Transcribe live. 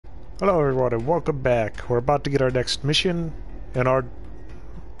Hello everyone and welcome back. We're about to get our next mission in our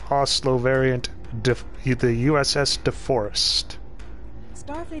Oslo variant, the USS DeForest.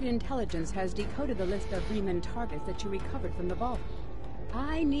 Starfleet Intelligence has decoded the list of Freeman targets that you recovered from the vault.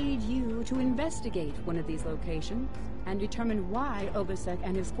 I need you to investigate one of these locations and determine why Obisek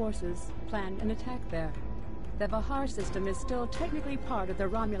and his forces planned an attack there. The Vahar system is still technically part of the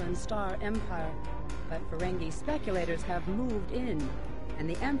Romulan Star Empire, but Ferengi speculators have moved in, and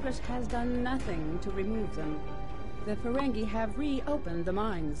the Empress has done nothing to remove them. The Ferengi have reopened the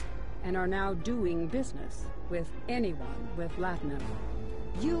mines, and are now doing business with anyone with Latinum.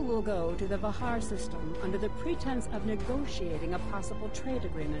 You will go to the Vahar system under the pretense of negotiating a possible trade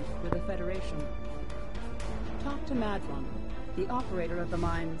agreement with the Federation. Talk to Madron, the operator of the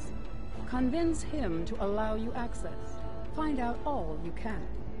mines. Convince him to allow you access. Find out all you can.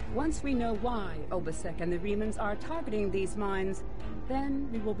 Once we know why Obisek and the Remans are targeting these mines, then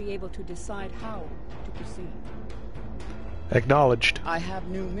we will be able to decide how to proceed. Acknowledged. I have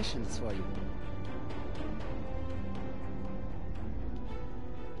new missions for you.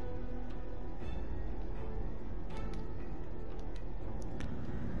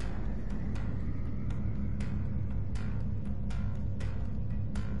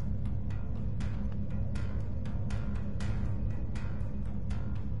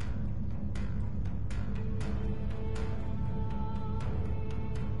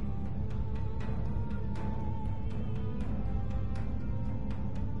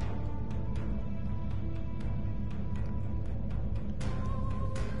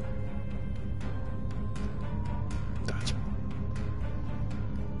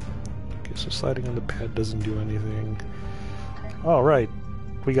 So sliding on the pad doesn't do anything. All right,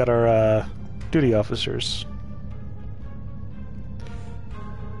 we got our duty officers.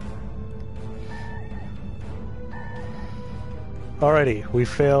 Alrighty, we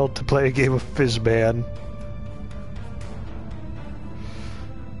failed to play a game of Fizzban.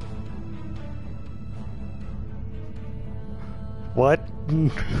 What?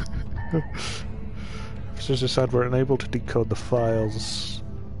 Officers decide we're unable to decode the files.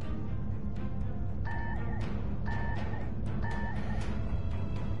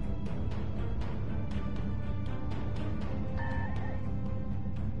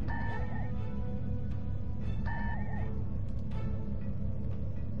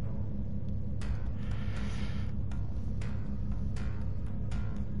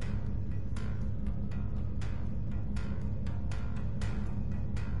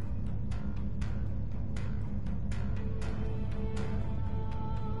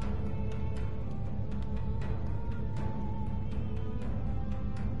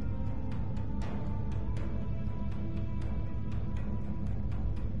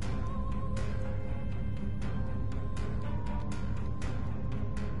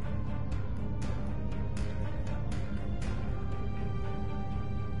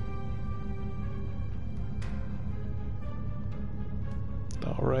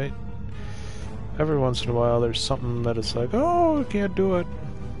 Alright. Every once in a while there's something that it's like, oh, I can't do it.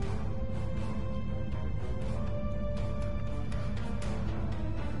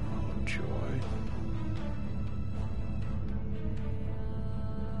 Oh, joy.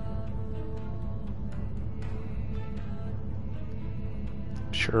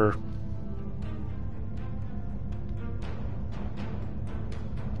 Sure.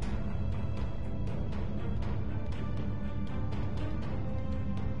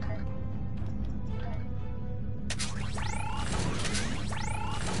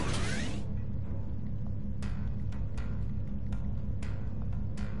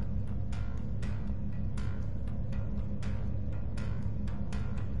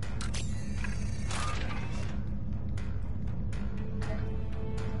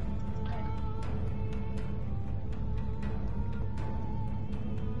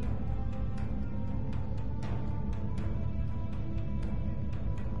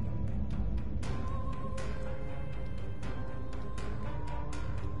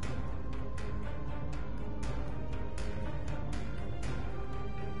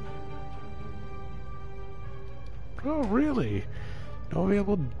 Oh, really? No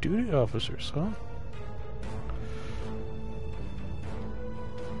available duty officers, huh?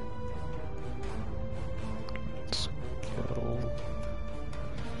 Let's go.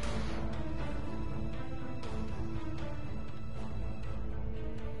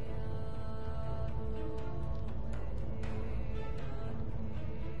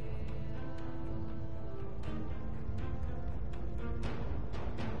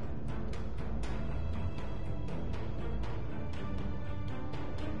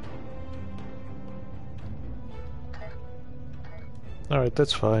 Alright,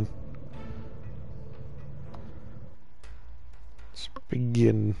 that's fine.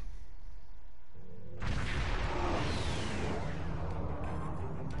 Begin.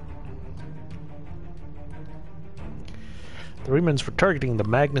 The Remans were targeting the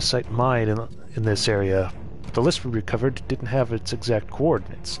magnesite mine in this area, but the list we recovered didn't have its exact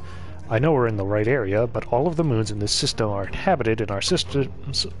coordinates. I know we're in the right area, but all of the moons in this system are inhabited and our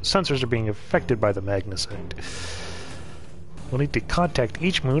system's sensors are being affected by the magnesite. We'll need to contact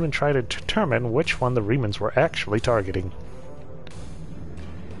each moon and try to determine which one the Remans were actually targeting.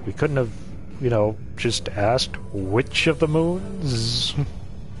 We couldn't have, just asked which of the moons?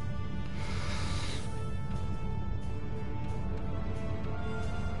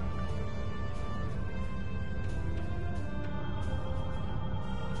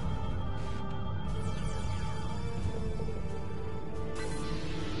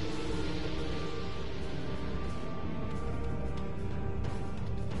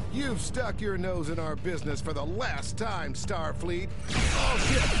 You've stuck your nose in our business for the last time, Starfleet. All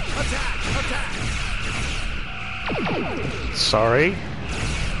ships, attack! Sorry.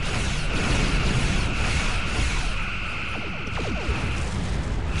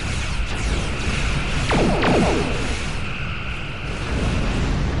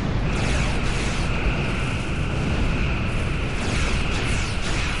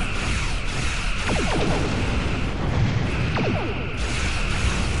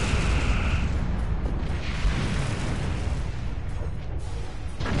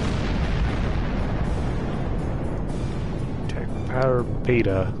 Power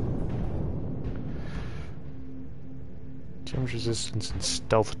beta. Damage resistance and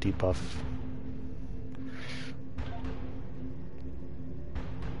stealth debuff.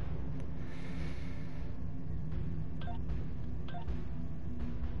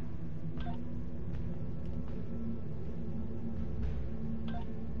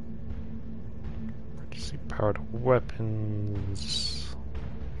 Emergency powered weapons.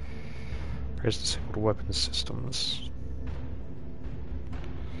 Where's disabled weapons systems?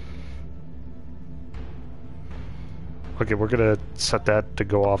 Okay, we're gonna set that to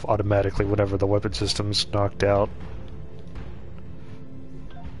go off automatically whenever the weapon system's knocked out.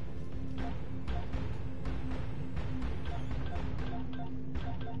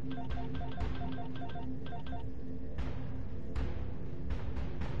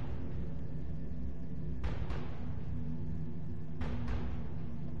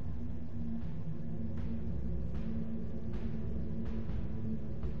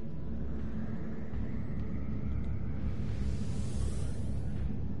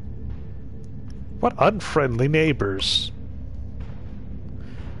 What unfriendly neighbors.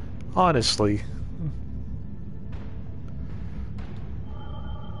 Honestly.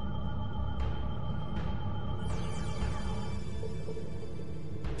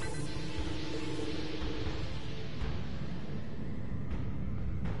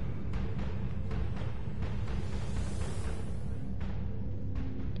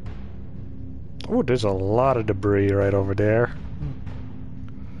 Oh, there's a lot of debris right over there.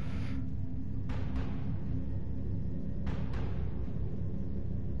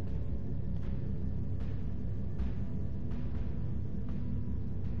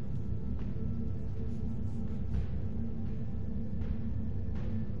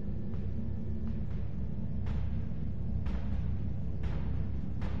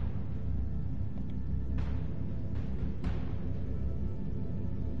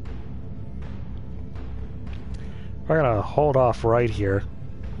 We're gonna hold off right here.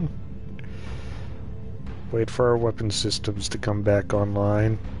 Wait for our weapon systems to come back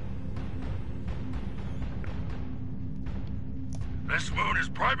online. This moon is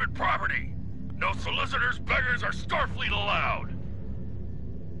private property. No solicitors, beggars, or Starfleet allowed.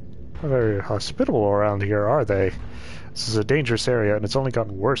 Not very hospitable around here, are they? This is a dangerous area, and it's only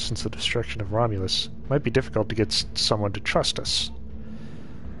gotten worse since the destruction of Romulus. Might be difficult to get someone to trust us.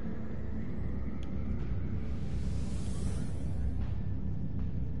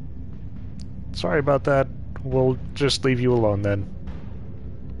 Sorry about that. We'll just leave you alone then.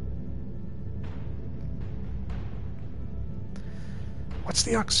 What's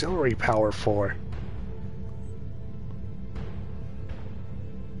the auxiliary power for?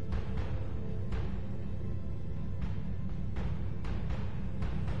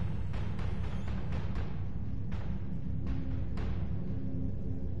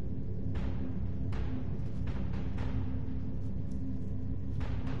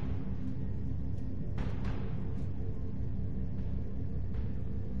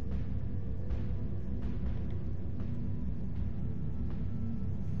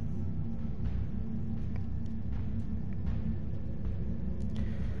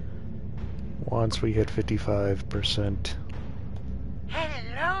 Once we hit 55%.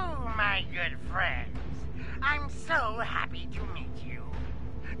 friends. I'm so happy to meet you.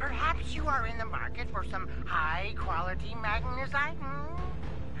 Perhaps you are in the market for some high-quality magnesite?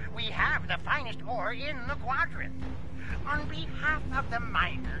 We have the finest ore in the quadrant. On behalf of the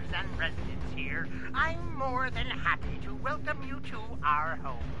miners and residents here, I'm more than happy to welcome you to our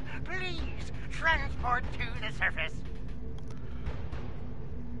home. Please, transport to the surface.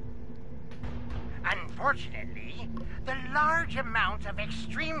 Unfortunately, the large amount of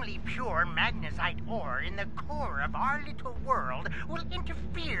extremely pure magnesite ore in the core of our little world will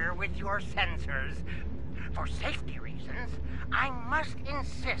interfere with your sensors. For safety reasons, I must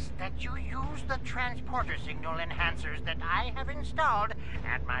insist that you use the transporter signal enhancers that I have installed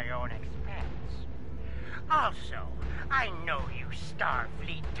at my own expense. Also, I know you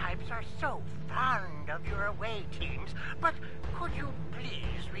Starfleet types are so fond of your away teams, but could you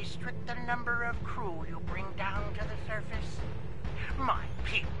please restrict the number of crew you bring down to the surface? My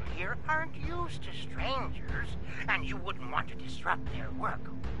people here aren't used to strangers, and you wouldn't want to disrupt their work,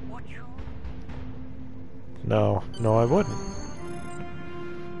 would you? No, I wouldn't.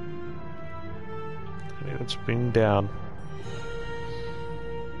 Okay, let's bring down.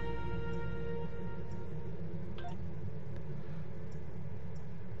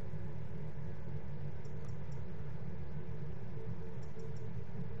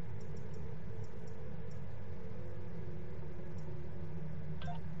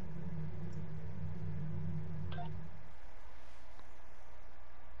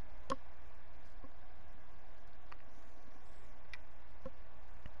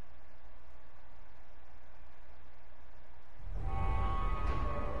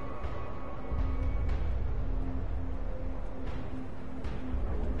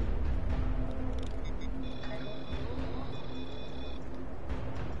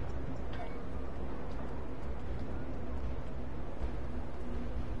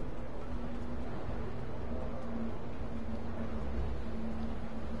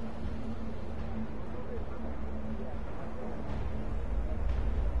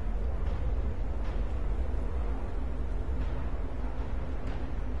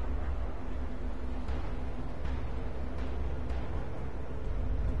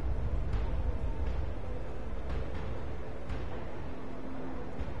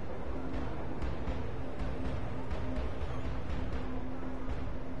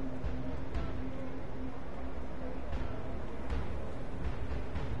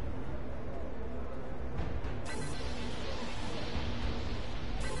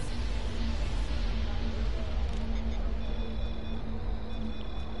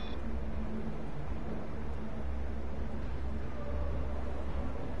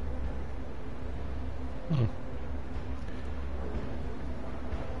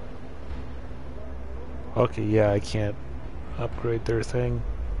 Okay, yeah, I can't upgrade their thing.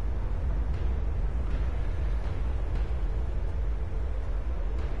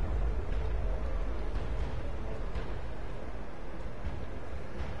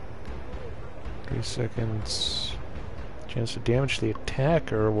 Seconds. Chance to damage the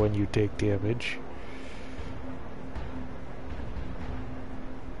attacker when you take damage.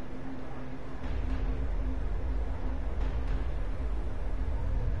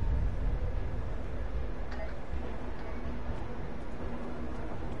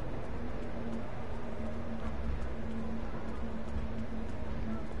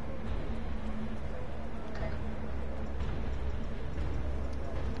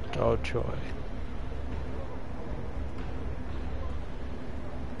 Oh joy.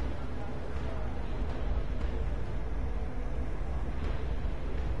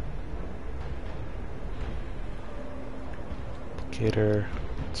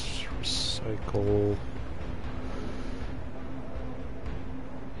 Let's recycle.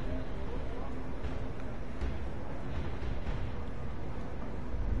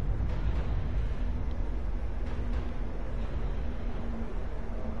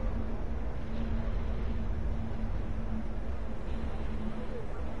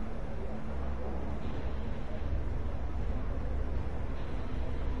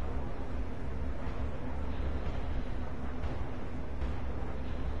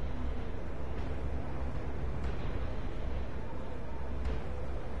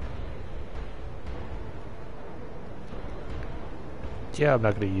 Yeah, I'm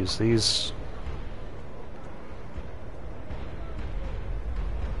not going to use these.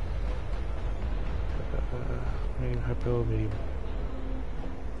 Medium, hypo, medium.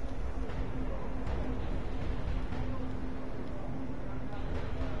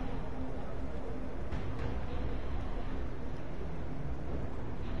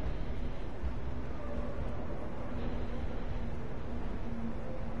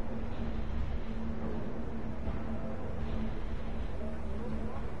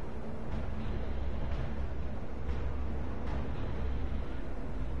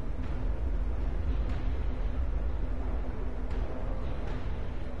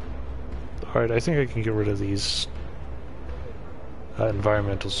 Alright, I think I can get rid of these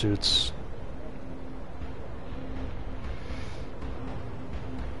environmental suits.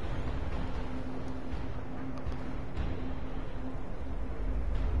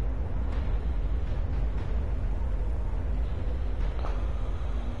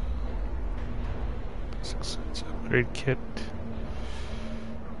 Upgrade kit.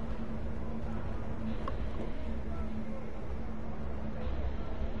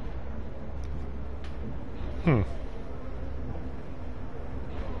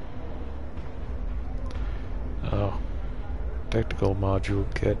 Oh. Tactical module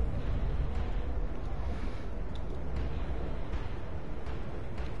kit.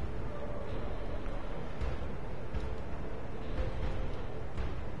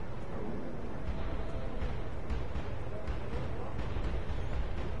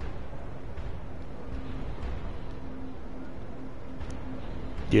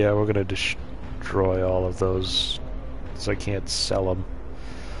 Yeah, we're gonna destroy all of those, because I can't sell them.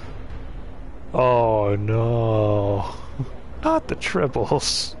 Oh no, not the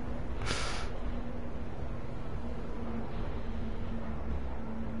triples.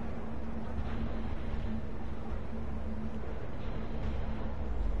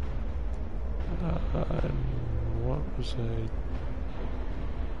 What was I?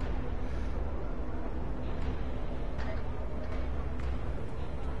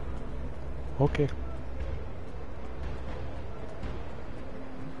 Okay.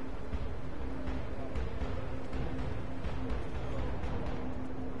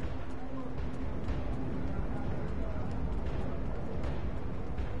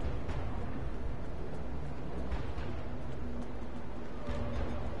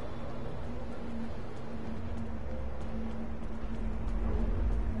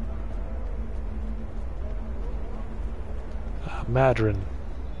 Madron.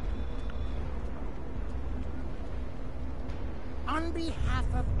 On behalf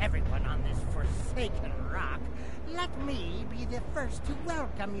of everyone on this forsaken rock, let me be the first to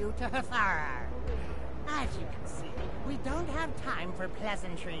welcome you to Hathara. As you can see, we don't have time for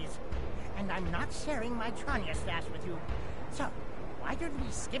pleasantries, and I'm not sharing my Tranya stash with you. So, why don't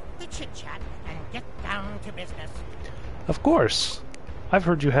we skip the chit-chat and get down to business? Of course. I've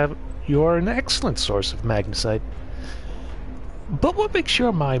heard you are an excellent source of magnesite. But what makes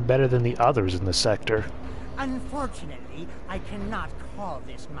your mine better than the others in the sector? Unfortunately, I cannot call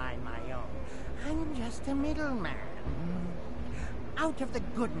this mine my own. I'm just a middleman. Out of the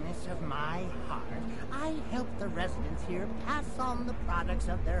goodness of my heart, I help the residents here pass on the products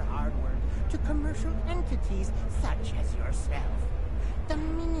of their hard work to commercial entities such as yourself. The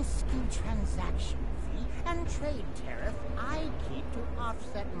minuscule transaction fee and trade tariff I keep to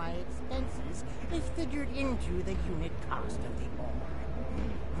offset my expenses is figured into the unit cost of the ore.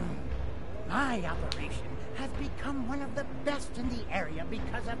 My operation has become one of the best in the area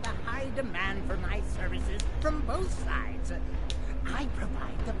because of the high demand for my services from both sides. I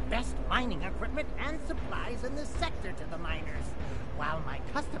provide the best mining equipment and supplies in the sector to the miners, while my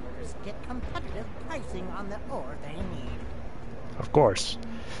customers get competitive pricing on the ore they need. Of course.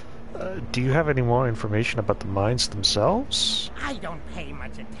 Do you have any more information about the mines themselves? I don't pay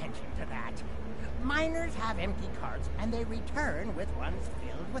much attention to that. Miners have empty carts, and they return with ones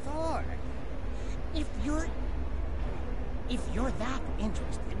filled with ore. If you're that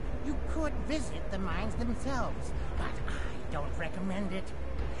interested, you could visit the mines themselves, but I don't recommend it.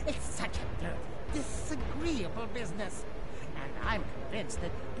 It's such a dirty, disagreeable business, and I'm convinced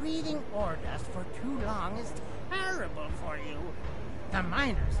that breathing ore dust for too long is terrible for you. The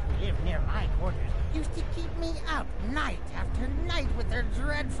miners who live near my quarters used to keep me up night after night with their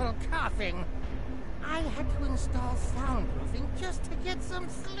dreadful coughing. I had to install soundproofing just to get some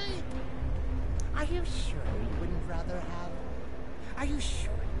sleep. Are you sure you wouldn't rather have... Are you sure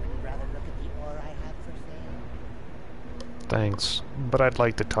you wouldn't rather look at the ore I have for sale? Thanks, but I'd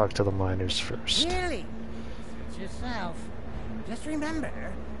like to talk to the miners first. Really? Suit yourself. Just remember,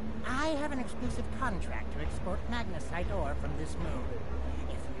 I have an exclusive contract to export magnesite ore from this moon.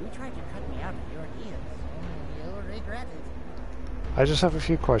 If you try to cut me out of your deals, you'll regret it. I just have a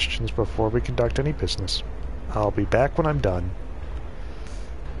few questions before we conduct any business. I'll be back when I'm done.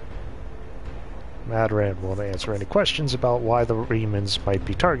 Madran won't answer any questions about why the Remans might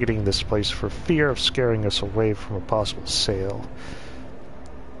be targeting this place for fear of scaring us away from a possible sale.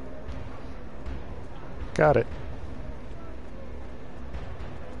 Got it.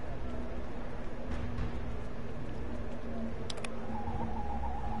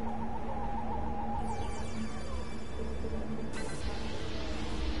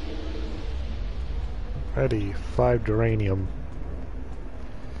 Ready. 5 duranium.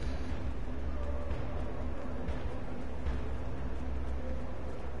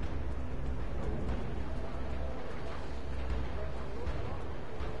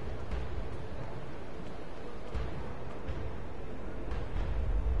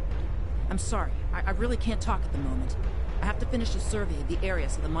 I'm sorry. I really can't talk at the moment. I have to finish a survey of the area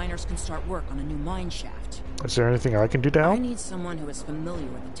so the miners can start work on a new mine shaft. Is there anything I can do to I help? need someone who is familiar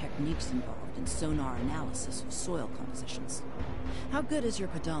with the techniques involved in sonar analysis of soil compositions. How good is your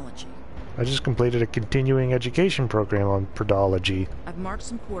pedology? I just completed a continuing education program on pedology. I've marked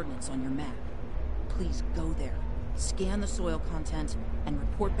some coordinates on your map. Please go there, scan the soil content, and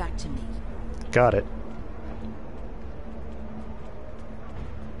report back to me. Got it.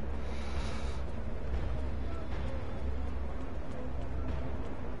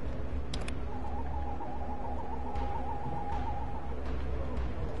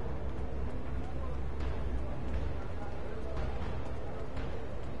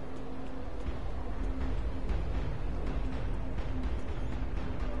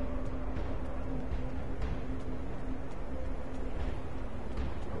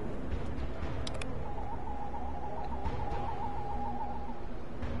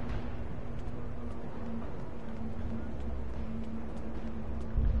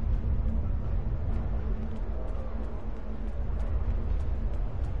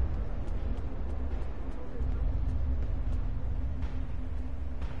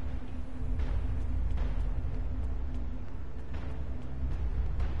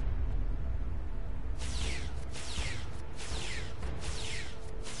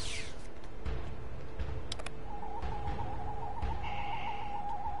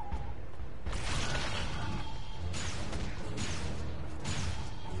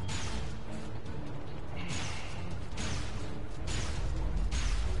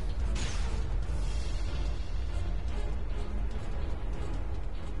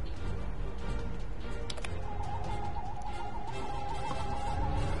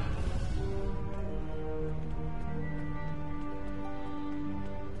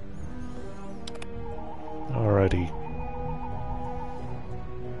 Alrighty.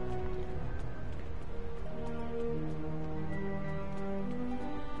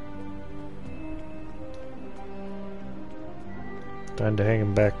 Time to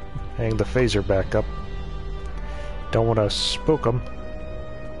hang the phaser back up. Don't want to spook him.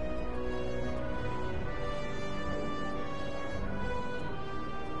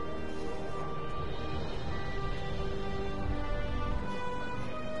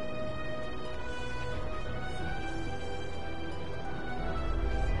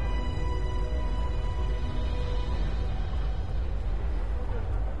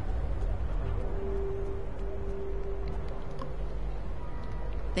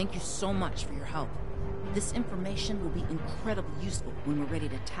 Thank you so much for your help. This information will be incredibly useful when we're ready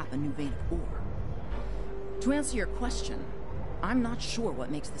to tap a new vein of ore. To answer your question, I'm not sure what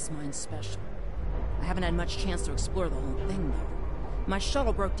makes this mine special. I haven't had much chance to explore the whole thing, though. My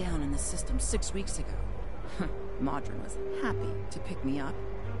shuttle broke down in the system 6 weeks ago. Modron was happy to pick me up,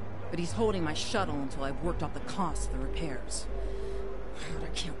 but he's holding my shuttle until I've worked off the costs of the repairs. But I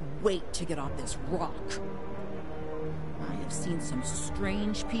can't wait to get off this rock. I have seen some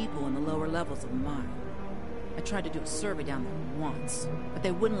strange people in the lower levels of the mine. I tried to do a survey down there once, but they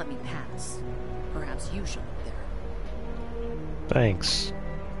wouldn't let me pass. Perhaps you should look there. Thanks.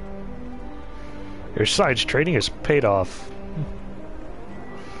 Your science training has paid off.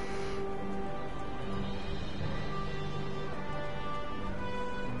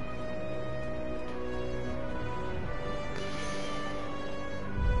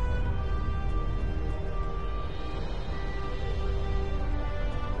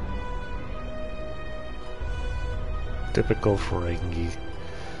 Typical Ferengi.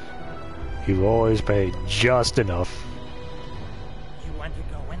 You always pay just enough. You want to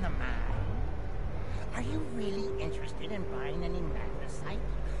go in the mine? Are you really interested in buying any magnesite?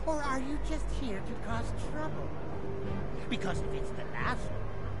 Or are you just here to cause trouble? Because if it's the last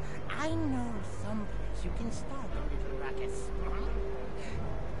one, I know someplace you can start a little ruckus.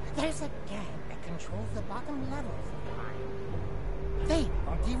 There's a gang that controls the bottom levels of the mine. They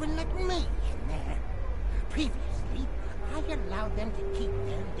won't even let me in there. Previously, I allowed them to keep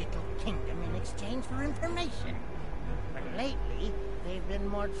their little kingdom in exchange for information. But lately, they've been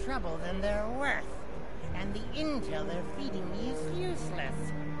more trouble than they're worth. And the intel they're feeding me is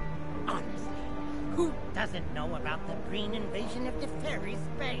useless. Honestly, who doesn't know about the green invasion of Teferi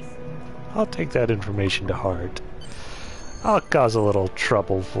space? I'll take that information to heart. I'll cause a little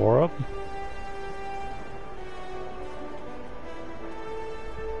trouble for him.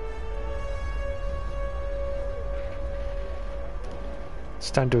 It's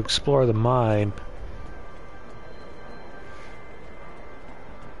time to explore the mine.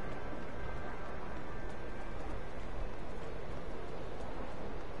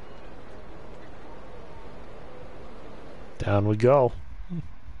 Down we go.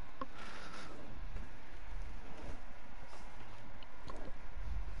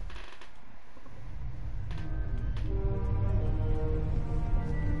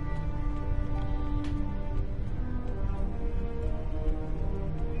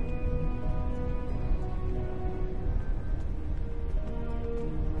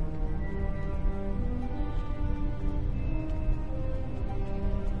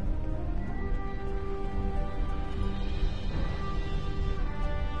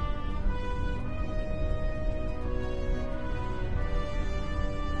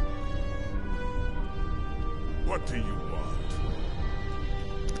 What do you want?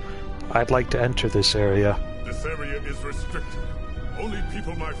 I'd like to enter this area. This area is restricted. Only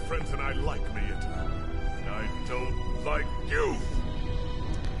people my friends and I like may enter. And I don't like you!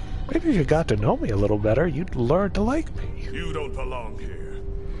 Maybe if you got to know me a little better, you'd learn to like me. You don't belong here.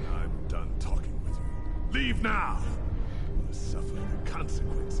 I'm done talking with you. Leave now! You must suffer the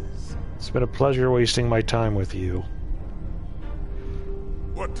consequences. It's been a pleasure wasting my time with you.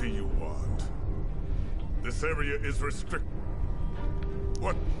 What do you want? This area is restricted.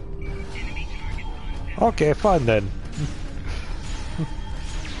 What? Okay, fine then.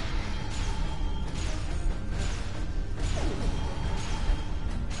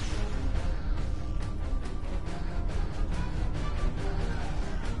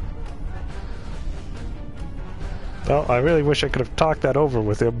 Well, I really wish I could have talked that over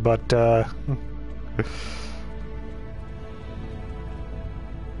with him, but,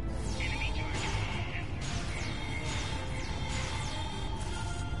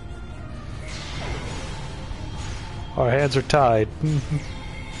 our hands are tied.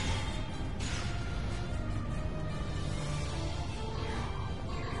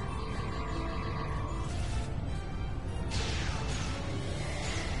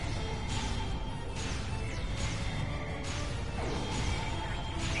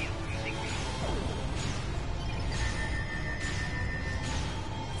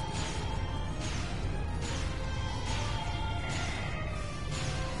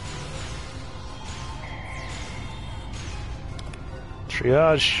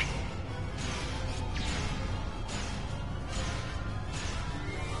 Triage.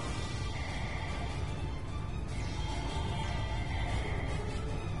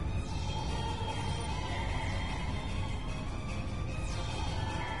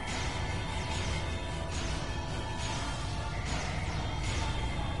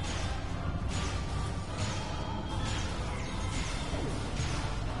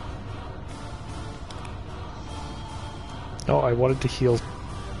 Oh, I wanted to heal.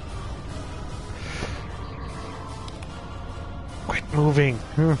 Quit moving.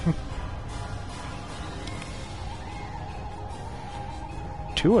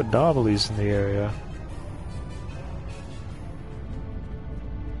 Two anomalies in the area.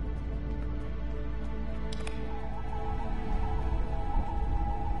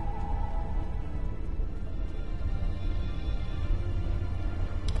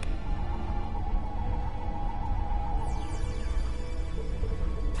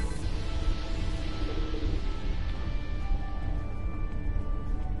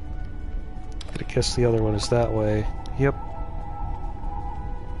 I guess the other one is that way. Yep.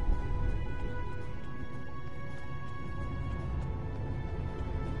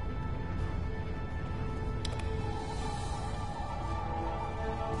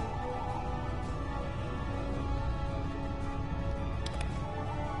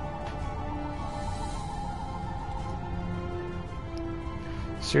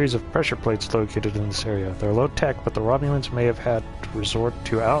 Series of pressure plates located in this area. They're low tech, but the Romulans may have had to resort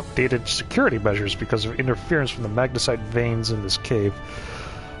to outdated security measures because of interference from the magnesite veins in this cave.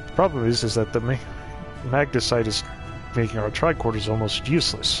 The problem is that the magnesite is making our tricorders almost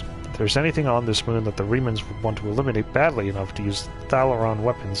useless. If there's anything on this moon that the Remans would want to eliminate badly enough to use Thalaron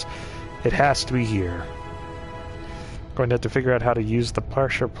weapons, it has to be here. Going to have to figure out how to use the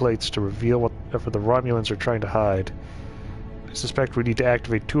pressure plates to reveal whatever the Romulans are trying to hide. I suspect we need to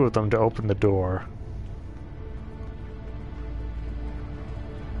activate two of them to open the door.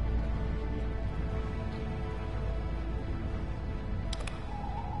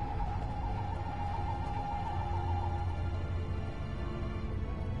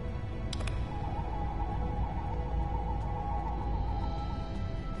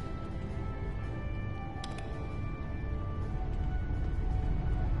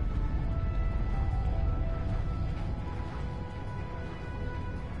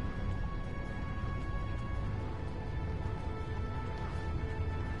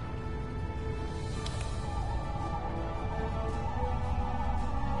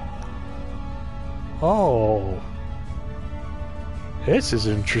 Oh, this is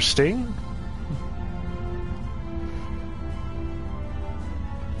interesting.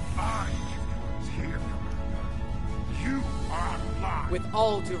 I was here, Commander. You are blind. With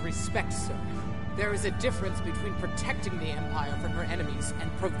all due respect, sir, there is a difference between protecting the Empire from her enemies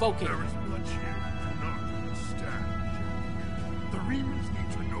and provoking. There is much here you do not understand. The Remans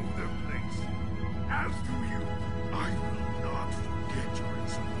need to know their place. As do you. I will not forget your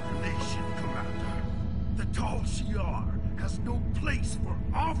insubordination, Commander. The Tal Shiar has no place for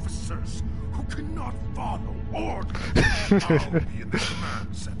officers who cannot follow orders. I'll be in the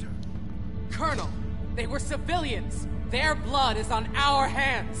command center. Colonel, They were civilians. Their blood is on our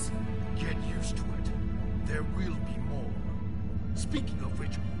hands. Get used to it. There will be more. Speaking of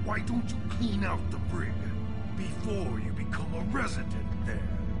which, why don't you clean out the brig before you become a resident there?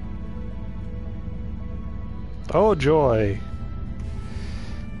 Oh joy.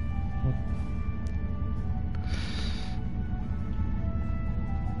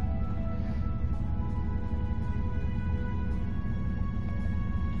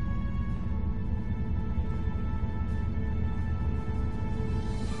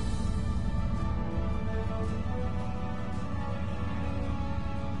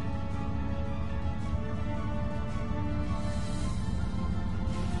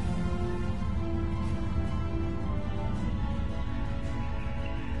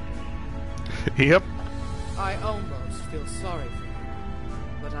 Yep. I almost feel sorry for you,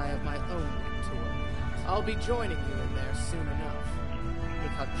 but I have my own work to worry out. I'll be joining you in there soon enough.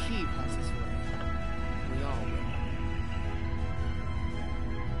 If Hakeeb has his way, we all will.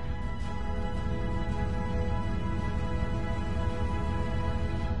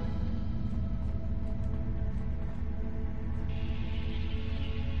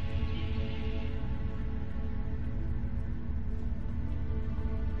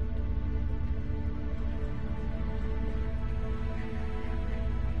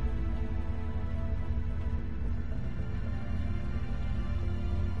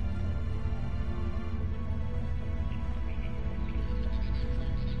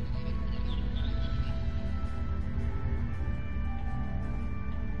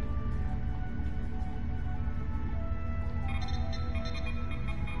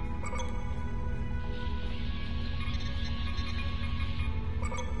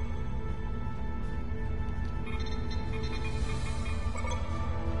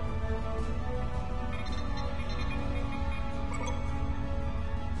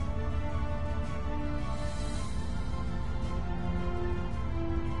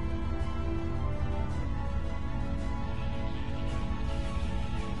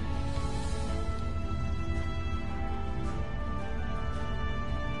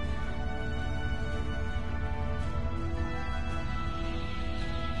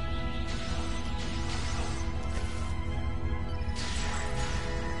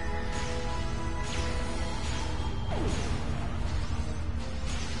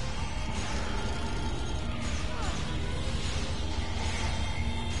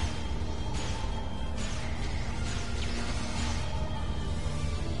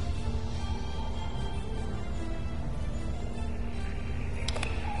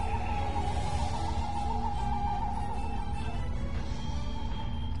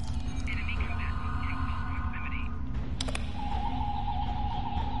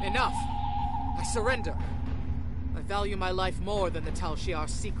 Enough! I surrender. I value my life more than the Tal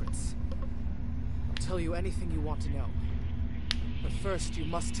Shiar's secrets. I'll tell you anything you want to know. But first, you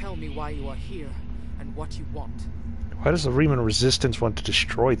must tell me why you are here and what you want. Why does the Riemann Resistance want to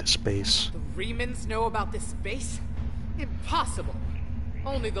destroy the base? The Riemans know about this base? Impossible!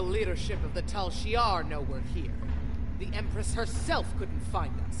 Only the leadership of the Tal Shiar know we're here. The Empress herself couldn't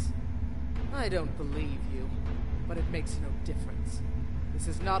find us. I don't believe you, but it makes no difference.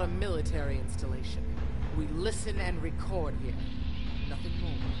 This is not a military installation. We listen and record here. Nothing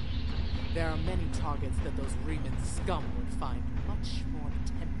more. There are many targets that those Riemann scum would find much more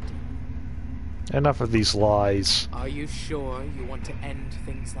tempting. Enough of these lies. Are you sure you want to end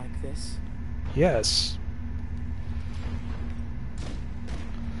things like this? Yes.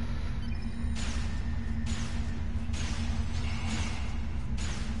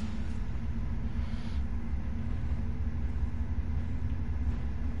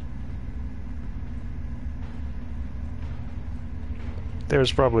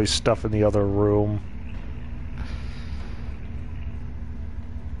 There's probably stuff in the other room.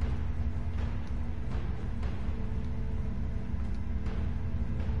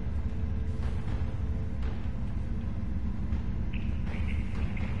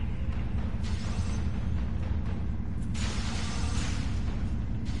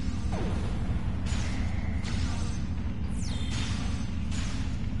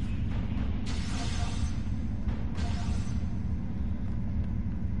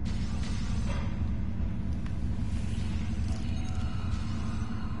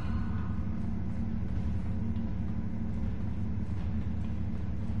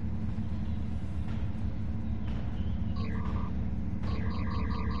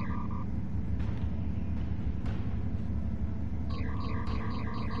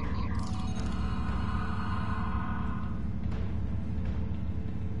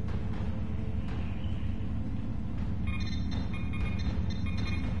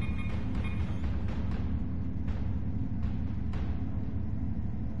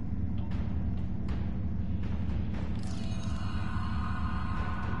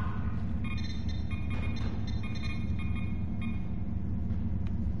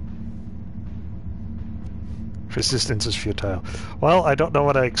 Resistance is futile. Well, I don't know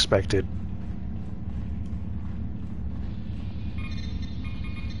what I expected.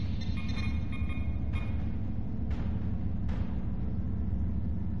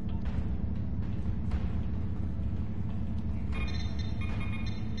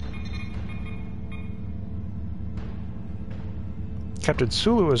 Captain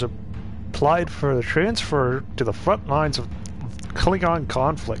Sulu has applied for the transfer to the front lines of Klingon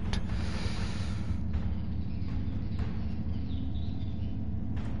conflict.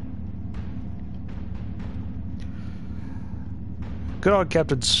 Good on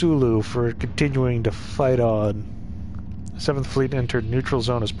Captain Sulu for continuing to fight on. The 7th Fleet entered neutral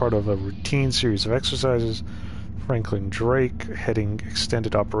zone as part of a routine series of exercises. Franklin Drake heading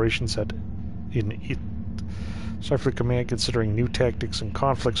extended operations in Starfleet Command considering new tactics and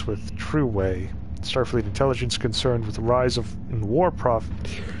conflicts with True Way. Starfleet Intelligence concerned with the rise in war profit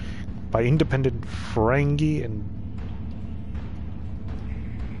by independent Ferengi and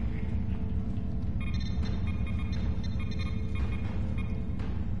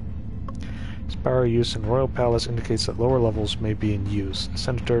Sparrow use in Royal Palace indicates that lower levels may be in use.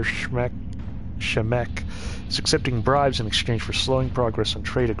 Senator Shemek is accepting bribes in exchange for slowing progress on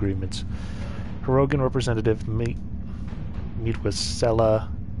trade agreements. Hirogan representative meet with Sela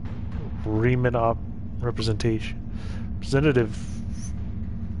Riemann representative.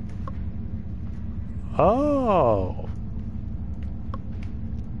 Oh,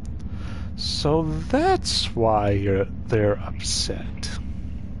 so that's why they're upset.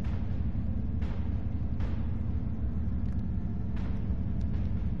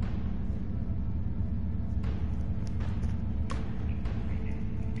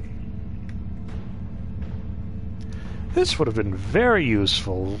 This would have been very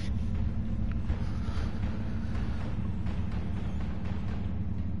useful.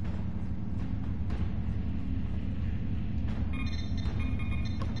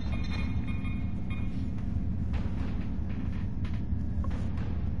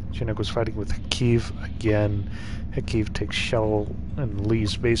 Chinook was fighting with Hakiv again. Hakiv takes shuttle and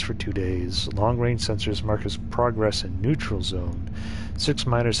leaves base for 2 days. Long-range sensors mark as progress in neutral zone. 6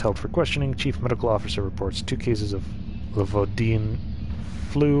 miners held for questioning. Chief Medical Officer reports 2 cases of Lavodine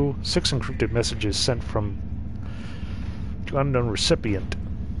flu. 6 encrypted messages sent to unknown recipient.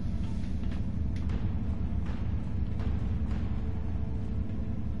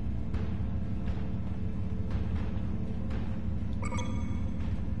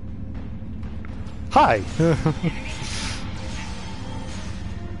 Hi!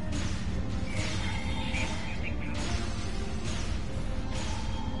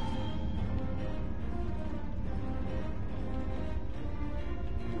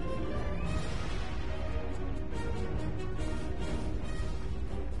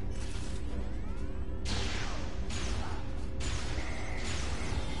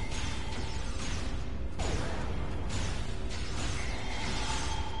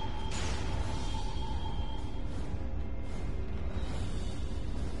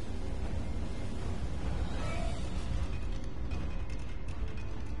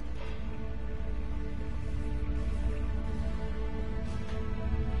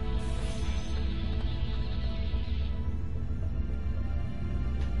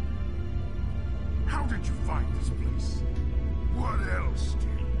 How did you find this place? What else do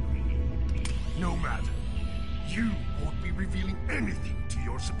you need? No matter. You won't be revealing anything to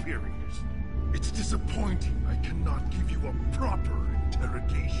your superiors. It's disappointing I cannot give you a proper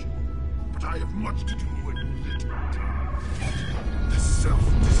interrogation. But I have much to do in little time. The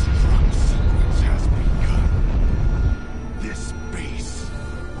self-destruct sequence has begun. This base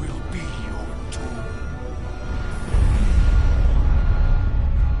will be your tomb.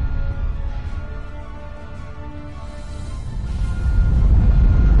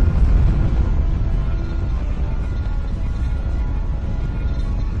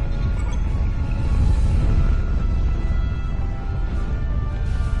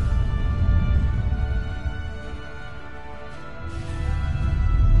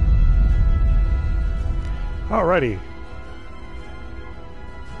 Alrighty.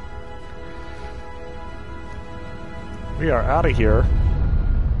 We are out of here.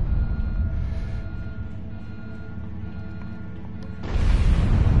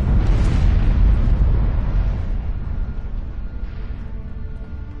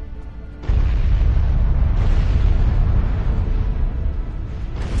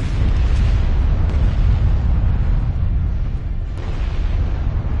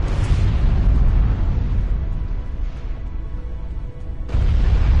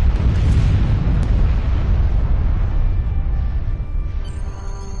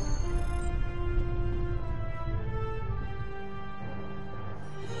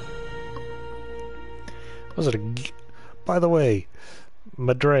 Was it By the way,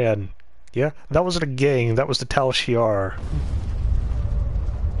 Madran, yeah? That wasn't a gang, that was the Tal Shiar.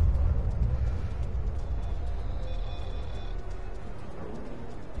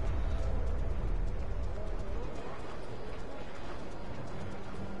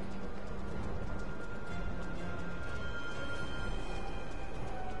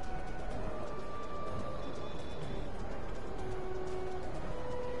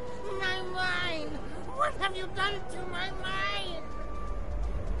 My mind! What have you done to my mind?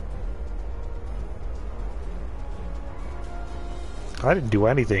 I didn't do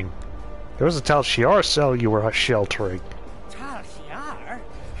anything. It was a Tal Shiar cell you were sheltering. Tal Shiar?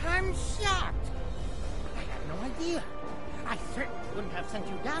 I'm shocked. I had no idea. I certainly wouldn't have sent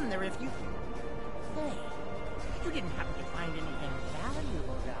you down there if you... Say, you didn't happen to find anything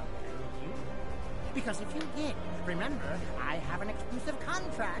valuable down there, did you? Because if you did, remember, I have an exclusive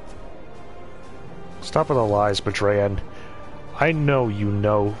contract. Stop with the lies, Madran. I know you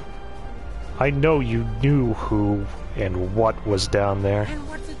know. I know you knew who and what was down there. And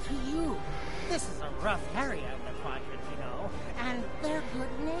what's it to you? This is a rough area of the quadrant, you know, and they're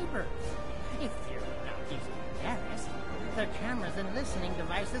good neighbors. If you're not easily embarrassed, their cameras and listening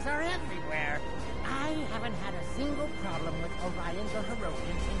devices are everywhere. I haven't had a single problem with Orions or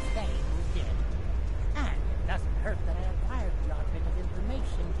Herodians since they moved in. And it doesn't hurt that I acquired the odd bit of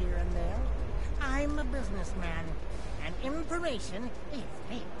information here and there. I'm a businessman, and information is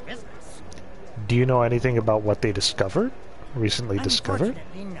big business. Do you know anything about what they discovered? Recently discovered?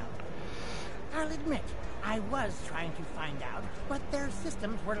 Unfortunately, no. I'll admit, I was trying to find out, but their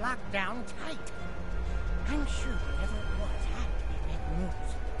systems were locked down tight. I'm sure whatever it was had to be big news.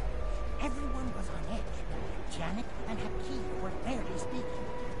 Everyone was on edge. Janet and Hakeem were barely speaking,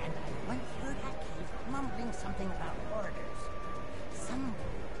 and I once heard Hakeem mumbling something about orders.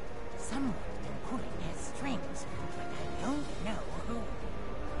 Someone been pulling his strings, but I don't know who.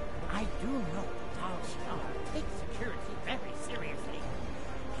 I do know Tal Shiar takes security very seriously.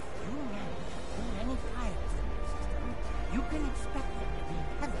 If you manage to pull any files in your system, you can expect them to be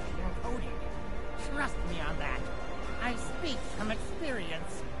heavily encoded. Trust me on that. I speak from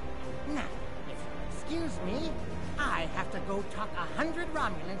experience. Now, if you'll excuse me, I have to go talk 100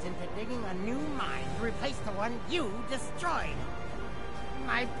 Romulans into digging a new mine to replace the one you destroyed.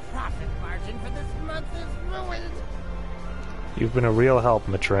 My profit margin for this month is ruined. You've been a real help,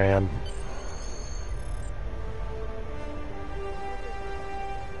 Madran.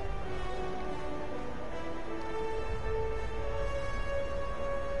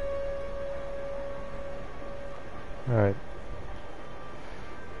 Alright.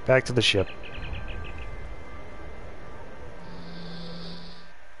 Back to the ship.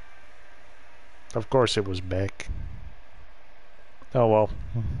 Of course it was back. Oh well.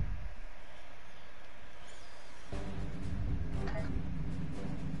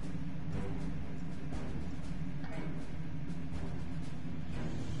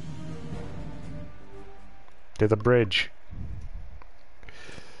 To the bridge.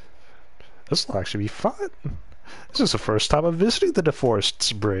 This will actually be fun. This is the first time I'm visiting the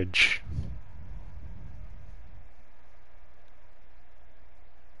DeForest's bridge.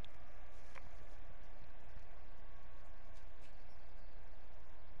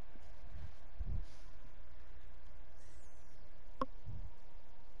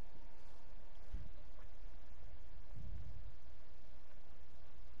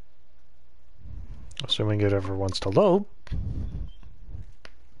 Assuming it ever wants to load.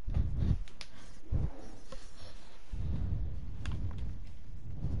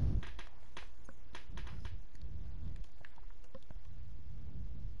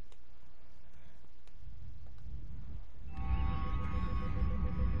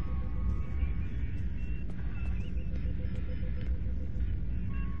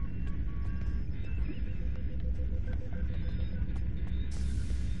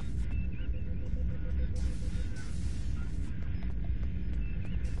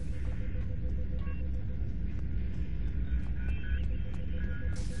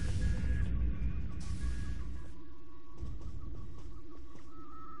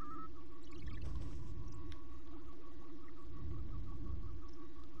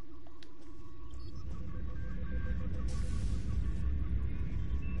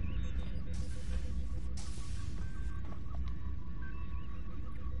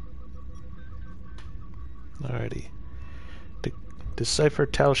 Alrighty. Decipher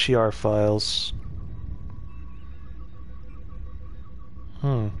Tal Shiar files.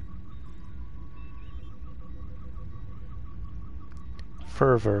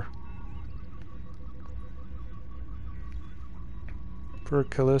 Fervor.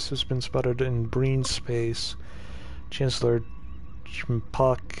 Verculus has been spotted in Breen space. Chancellor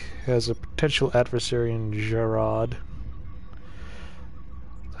Chimpak has a potential adversary in Jarad.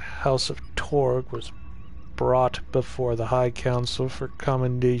 The House of Torg was brought before the High Council for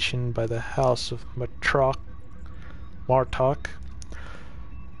commendation by the House of Martok.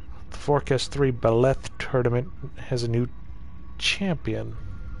 The Forecast 3 Beleth tournament has a new champion.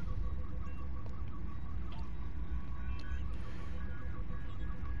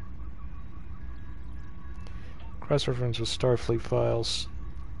 Cross-reference with Starfleet files.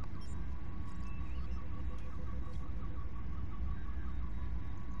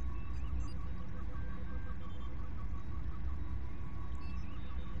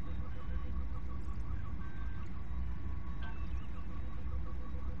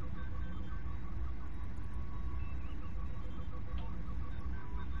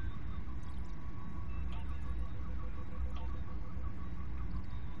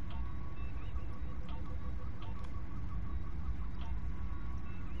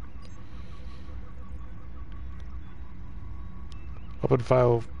 Open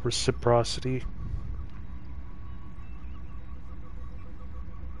file reciprocity.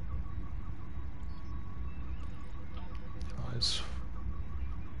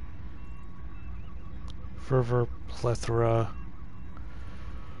 Fervor, plethora.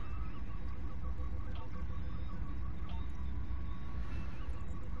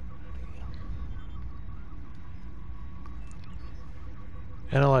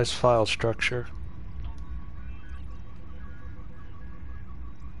 Analyze file structure.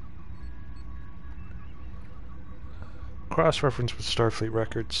 Cross-reference with Starfleet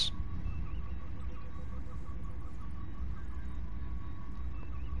records.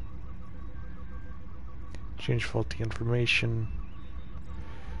 Change faulty information.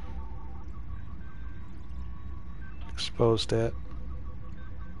 Expose that.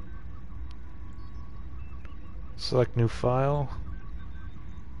 Select new file.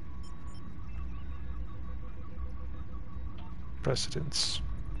 Precedence.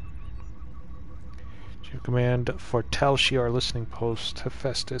 Command for Tal Shiar listening post,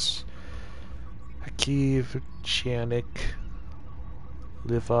 Hephaestus, Hakiv, Chianik,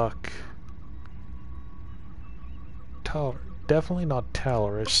 Livok, definitely not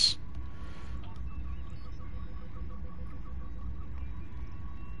Talaris.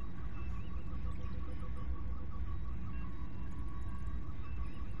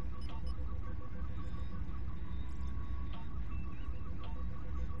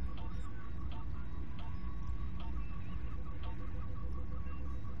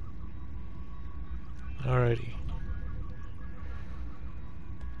 Alrighty.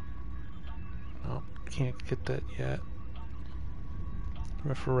 No, can't get that yet.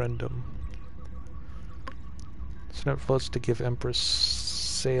 Referendum. Senate votes to give Empress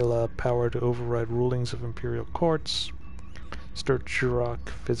Sayla power to override rulings of imperial courts. Sturt Jurok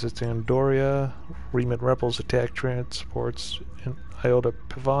visits Andoria. Remit rebels attack transports in Iota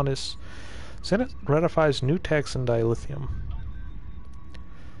Pivanis. Senate ratifies new tax on dilithium.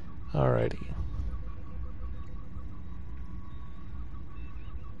 Alrighty.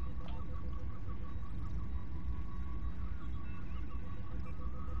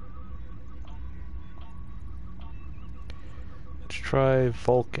 Try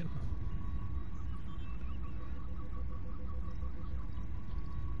Vulcan.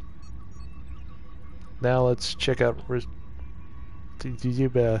 Now let's check out it's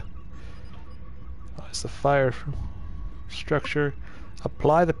the fire structure.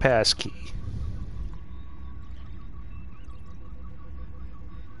 Apply the passkey.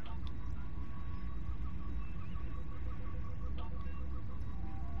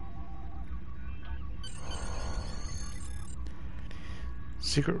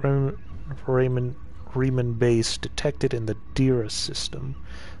 Secret Riemann base detected in the Dira system.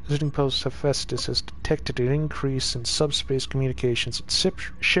 Visiting post Hephaestus has detected an increase in subspace communications at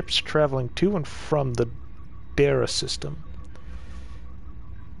ships traveling to and from the Dira system.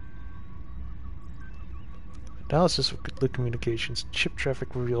 Analysis of the communications and ship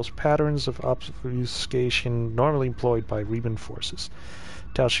traffic reveals patterns of obfuscation normally employed by Riemann forces.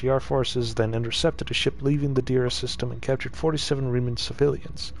 Tal Shiar forces then intercepted a ship leaving the Dira system and captured 47 Riemann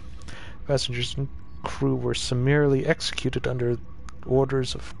civilians. Passengers and crew were summarily executed under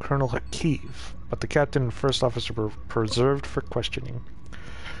orders of Colonel Hakiv, but the captain and first officer were preserved for questioning.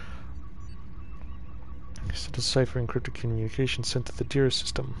 To decipher encrypted communications sent to the Dira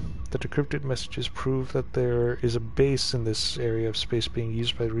system. The decrypted messages prove that there is a base in this area of space being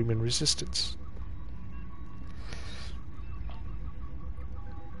used by the Riemann resistance.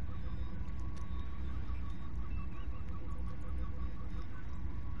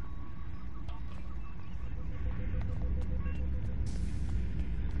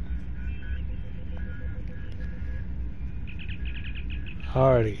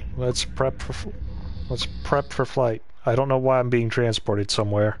 Alrighty, let's prep for flight. I don't know why I'm being transported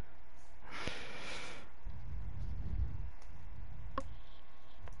somewhere.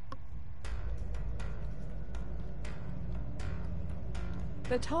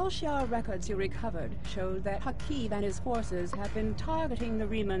 The Tal Shiar records you recovered showed that Hakiv and his forces have been targeting the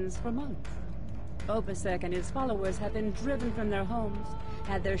Remans for months. Obasek and his followers have been driven from their homes,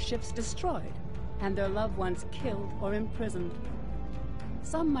 had their ships destroyed, and their loved ones killed or imprisoned.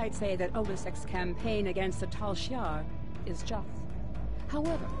 Some might say that Obasek's campaign against the Tal Shiar is just.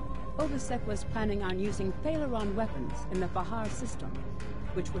 However, Obasek was planning on using Thalaron weapons in the Fahar system,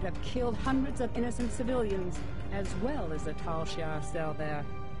 which would have killed hundreds of innocent civilians, as well as the Tal Shiar cell there.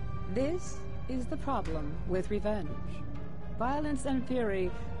 This is the problem with revenge. Violence and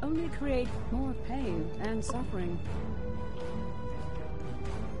fury only create more pain and suffering.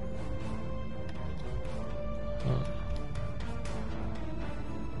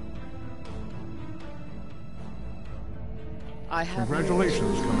 I have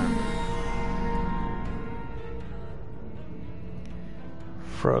Congratulations, Commander.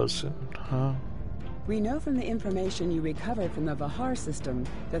 Frozen, huh? We know from the information you recovered from the Vahar system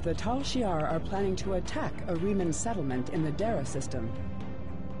that the Tal Shiar are planning to attack a Reman settlement in the Dara system.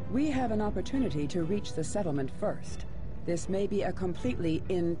 We have an opportunity to reach the settlement first. This may be a completely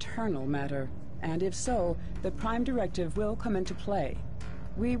internal matter, and if so, the Prime Directive will come into play.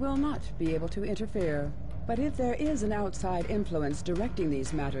 We will not be able to interfere, but if there is an outside influence directing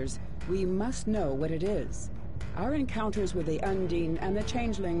these matters, we must know what it is. Our encounters with the Undine and the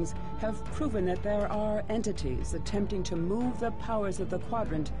Changelings have proven that there are entities attempting to move the powers of the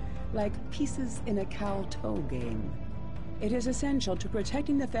Quadrant like pieces in a cow-toe game. It is essential to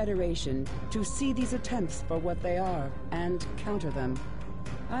protecting the Federation to see these attempts for what they are and counter them.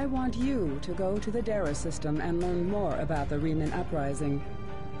 I want you to go to the Dara system and learn more about the Reman uprising.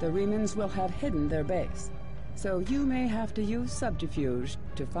 The Remans will have hidden their base, so you may have to use subterfuge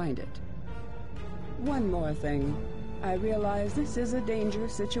to find it. One more thing. I realize this is a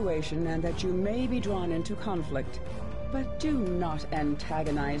dangerous situation and that you may be drawn into conflict. But do not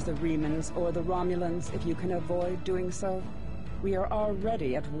antagonize the Remans or the Romulans if you can avoid doing so. We are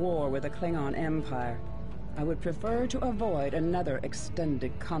already at war with the Klingon Empire. I would prefer to avoid another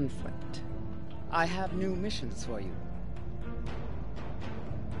extended conflict. I have new missions for you.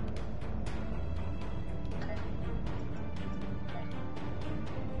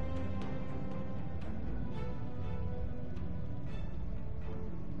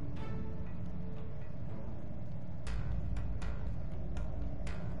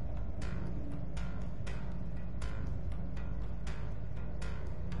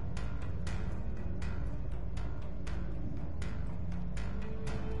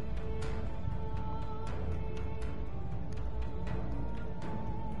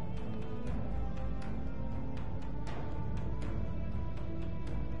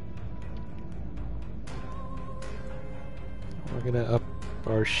 We're gonna up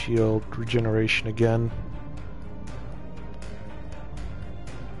our shield regeneration again.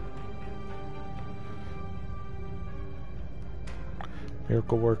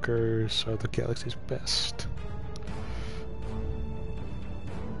 Miracle workers are the galaxy's best.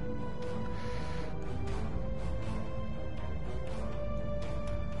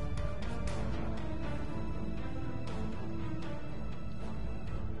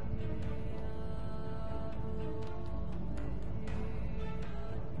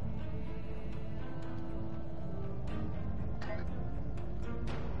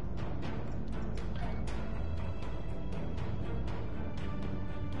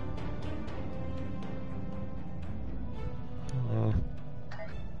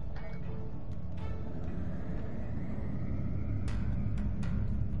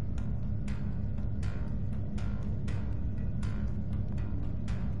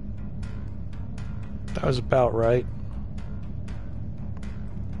 That was about right.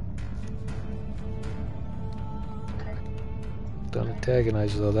 Don't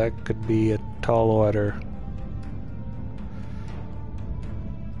antagonize though, that could be a tall order.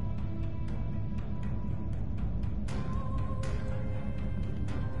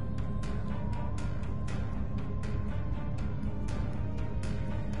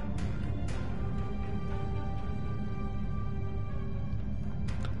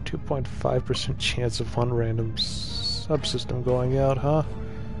 .5% chance of one random subsystem going out, huh?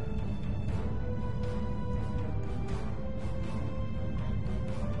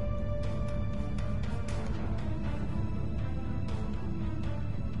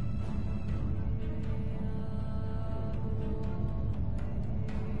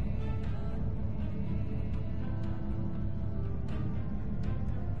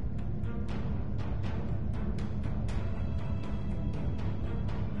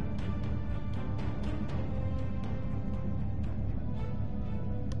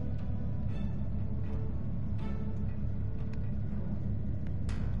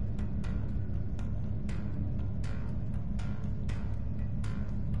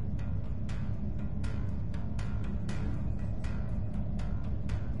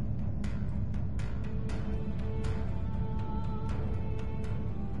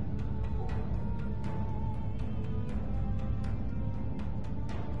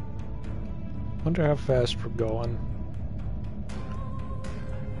 Wonder how fast we're going.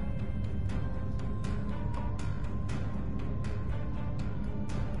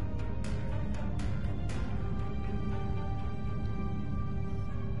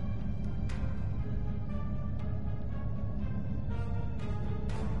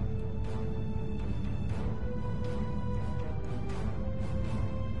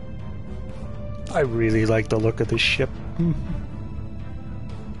 I really like the look of this ship.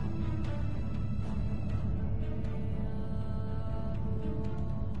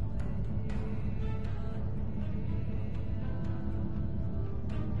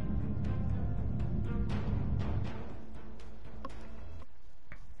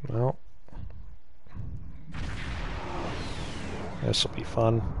 Well, this will be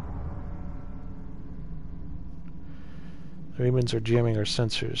fun. The Remans are jamming our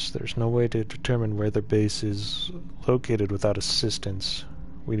sensors. There's no way to determine where their base is located without assistance.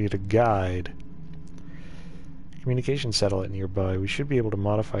 We need a guide. Communication satellite nearby. We should be able to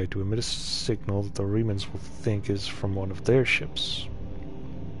modify it to emit a signal that the Remans will think is from one of their ships.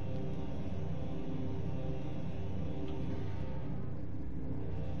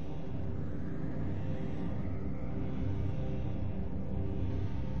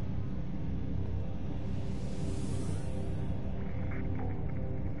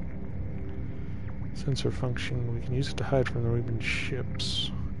 Sensor function. We can use it to hide from the Reman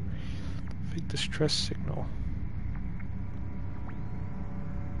ships. Fake distress signal.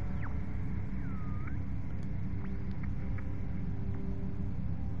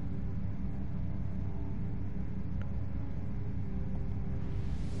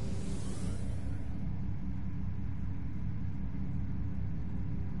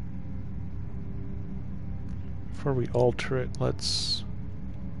 Before we alter it, let's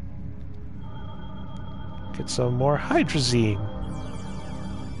get some more hydrazine.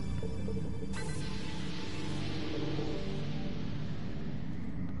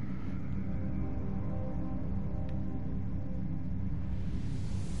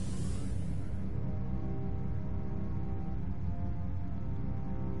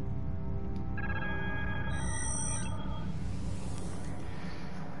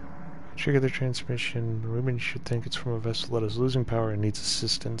 Trigger the transmission. The Reman should think it's from a vessel that is losing power and needs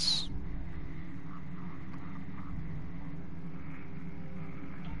assistance.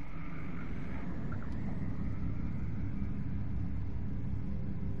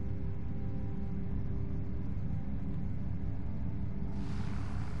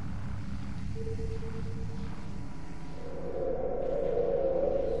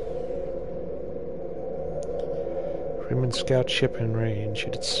 Reman scout ship in range.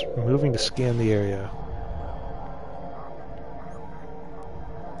 It's moving to scan the area.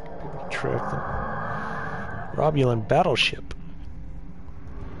 Track them. Romulan battleship.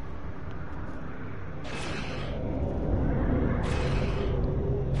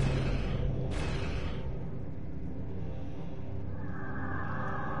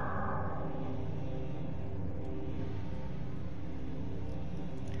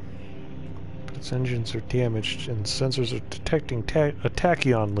 Its engines are damaged and sensors are detecting a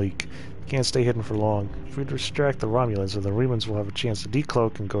tachyon leak. Can't stay hidden for long. If we distract the Romulans, then the Remans will have a chance to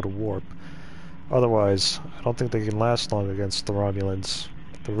decloak and go to warp. Otherwise, I don't think they can last long against the Romulans.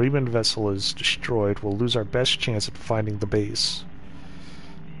 If the Reman vessel is destroyed, we'll lose our best chance at finding the base.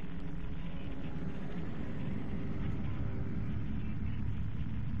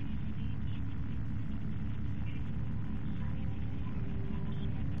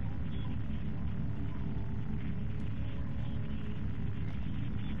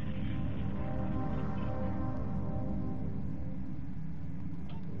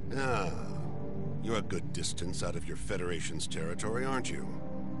 You're a good distance out of your Federation's territory, aren't you?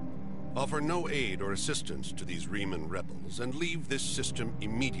 Offer no aid or assistance to these Reman rebels and leave this system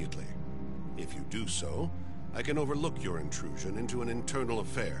immediately. If you do so, I can overlook your intrusion into an internal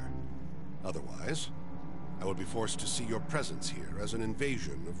affair. Otherwise, I will be forced to see your presence here as an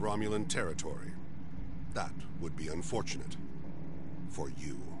invasion of Romulan territory. That would be unfortunate. For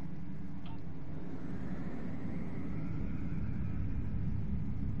you.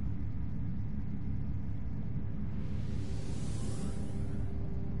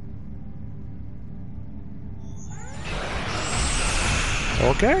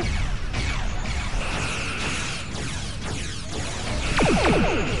 Okay.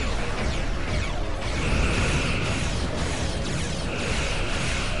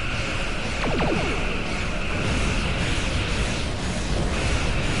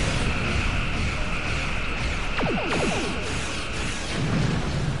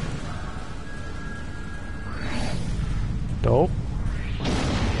 Dope.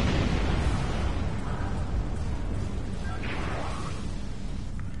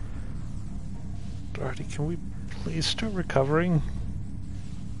 Can we please start recovering?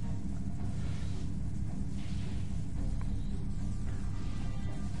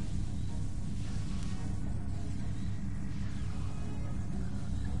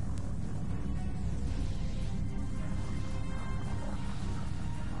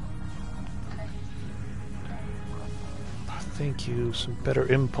 Thank you. Some better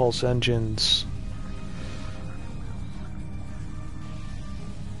impulse engines.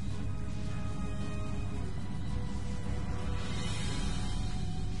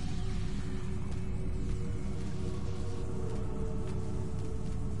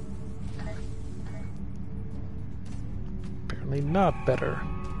 Apparently not better.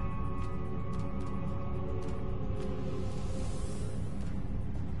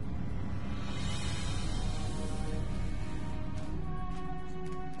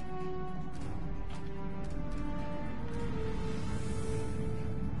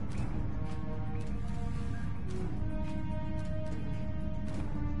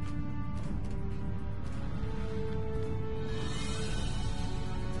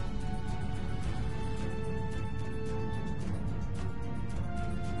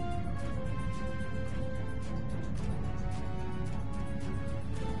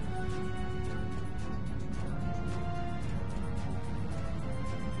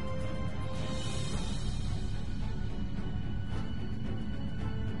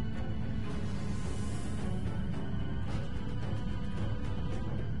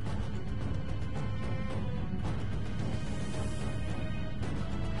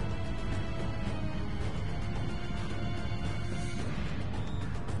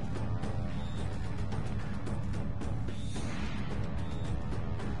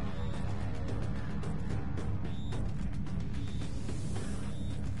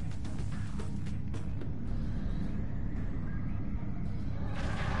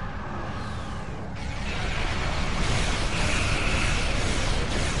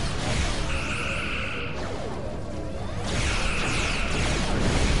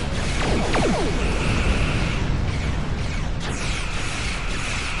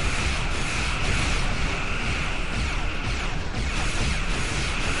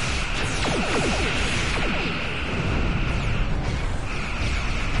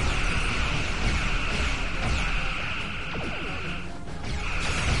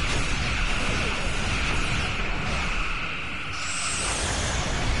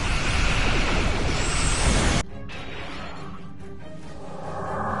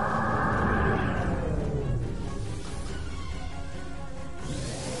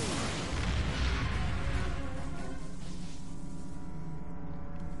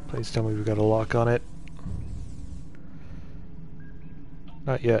 Please tell me we've got a lock on it.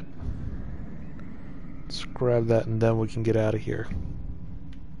 Not yet. Let's grab that and then we can get out of here.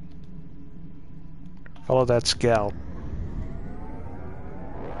 Follow that scout.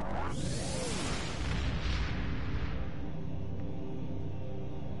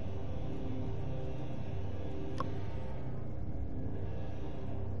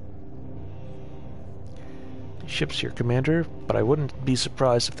 Ships here, Commander, but I wouldn't be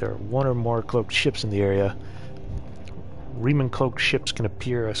surprised if there are one or more cloaked ships in the area. Riemann cloaked ships can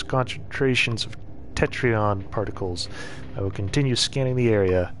appear as concentrations of tetrion particles. I will continue scanning the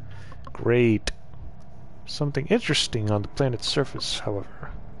area. Great. Something interesting on the planet's surface,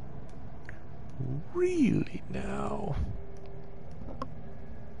 however. Really now?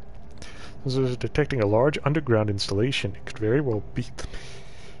 This is detecting a large underground installation. It could very well be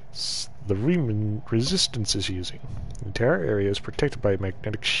the Riemann resistance is using. The entire area is protected by a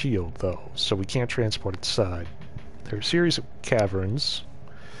magnetic shield, though, so we can't transport inside. There are a series of caverns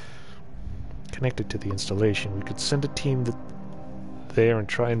connected to the installation. We could send a team there and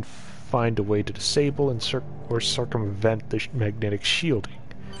try and find a way to disable and circumvent the magnetic shielding.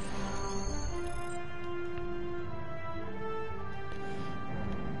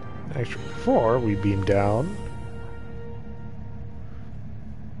 Actually, before we beam down,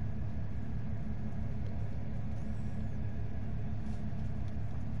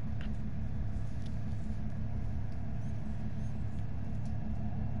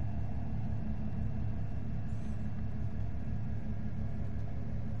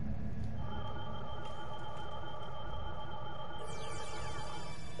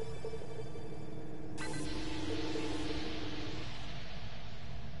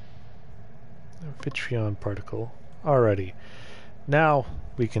 Vitrion particle. Alrighty. Now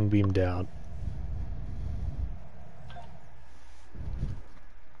we can beam down.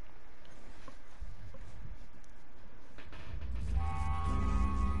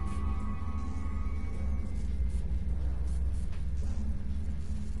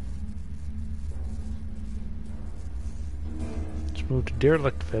 moved a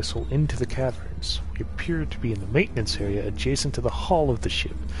derelict vessel into the caverns. We appear to be in the maintenance area adjacent to the hull of the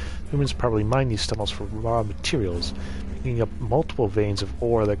ship. Humans probably mine these tunnels for raw materials, picking up multiple veins of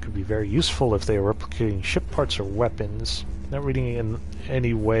ore that could be very useful if they are replicating ship parts or weapons. Not reading in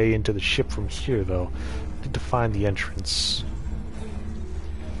any way into the ship from here, though. I need to find the entrance.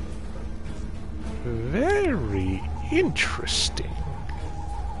 Very interesting.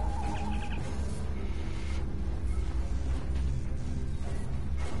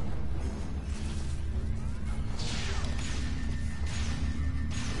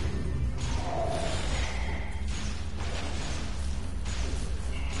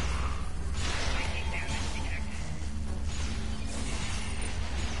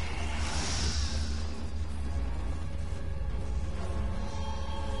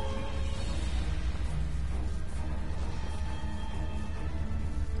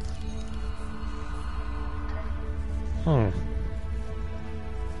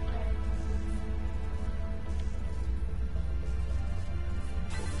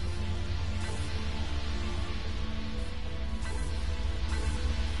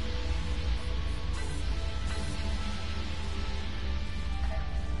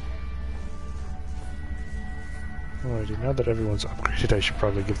 Alrighty, now that everyone's upgraded, I should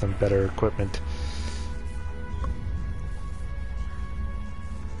probably give them better equipment.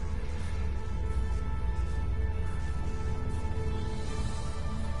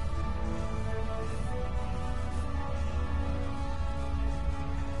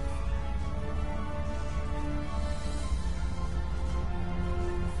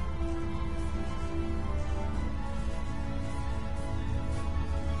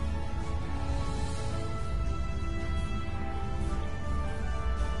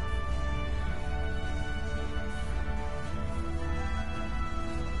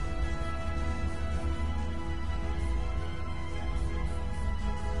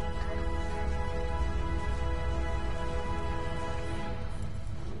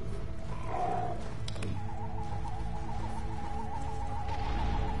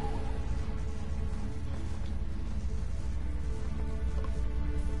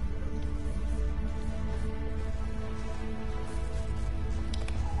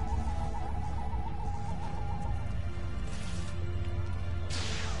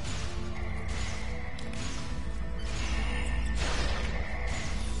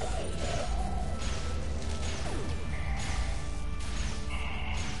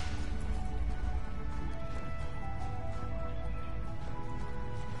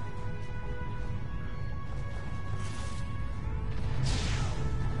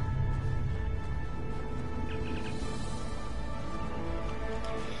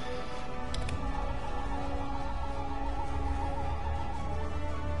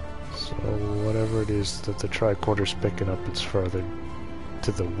 Whatever it is that the tricorder's picking up, it's further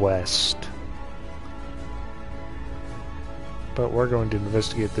to the west. But we're going to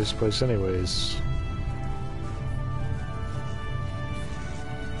investigate this place anyways.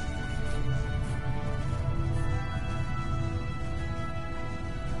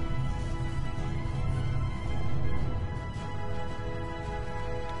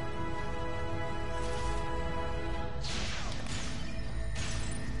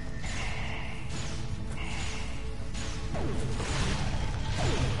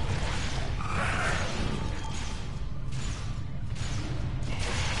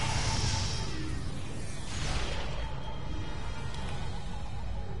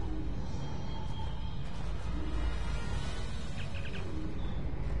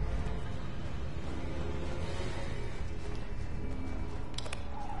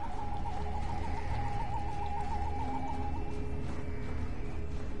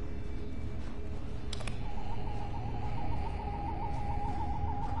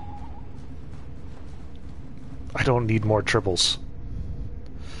 I don't need more triples.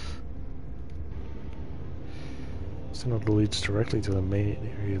 This tunnel leads directly to the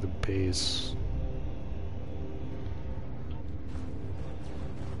main area of the base.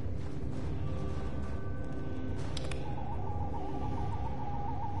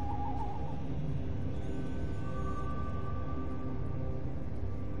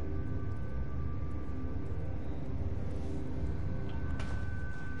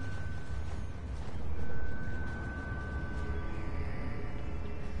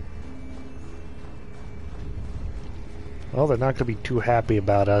 Well, they're not going to be too happy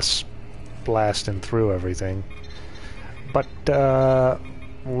about us blasting through everything. But,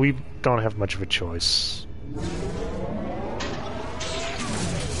 we don't have much of a choice.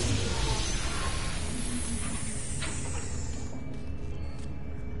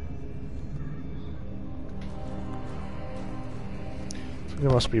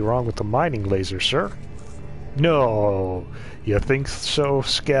 Something must be wrong with the mining laser, sir. No, you think so,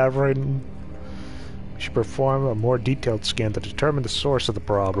 Scaverin? We should perform a more detailed scan to determine the source of the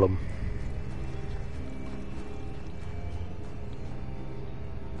problem.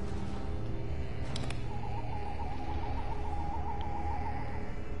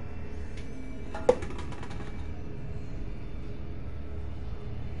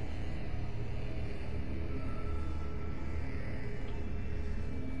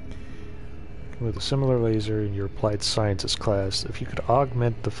 With a similar laser in your applied sciences class, if you could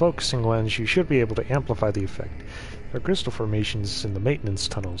augment the focusing lens, you should be able to amplify the effect. There are crystal formations in the maintenance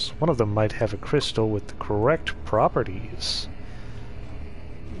tunnels. One of them might have a crystal with the correct properties.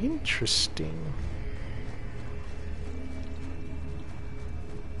 Interesting.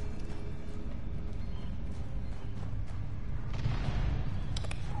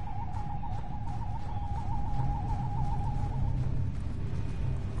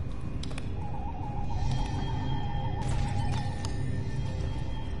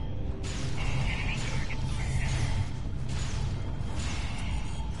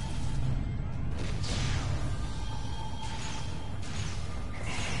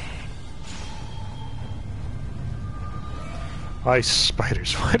 Ice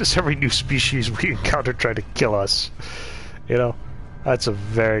spiders. Why does every new species we encounter try to kill us? You know, that's a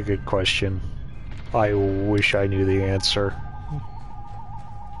very good question. I wish I knew the answer.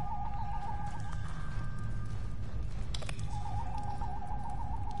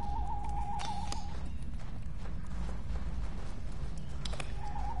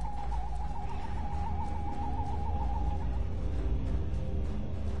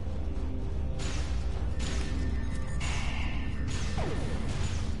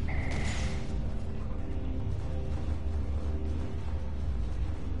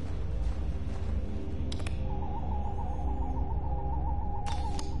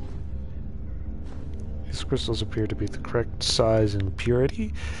 These crystals appear to be the correct size and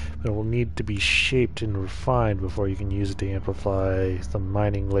purity, but will need to be shaped and refined before you can use it to amplify the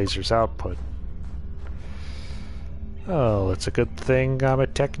mining laser's output. Oh, it's a good thing I'm a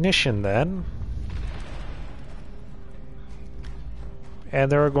technician then.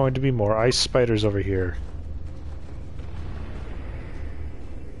 And there are going to be more ice spiders over here.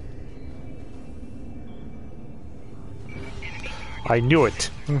 I knew it!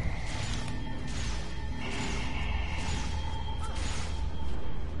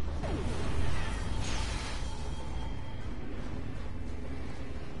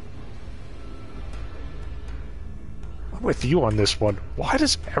 I'm with you on this one. Why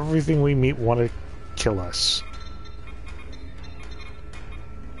does everything we meet want to kill us?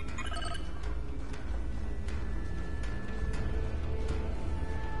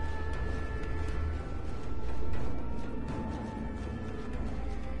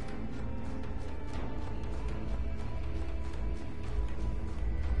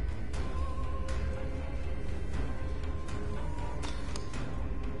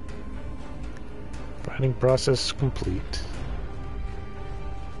 Grinding process complete.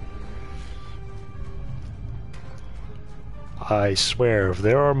 I swear, if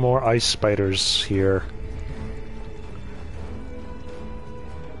there are more ice spiders here...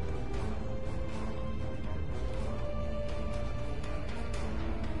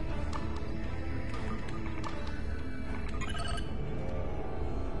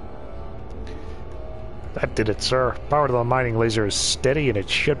 That did it, sir. Power to the mining laser is steady and it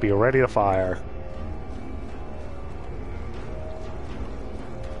should be ready to fire.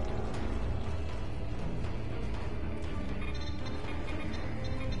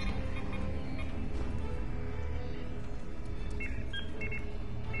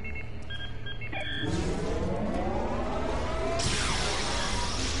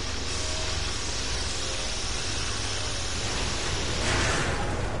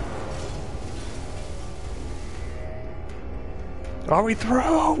 Are we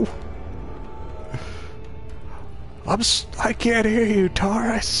through? I can't hear you,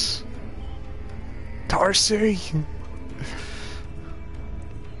 Taurus. Tarsi.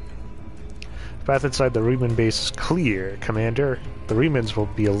 Path inside the Riemann base is clear, Commander. The Riemanns will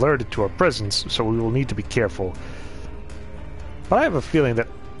be alerted to our presence, so we will need to be careful. But I have a feeling that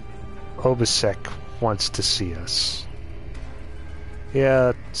Obisek wants to see us.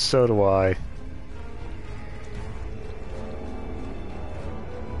 Yeah, so do I.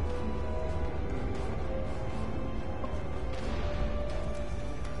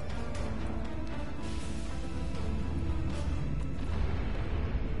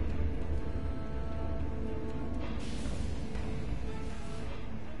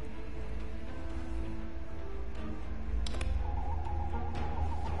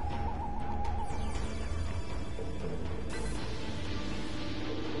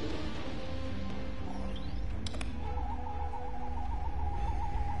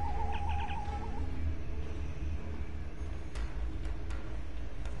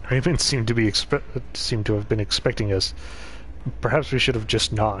 Raymond seemed to have been expecting us. Perhaps we should have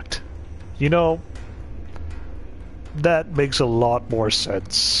just knocked. You know, that makes a lot more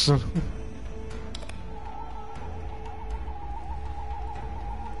sense.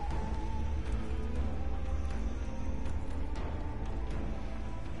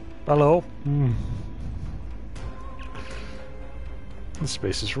 Hello? This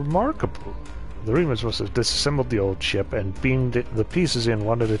space is remarkable. The Remans must have disassembled the old ship and beamed the pieces in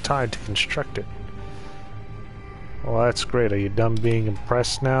one at a time to construct it. Well, that's great. Are you done being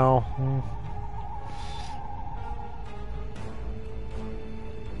impressed now?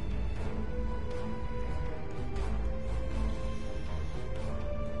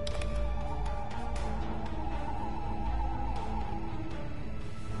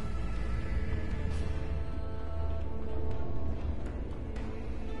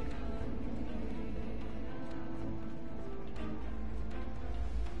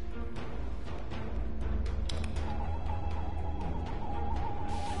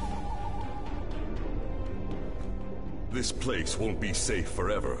 This place won't be safe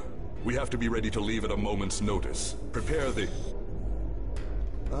forever. We have to be ready to leave at a moment's notice. Prepare the...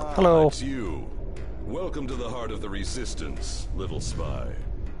 Hello. It's you. Welcome to the heart of the Resistance, little spy.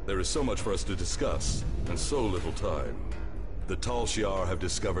 There is so much for us to discuss, and so little time. The Tal Shiar have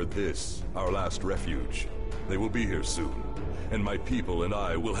discovered this, our last refuge. They will be here soon, and my people and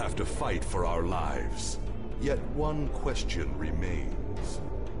I will have to fight for our lives. Yet one question remains.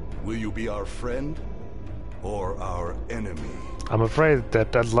 Will you be our friend? Or our enemy? I'm afraid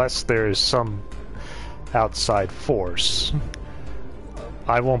that unless there is some outside force,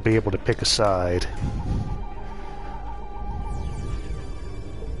 I won't be able to pick a side.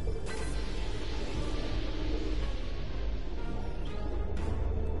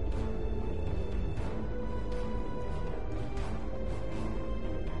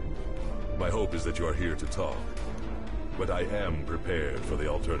 My hope is that you are here to talk, but I am prepared for the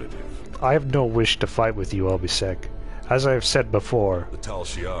alternative. I have no wish to fight with you, Obisek. As I have said before... The Tal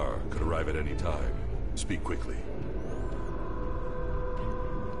Shiar could arrive at any time. Speak quickly.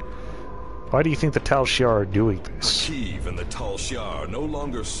 Why do you think the Tal Shiar are doing this? Hakiv and the Tal Shiar no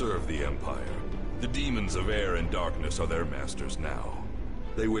longer serve the Empire. The demons of air and darkness are their masters now.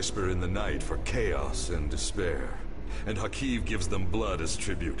 They whisper in the night for chaos and despair, and Hakiv gives them blood as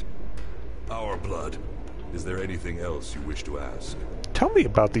tribute. Our blood. Is there anything else you wish to ask? Tell me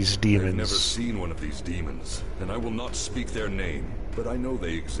about these demons. I've never seen one of these demons, and I will not speak their name, but I know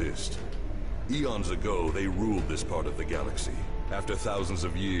they exist. Eons ago, they ruled this part of the galaxy. After thousands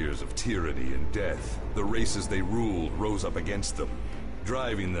of years of tyranny and death, the races they ruled rose up against them,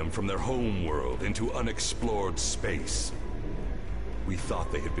 driving them from their home world into unexplored space. We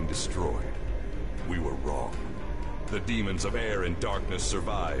thought they had been destroyed. We were wrong. The demons of air and darkness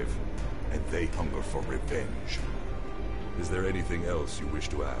survive, and they hunger for revenge. Is there anything else you wish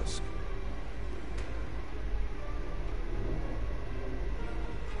to ask?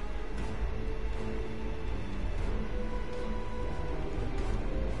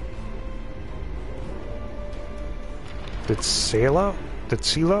 Did Sela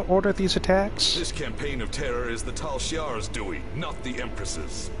order these attacks? This campaign of terror is the Tal Shiar's doing, not the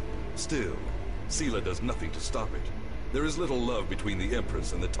Empress's. Still, Sela does nothing to stop it. There is little love between the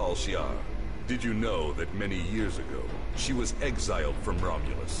Empress and the Tal Shiar. Did you know that many years ago, she was exiled from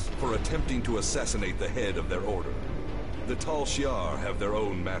Romulus for attempting to assassinate the head of their order? The Tal Shiar have their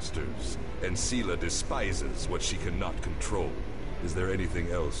own masters, and Sela despises what she cannot control. Is there anything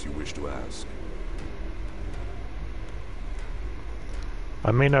else you wish to ask?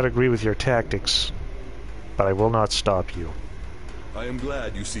 I may not agree with your tactics, but I will not stop you. I am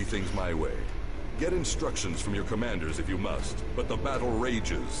glad you see things my way. Get instructions from your commanders if you must, but the battle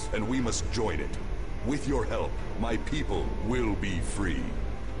rages, and we must join it. With your help, my people will be free.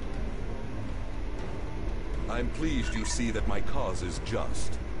 I'm pleased you see that my cause is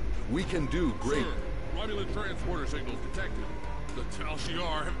just. We can do great... Sir, Romulan transporter signals detected. The Tal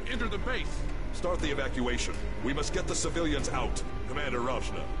Shiar have entered the base. Start the evacuation. We must get the civilians out. Commander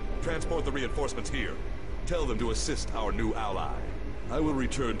Rajna, transport the reinforcements here. Tell them to assist our new ally. I will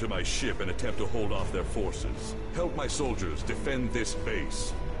return to my ship and attempt to hold off their forces. Help my soldiers defend this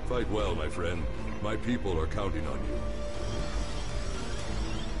base. Fight well, my friend. My people are counting on you.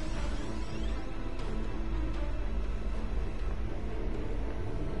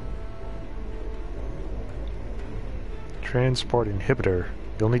 Transport inhibitor.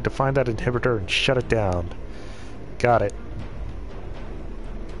 You'll need to find that inhibitor and shut it down. Got it.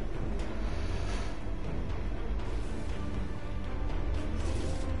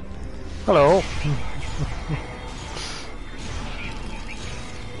 Hello.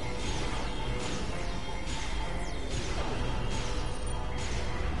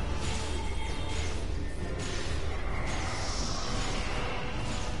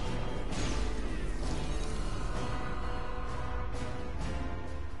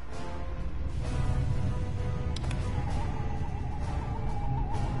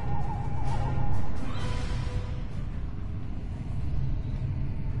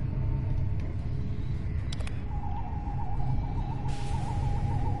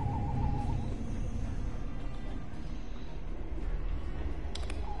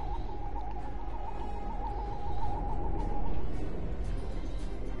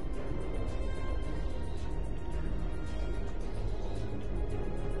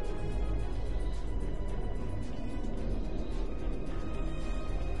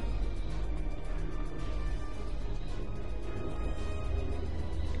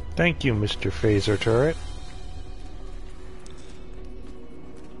 Thank you, Mr. Phaser Turret.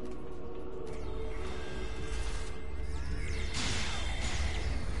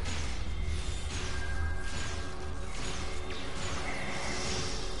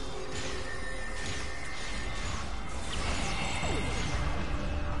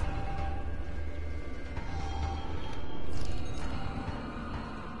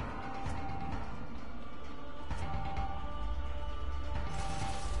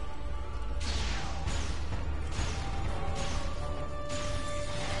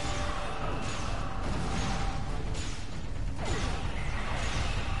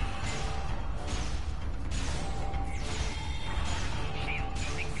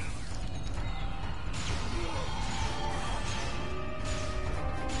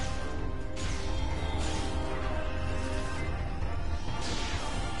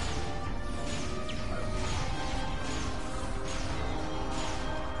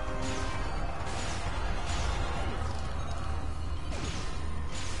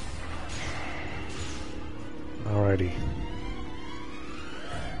 Alrighty.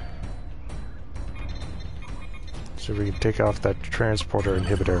 So we can take off that transporter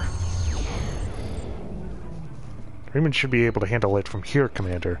inhibitor. Freeman should be able to handle it from here,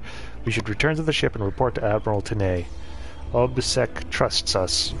 Commander. We should return to the ship and report to Admiral Tenay. Obsec trusts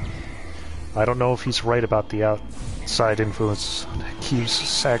us. I don't know if he's right about the outside influence on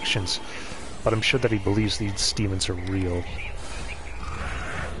Key's actions, but I'm sure that he believes these demons are real.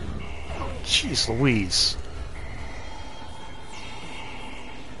 Jeez Louise.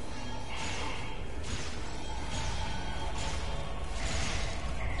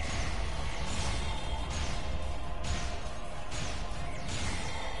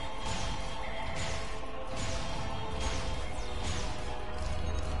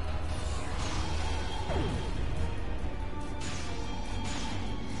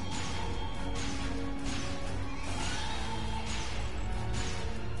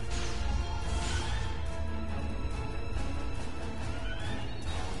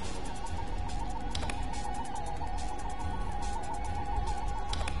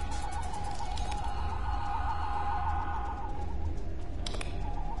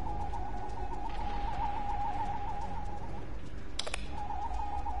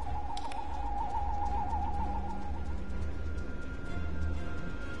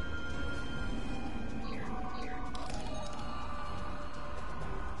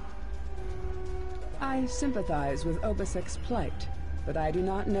 I sympathize with Obsec's plight, but I do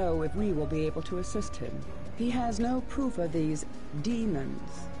not know if we will be able to assist him. He has no proof of these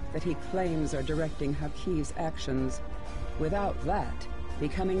demons that he claims are directing Haqi's actions. Without that,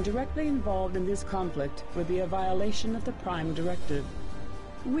 becoming directly involved in this conflict would be a violation of the Prime Directive.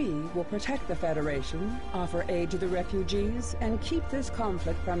 We will protect the Federation, offer aid to the refugees, and keep this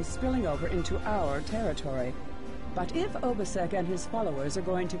conflict from spilling over into our territory. But if Obsec and his followers are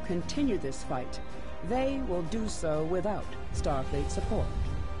going to continue this fight, they will do so without Starfleet support.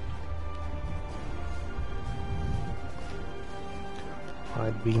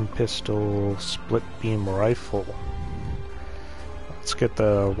 Wide beam pistol, split beam rifle. Let's get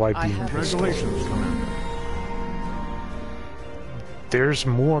the wide beam pistol. Congratulations, Commander. There's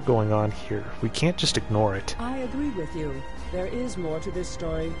more going on here. We can't just ignore it. I agree with you. There is more to this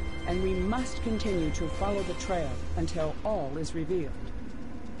story, and we must continue to follow the trail until all is revealed.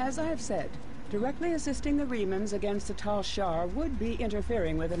 As I have said, directly assisting the Remans against the Tal Shiar would be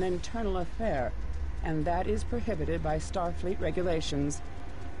interfering with an internal affair, and that is prohibited by Starfleet regulations.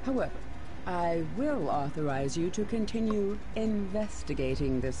 However, I will authorize you to continue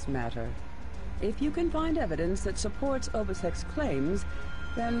investigating this matter. If you can find evidence that supports Obsec's claims,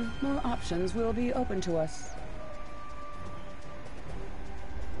 then more options will be open to us.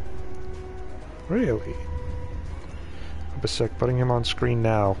 Really? Obsec, putting him on screen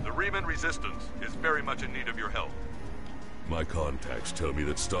now. The Reman Resistance is very much in need of your help. My contacts tell me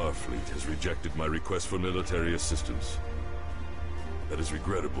that Starfleet has rejected my request for military assistance. That is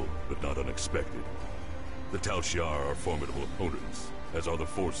regrettable, but not unexpected. The Tal Shiar are formidable opponents, as are the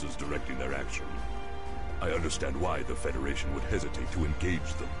forces directing their action. I understand why the Federation would hesitate to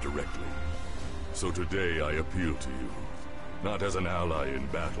engage them directly. So today I appeal to you, not as an ally in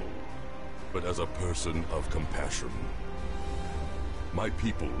battle, but as a person of compassion. My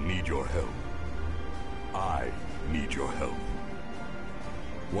people need your help. I need your help.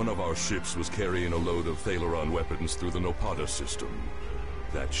 One of our ships was carrying a load of Thalaron weapons through the Nopada system.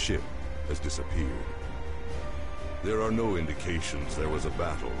 That ship has disappeared. There are no indications there was a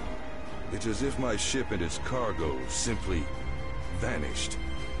battle. It's as if my ship and its cargo simply vanished.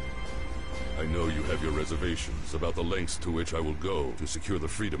 I know you have your reservations about the lengths to which I will go to secure the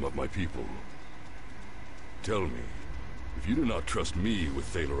freedom of my people. Tell me, if you do not trust me with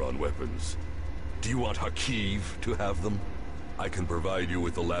Thaleron weapons, do you want Hakiv to have them? I can provide you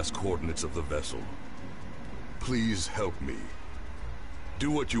with the last coordinates of the vessel. Please help me.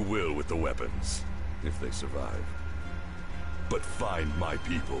 Do what you will with the weapons, if they survive. But find my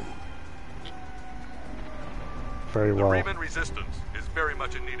people. Very well. The Reman Resistance is very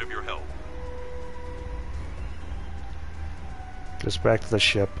much in need of your help. Just back to the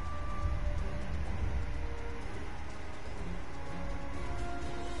ship.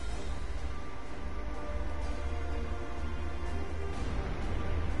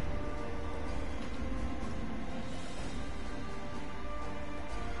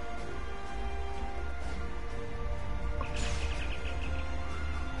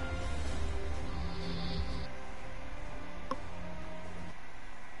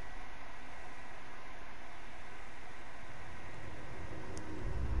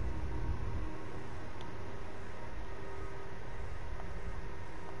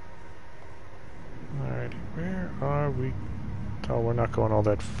 Where are we? Oh, we're not going all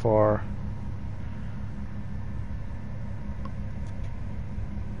that far.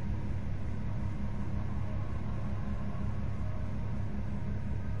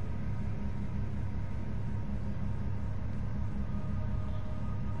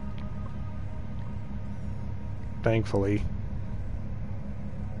 Thankfully.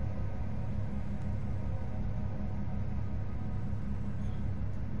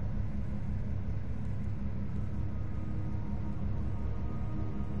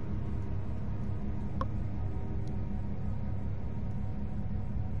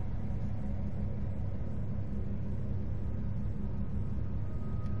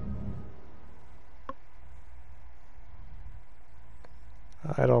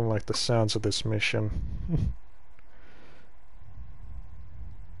 I don't like the sounds of this mission.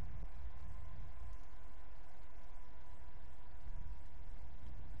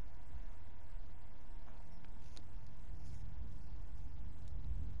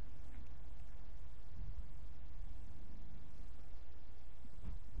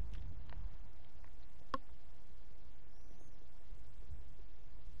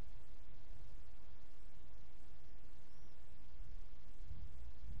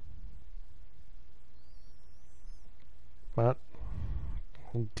 But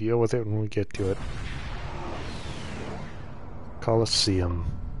we'll deal with it when we get to it. Colosseum.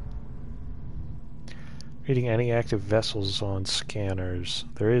 Reading any active vessels on scanners.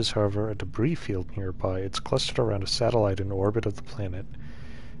 There is, however, a debris field nearby. It's clustered around a satellite in orbit of the planet.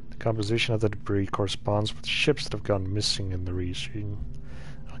 The composition of the debris corresponds with ships that have gone missing in the region.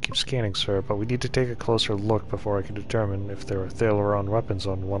 I'll keep scanning, sir, but we need to take a closer look before I can determine if there are Thaleron weapons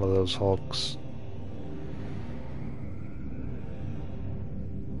on one of those hulks.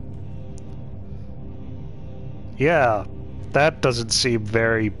 Yeah, that doesn't seem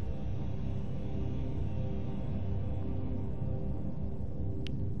very...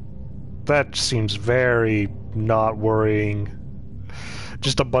 That seems very not worrying.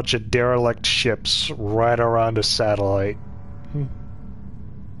 Just a bunch of derelict ships right around a satellite.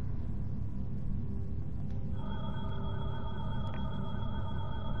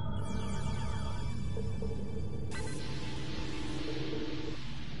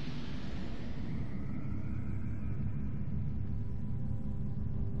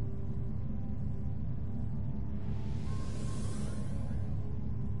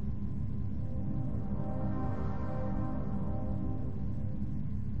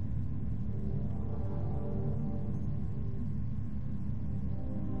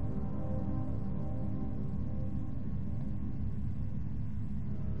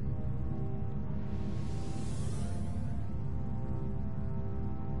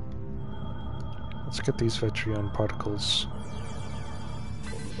 Let's get these Vetrion particles.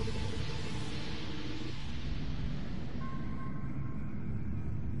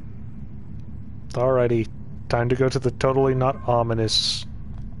 Alrighty, time to go to the totally not ominous.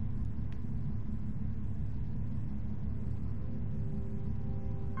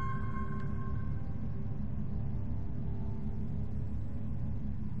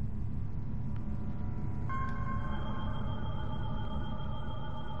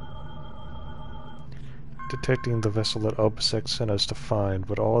 Detecting the vessel that Obsec sent us to find,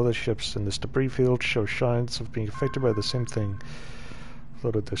 but all other ships in this debris field show signs of being affected by the same thing.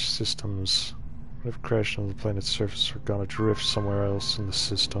 Floated their systems. Would have crashed on the planet's surface or gone adrift somewhere else in the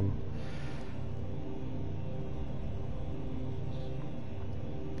system.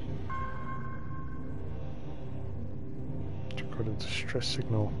 Recorded distress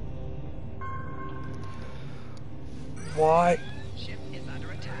signal. Why? Ship is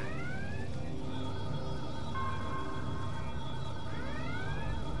under attack.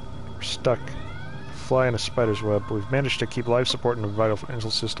 We're stuck. Fly in a spider's web. We've managed to keep life support and vital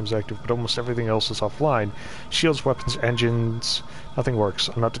financial systems active, but almost everything else is offline. Shields, weapons, engines, nothing works.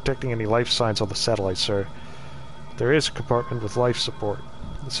 I'm not detecting any life signs on the satellite, sir. There is a compartment with life support.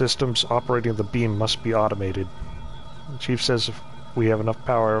 The systems operating the beam must be automated. The Chief says if we have enough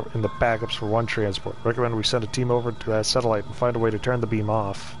power in the backups for one transport. Recommend we send a team over to that satellite and find a way to turn the beam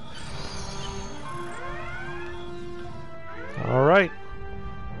off. Alright.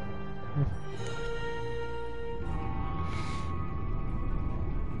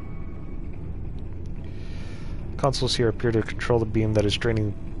 Consoles here appear to control the beam that is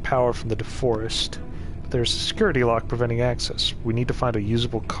draining power from the DeForest. But there's a security lock preventing access. We need to find a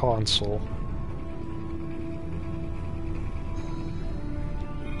usable console.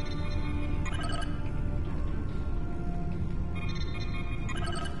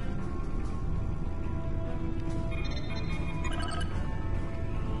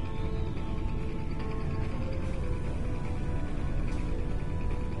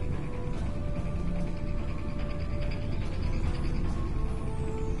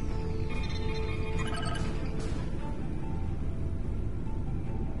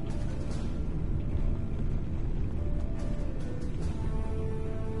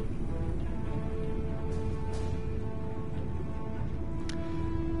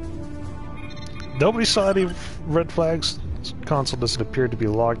 Nobody saw any red flags. This console doesn't appear to be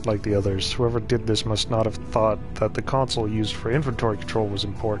locked like the others. Whoever did this must not have thought that the console used for inventory control was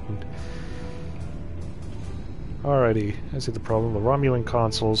important. Alrighty, I see the problem. The Romulan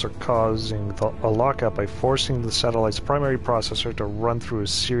consoles are causing a lockout by forcing the satellite's primary processor to run through a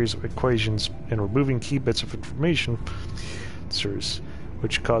series of equations and removing key bits of information,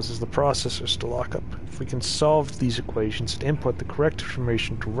 which causes the processors to lock up. If we can solve these equations and input the correct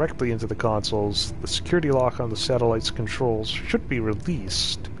information directly into the consoles, the security lock on the satellite's controls should be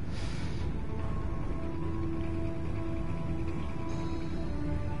released.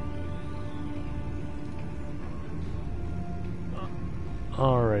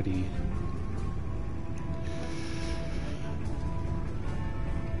 Alrighty.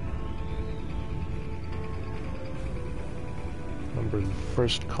 Number in the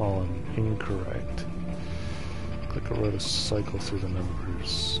first column, incorrect. Click a row to cycle through the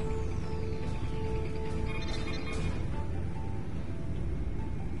numbers.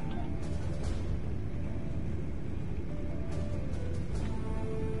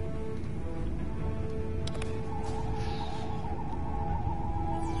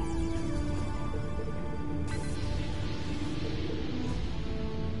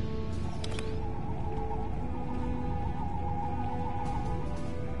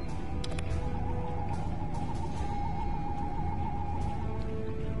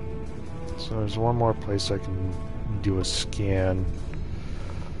 So there's one more place I can do a scan.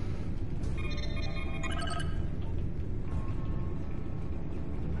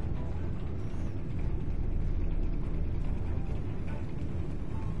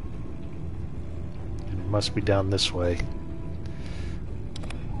 And it must be down this way.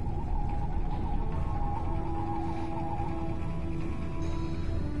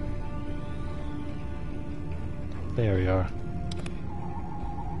 There we are.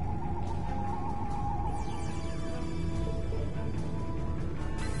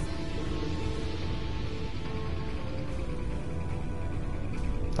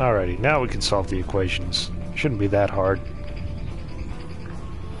 Alrighty, now we can solve the equations. Shouldn't be that hard.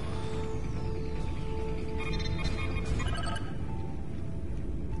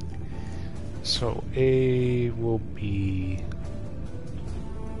 So A will be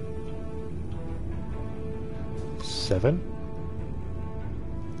 7.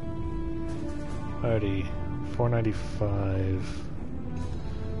 Alrighty, 495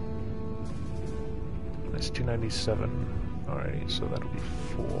 minus 297. Alright, so that'll be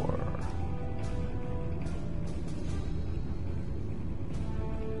 4.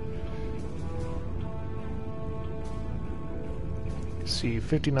 See,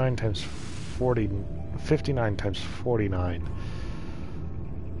 59 times 40, 59 times 49.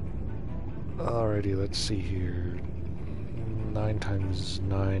 Alrighty, let's see here. 9 times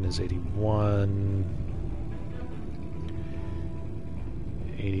 9 is 81.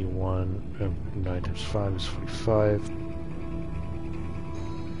 81, 9 times 5 is 45.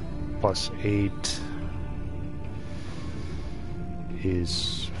 Plus 8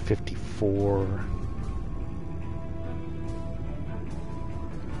 is 54.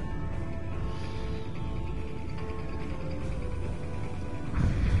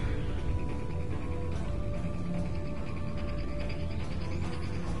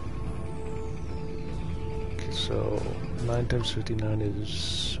 So 9 times 59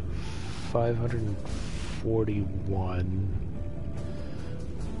 is 541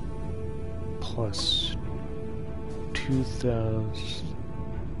 plus 2,000.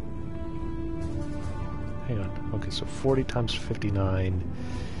 Hang on. Okay, so 40 times 59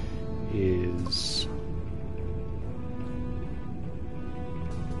 is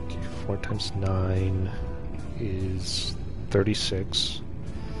 4 times 9 is 36.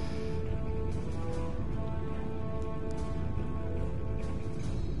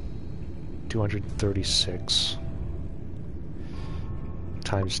 $236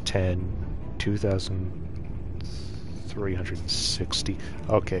 times 10, 2,360.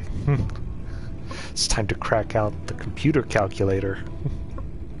 Okay. It's time to crack out the computer calculator.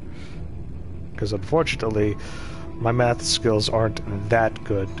 Because unfortunately, my math skills aren't that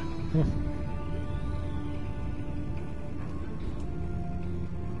good.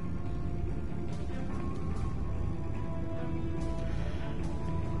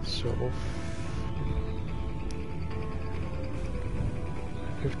 So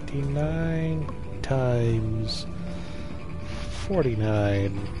 59 times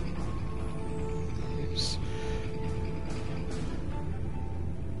 49 is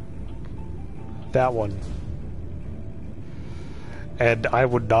that one. And I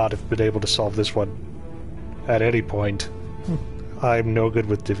would not have been able to solve this one at any point. I'm no good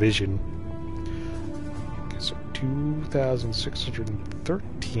with division. Okay, so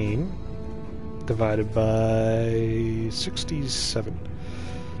 2,613 divided by 67.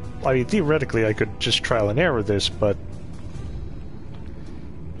 I mean, theoretically, I could just trial and error this, but...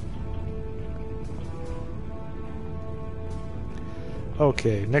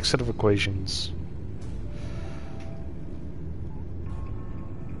 Okay, next set of equations.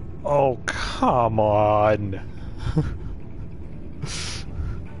 Oh, come on!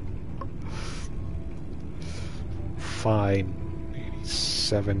 Fine.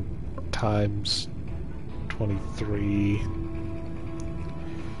 87 times 23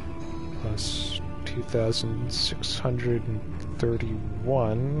 plus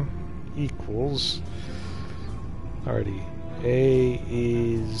 2,631 equals... Alrighty. A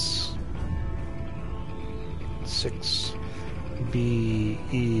is 6. B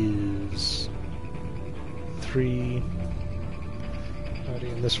is 3.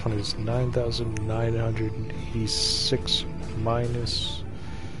 Alrighty, and this one is 9,986 minus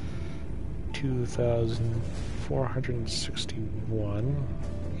 2,461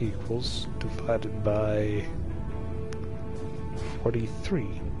 equals divided by 43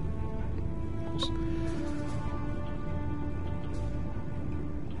 equals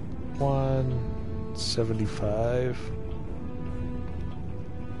 175.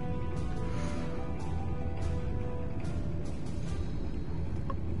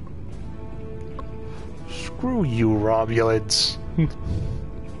 Screw you, Romulans.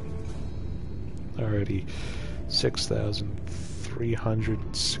 Alrighty,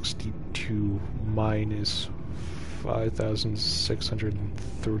 6,362 minus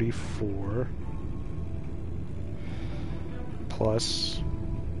 5,634 plus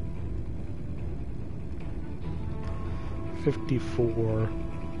 54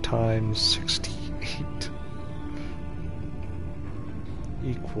 times 68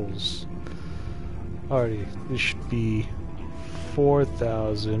 equals... Alrighty, this should be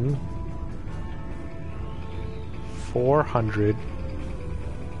 4,400.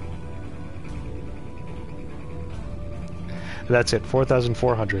 That's it,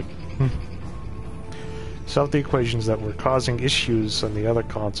 4,400. Solve the equations that were causing issues on the other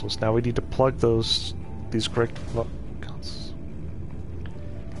consoles. Now we need to plug these correct consoles.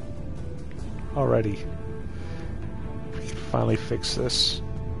 Alrighty. We can finally fix this.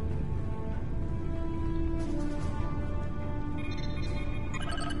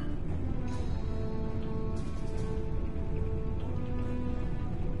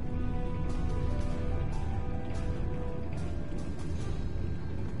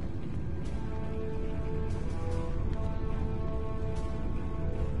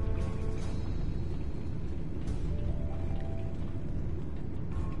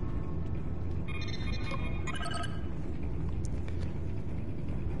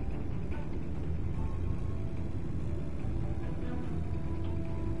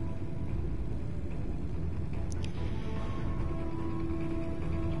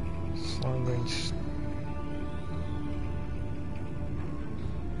 Long range.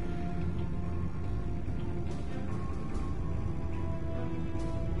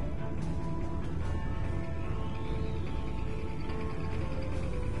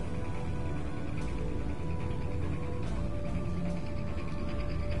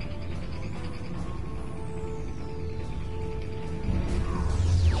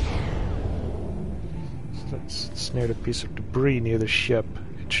 snared a piece of debris near the ship.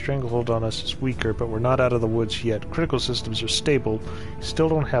 Its stranglehold on us is weaker, but we're not out of the woods yet. Critical systems are stable. Still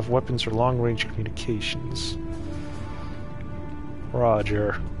don't have weapons or long-range communications.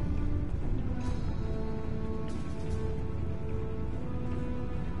 Roger.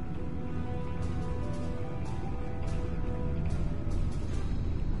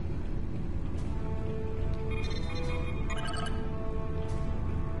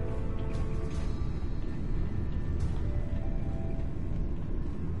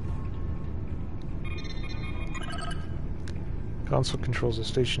 Console controls the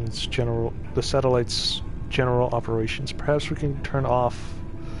station's the satellite's general operations. Perhaps we can turn off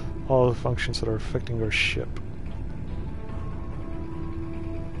all the functions that are affecting our ship.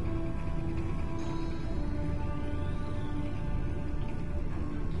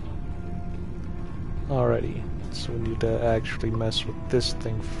 Alrighty, so we need to actually mess with this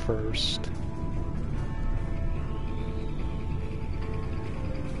thing first.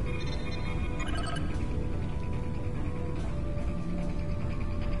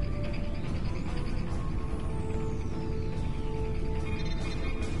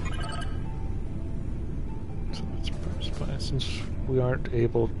 Since we weren't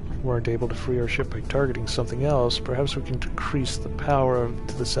able to free our ship by targeting something else, perhaps we can decrease the power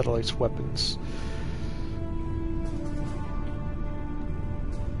to the satellite's weapons.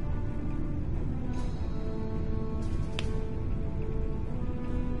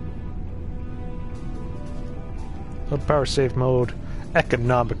 Power save mode,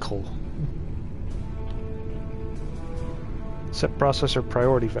 economical. Set processor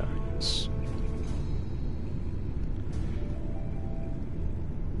priority values.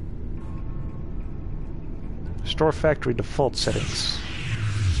 Store factory default settings.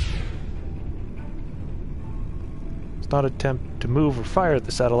 Let's not attempt to move or fire at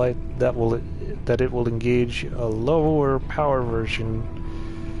the satellite. That it will engage a lower power version.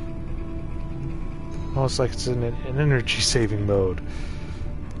 Almost like it's in an energy saving mode.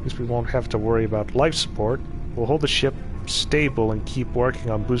 At least we won't have to worry about life support. We'll hold the ship stable and keep working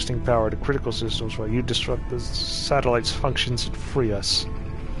on boosting power to critical systems while you disrupt the satellite's functions and free us.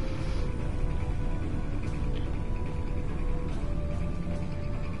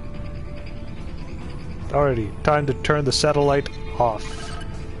 Alrighty, time to turn the satellite off.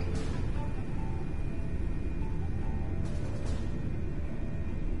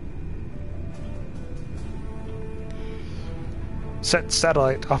 Set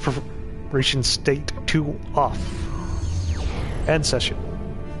satellite operation state to off. End session.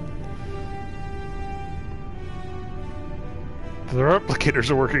 The replicators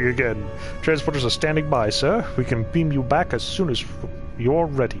are working again. Transporters are standing by, sir. We can beam you back as soon as you're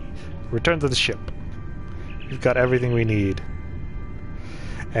ready. Return to the ship. We've got everything we need.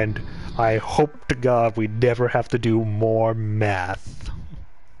 And I hope to God we never have to do more math.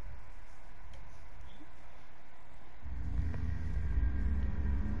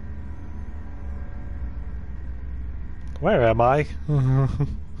 Where am I?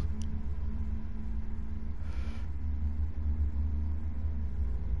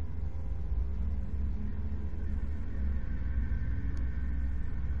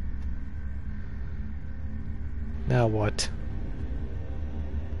 Now what?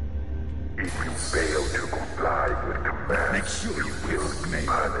 If you fail to comply with commands, make sure you will be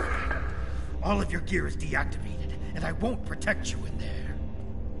punished. All of your gear is deactivated, and I won't protect you in there.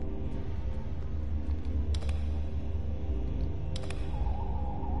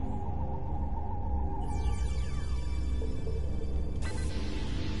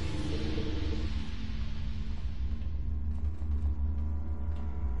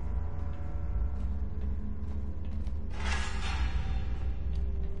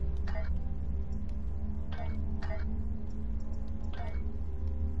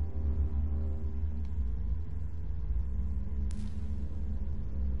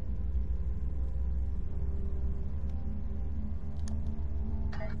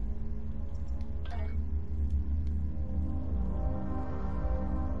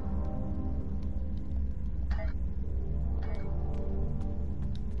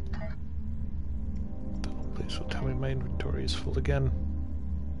 So tell me my inventory is full again.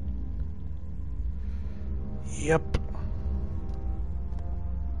 Yep.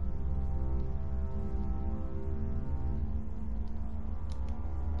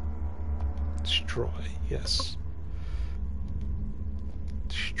 Destroy, yes.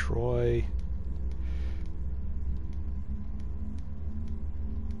 Destroy.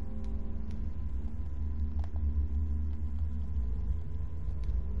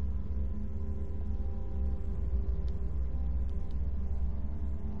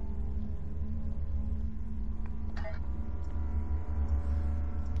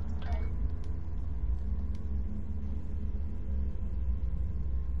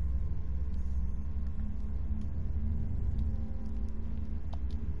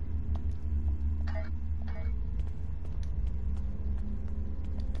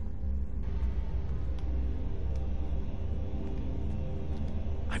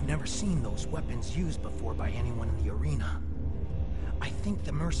 I've never seen those weapons used before by anyone in the arena. I think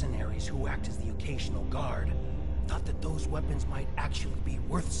the mercenaries who act as the occasional guard thought that those weapons might actually be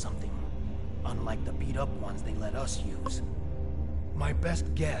worth something, unlike the beat-up ones they let us use. My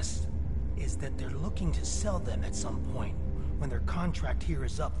best guess is that they're looking to sell them at some point when their contract here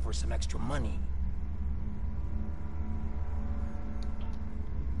is up for some extra money.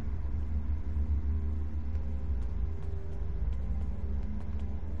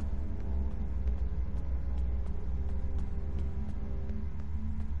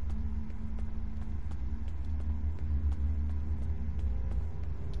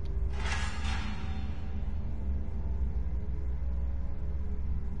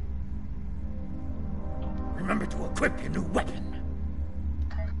 Remember to equip your new weapon.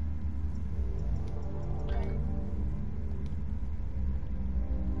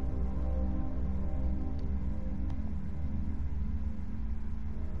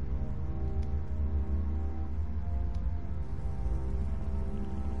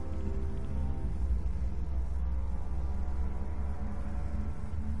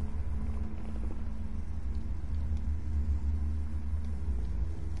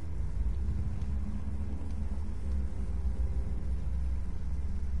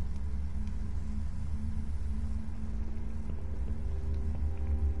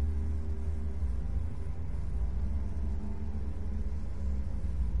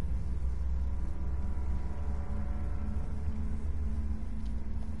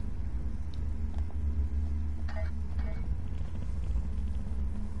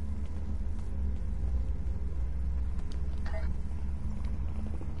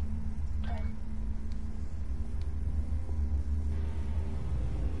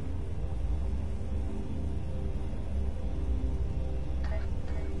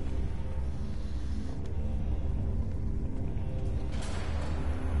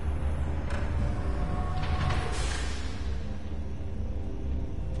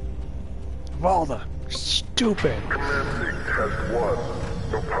 Valda, stupid. Commencing test 1.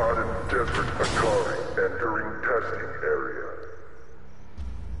 Nopadin Desert Akari entering testing area.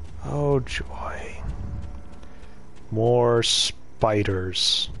 Oh joy. More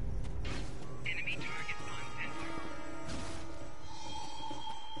spiders.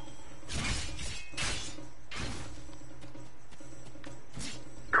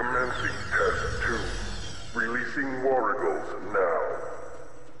 Commencing test 2. Releasing Warrigals now.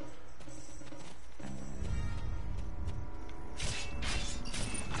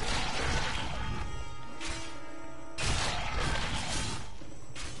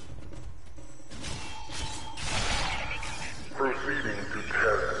 Proceeding to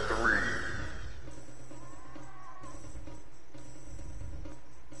test 3.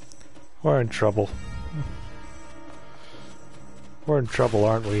 We're in trouble. We're in trouble,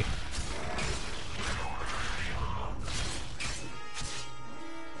 aren't we?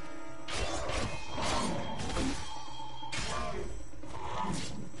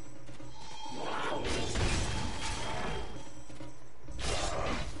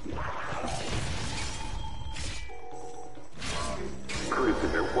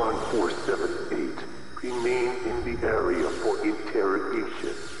 Prisoner 1478, remain in the area for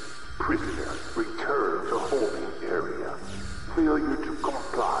interrogation. Prisoner, return to holding area. Failure to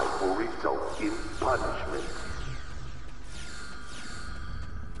comply will result in punishment.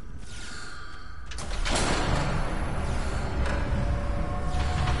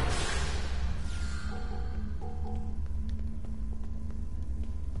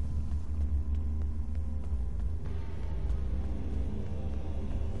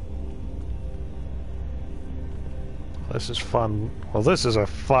 This is fun. Well, this is a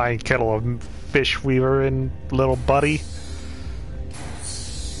fine kettle of fish we were in, little buddy.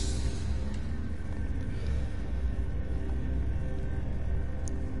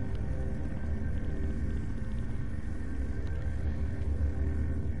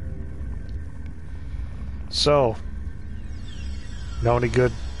 So, know any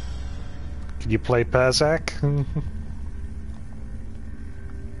good? Can you play Pazak?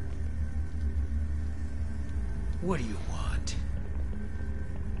 What do you want?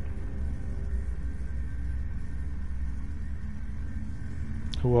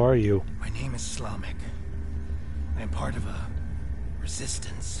 Who are you? My name is Slamek. I am part of a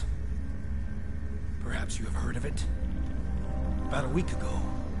resistance. Perhaps you have heard of it? About a week ago,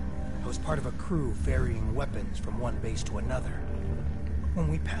 I was part of a crew ferrying weapons from one base to another. When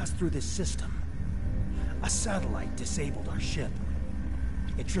we passed through this system, a satellite disabled our ship.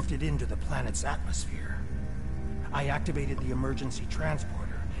 It drifted into the planet's atmosphere. I activated the emergency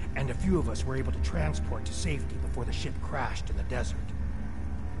transporter, and a few of us were able to transport to safety before the ship crashed in the desert.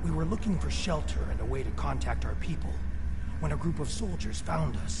 We were looking for shelter and a way to contact our people when a group of soldiers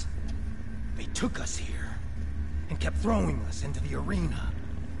found us. They took us here and kept throwing us into the arena.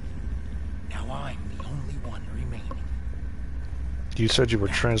 Now I'm the only one remaining. You said you were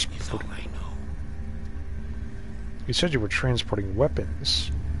That is transporting. all I know. You said you were transporting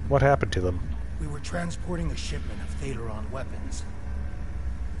weapons. What happened to them? We were transporting a shipment of Thaleron weapons.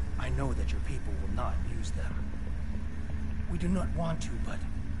 I know that your people will not use them. We do not want to, but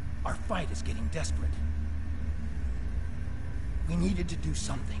our fight is getting desperate. We needed to do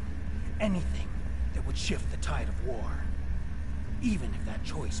something, anything, that would shift the tide of war. Even if that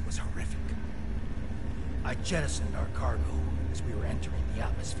choice was horrific. I jettisoned our cargo as we were entering the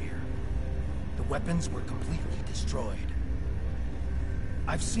atmosphere. The weapons were completely destroyed.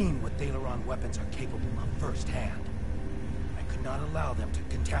 I've seen what Thaleron weapons are capable of firsthand. I could not allow them to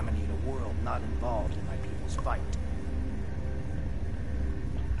contaminate a world not involved in my people's fight.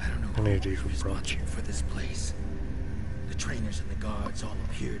 I don't know who is responsible for this place. The trainers and the guards all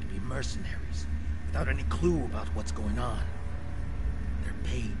appear to be mercenaries, without any clue about what's going on. They're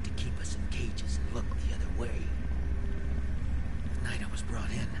paid to keep us in cages and look the other way. The night I was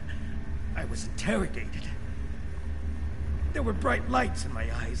brought in, I was interrogated. There were bright lights in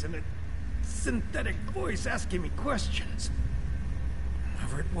my eyes and a synthetic voice asking me questions.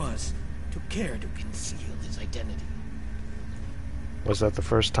 Whoever it was took care to conceal his identity. Was that the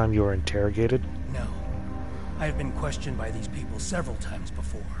first time you were interrogated? No. I have been questioned by these people several times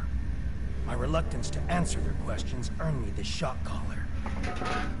before. My reluctance to answer their questions earned me this shock collar.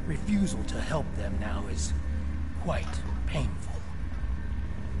 Refusal to help them now is quite painful.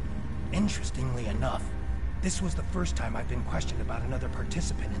 Interestingly enough, this was the first time I've been questioned about another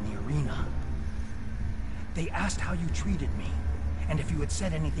participant in the arena. They asked how you treated me, and if you had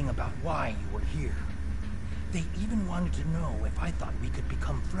said anything about why you were here. They even wanted to know if I thought we could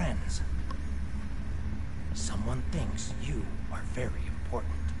become friends. Someone thinks you are very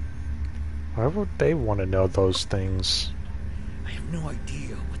important. Why would they want to know those things? I have no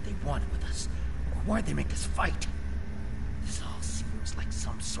idea what they want with us, or why they make us fight. This all seems like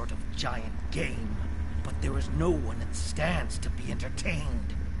some sort of giant game, but there is no one that stands to be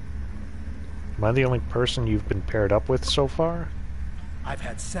entertained. Am I the only person you've been paired up with so far? I've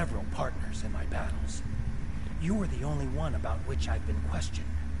had several partners in my battles. You are the only one about which I've been questioned.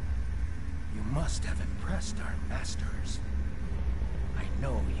 You must have impressed our masters. I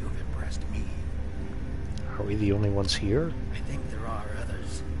know you have impressed me. Are we the only ones here? I think there are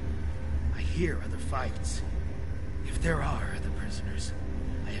others. I hear other fights. If there are other prisoners,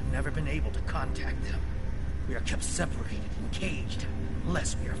 I have never been able to contact them. We are kept separated and caged,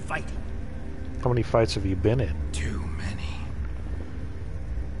 unless we are fighting. How many fights have you been in? Too many.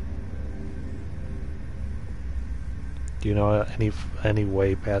 Do you know any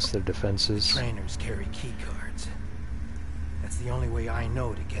way past their defenses? Trainers carry key cards. That's the only way I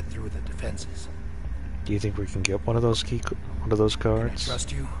know to get through the defenses. Do you think we can get one of those cards? Can I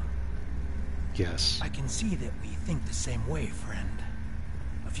trust you? Yes. I can see that we think the same way, friend.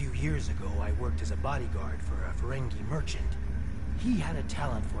 A few years ago, I worked as a bodyguard for a Ferengi merchant. He had a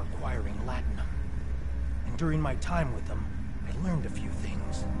talent for acquiring latinum. And during my time with him, I learned a few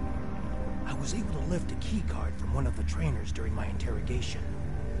things. I was able to lift a key card from one of the trainers during my interrogation.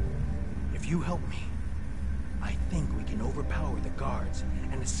 If you help me, I think we can overpower the guards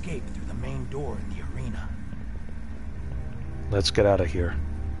and escape through the main door in the arena. Let's get out of here.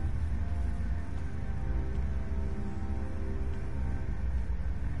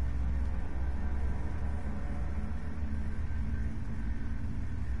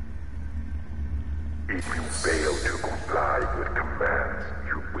 If you fail to comply with commands,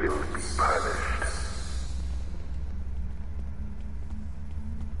 you will be punished.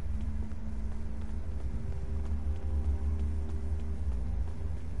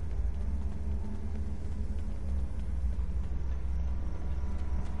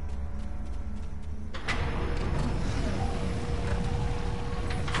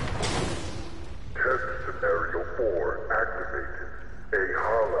 Test Scenario 4 activated.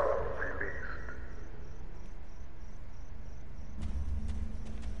 Ahala released.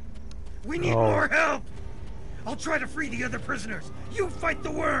 We need more help! I'll try to free the other prisoners. You fight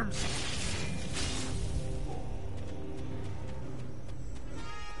the worms!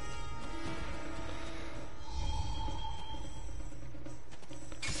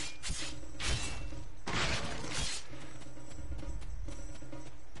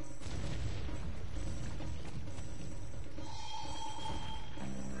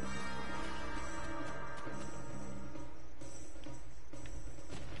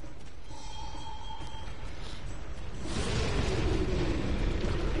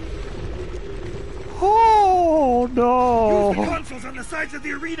 No! Use the consoles on the sides of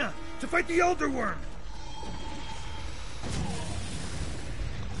the arena to fight the Elder Worm!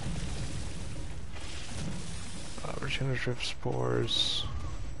 Regenerative spores.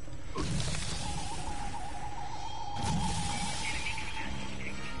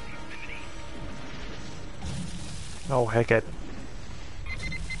 Oh, heck it.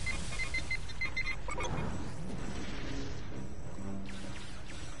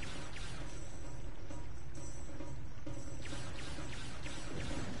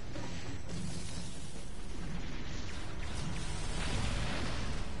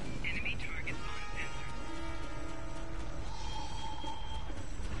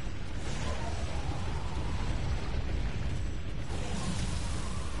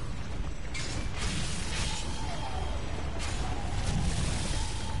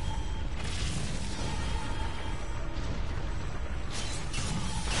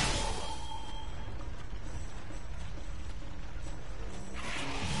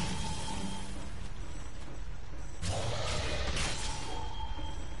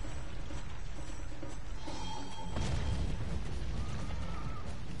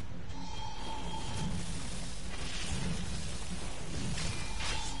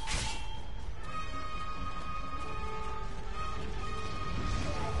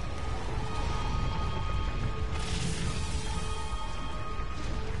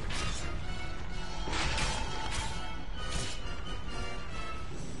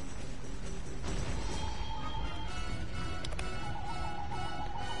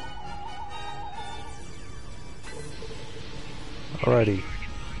 Alrighty.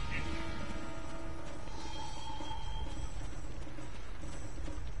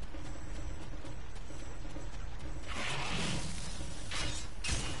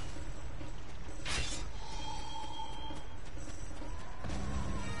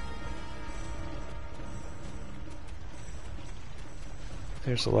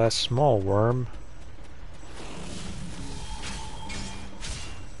 There's the last small worm.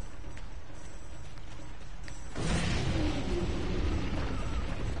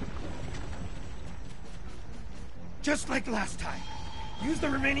 Just like last time. Use the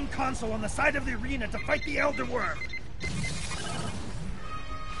remaining console on the side of the arena to fight the Elder Worm.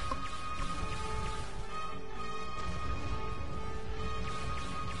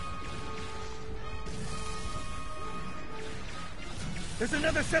 There's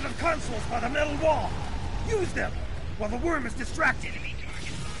another set of consoles by the metal wall. Use them while the worm is distracted.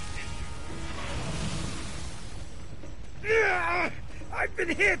 I've been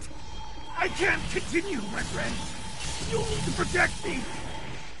hit! I can't continue, my friend. You'll need to protect me.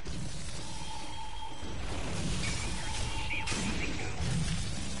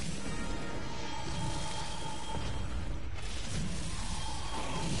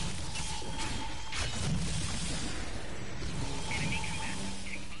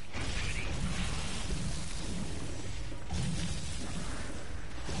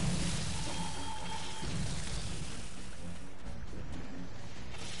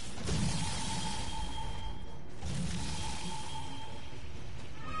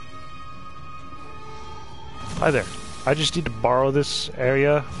 Hi there. I just need to borrow this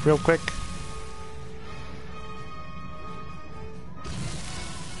area real quick.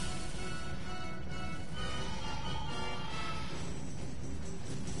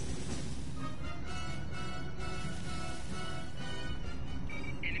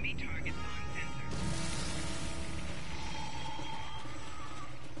 Enemy targets on sensor.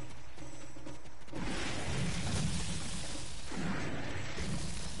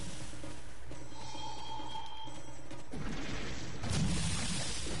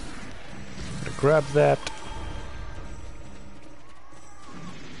 Grab that.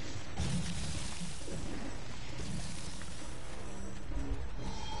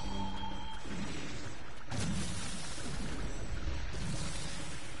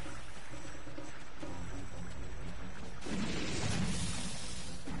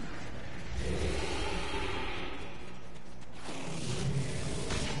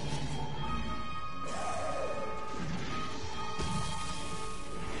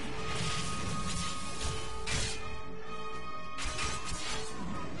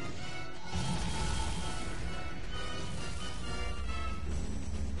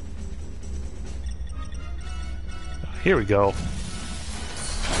 Here we go.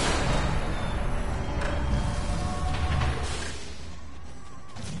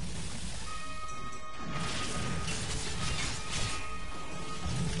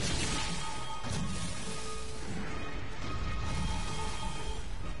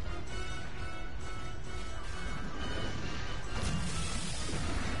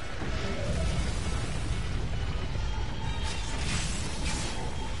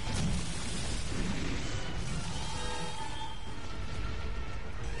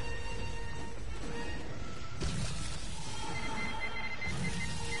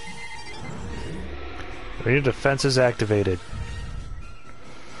 Arena defense is activated.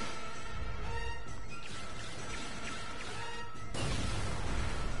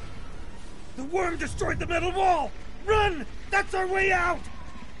 The worm destroyed the metal wall! Run! That's our way out!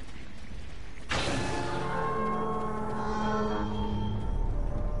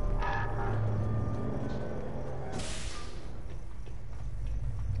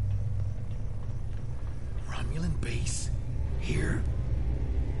 Romulan base? Here?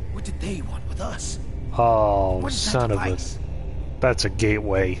 What did they want with us? Oh, What is that son of a... device? That's a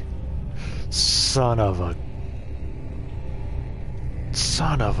gateway. Son of a...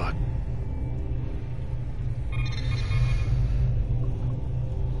 Son of a...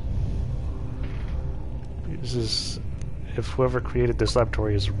 This is... If whoever created this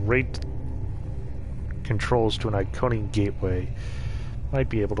laboratory has rate controls to an Iconian gateway, might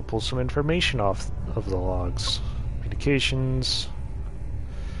be able to pull some information off of the logs. Communications...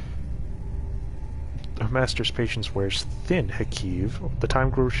 Her master's patience wears thin, Hakiv. The time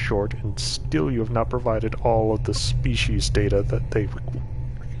grows short, and still you have not provided all of the species data that they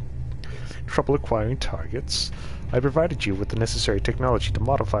trouble acquiring targets. I provided you with the necessary technology to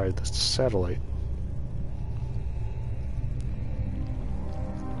modify the satellite.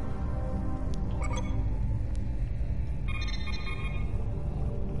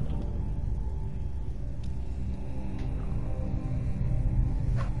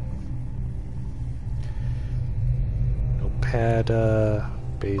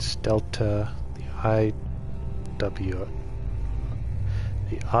 Base Delta, the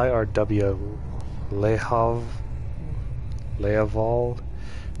IRW Leaval,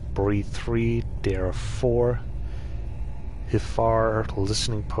 Bree 3, Dara 4, Hifar,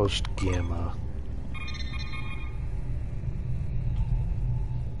 Listening Post Gamma.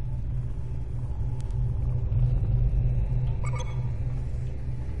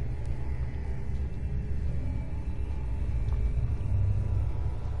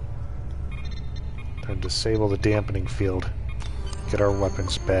 Disable the dampening field. Get our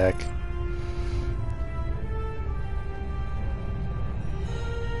weapons back.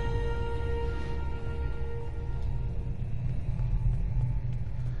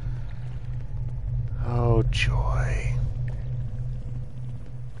 Oh, joy.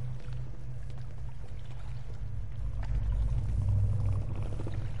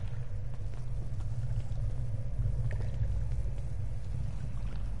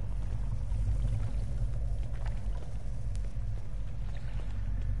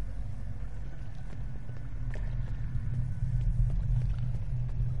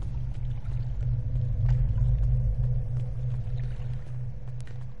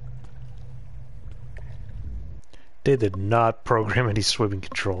 They did not program any swimming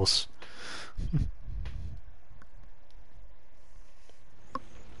controls.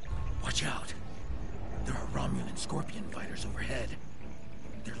 Watch out. There are Romulan Scorpion fighters overhead.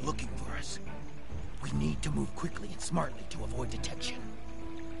 They're looking for us. We need to move quickly and smartly to avoid detection.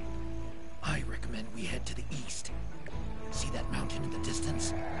 I recommend we head to the east. See that mountain in the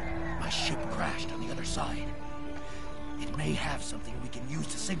distance? My ship crashed on the other side. It may have something we can use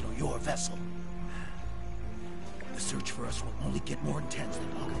to signal your vessel. The search for us will only get more intense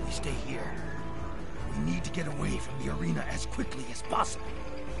the longer we stay here. We need to get away from the arena as quickly as possible.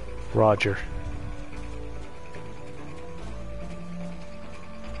 Roger.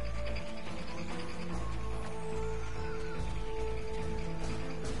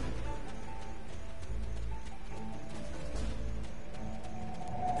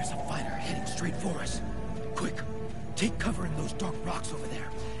 There's a fighter heading straight for us. Quick, take cover in those dark rocks over there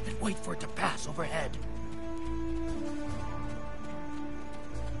and wait for it to pass overhead.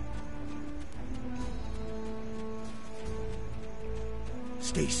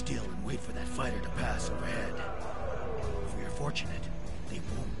 Stay still and wait for that fighter to pass overhead. If we are fortunate, they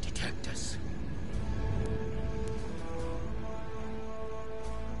won't detect us.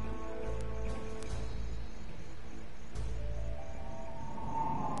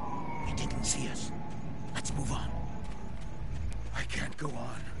 They didn't see us. Let's move on. I can't go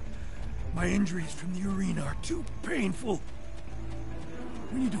on. My injuries from the arena are too painful.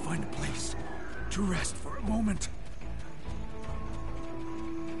 We need to find a place to rest for a moment.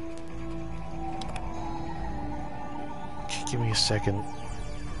 Give me a second.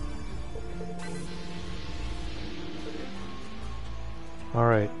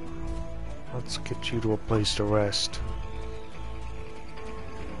 Alright. Let's get you to a place to rest.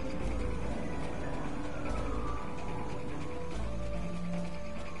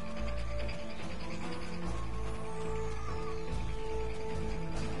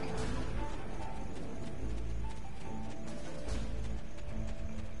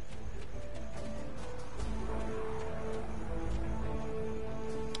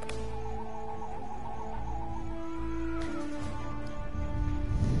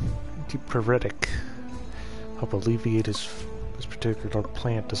 Antipruritic. Help alleviate this particular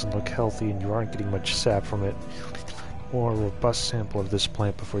plant doesn't look healthy and you aren't getting much sap from it. More robust sample of this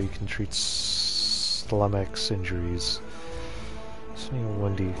plant before you can treat Slamex injuries. Sunny or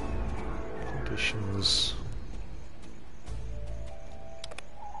windy conditions.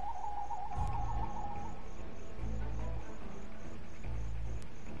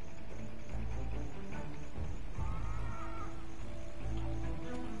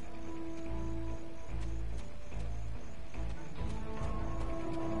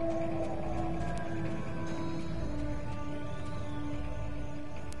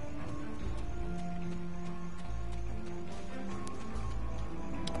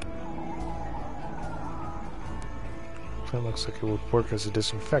 It looks like it would work as a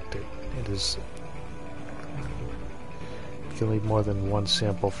disinfectant. It is. You can leave more than one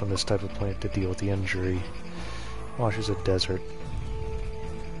sample from this type of plant to deal with the injury. Washes a desert.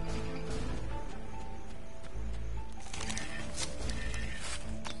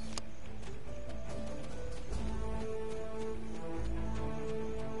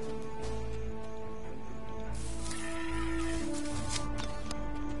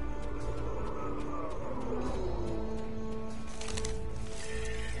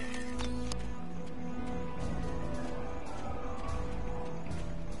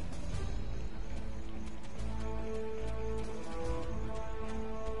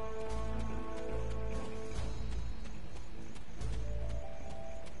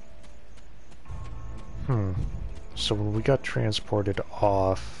 So when we got transported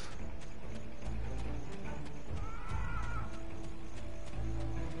off...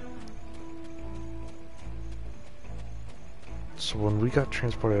 So when we got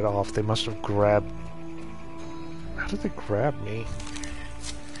transported off, they must have grabbed... How did they grab me?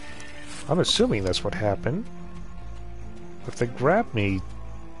 I'm assuming that's what happened. If they grabbed me...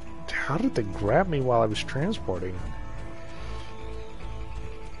 How did they grab me while I was transporting?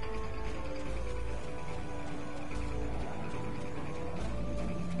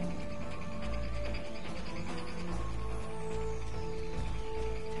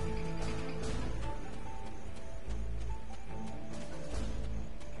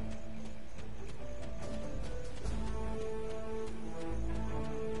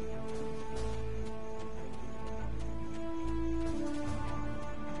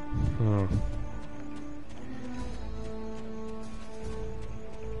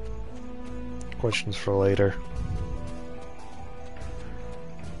 Questions for later.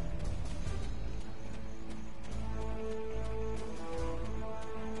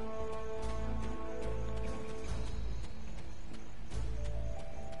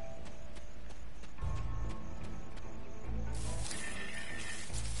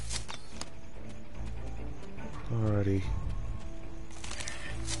 Alrighty.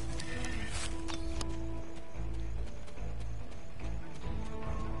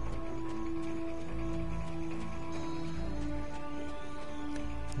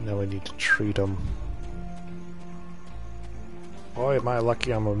 Now we need to treat them. Boy, am I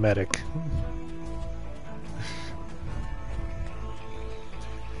lucky I'm a medic.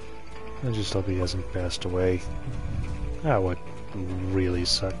 I just hope he hasn't passed away. That would really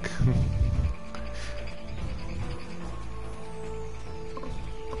suck.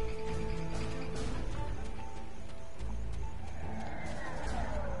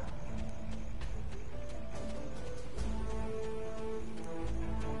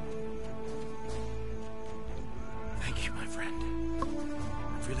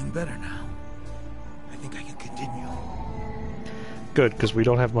 Better now. I think I can continue. Good, because we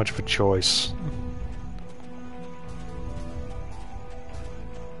don't have much of a choice.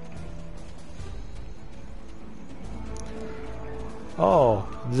 Oh,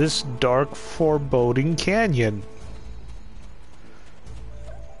 this dark, foreboding canyon.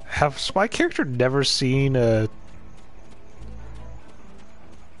 Has my character never seen a...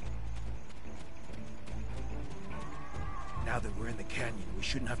 Now that we're in the canyon, we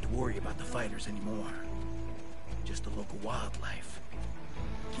shouldn't have to worry about the fighters anymore. Just the local wildlife.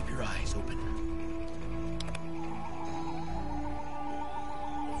 Keep your eyes open.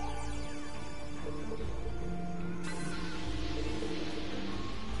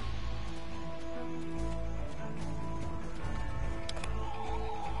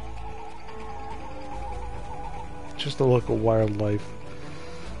 Just the local wildlife.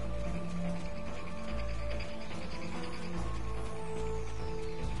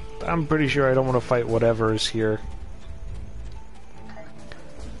 I'm pretty sure I don't want to fight whatever is here.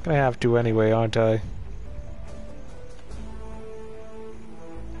 Gonna have to anyway, aren't I?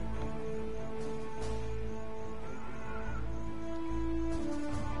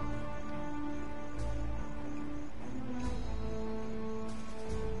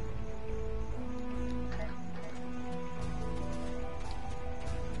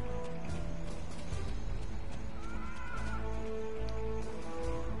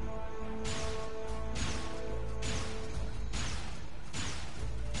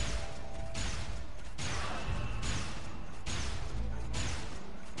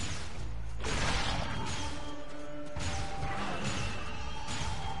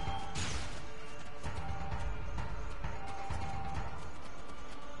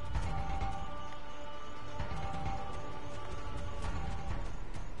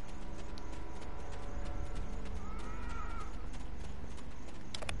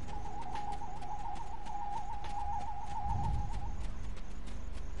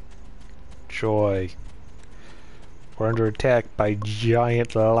 Joy. We're under attack by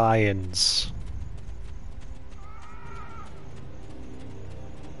giant lions.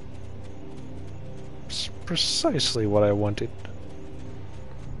 It's precisely what I wanted.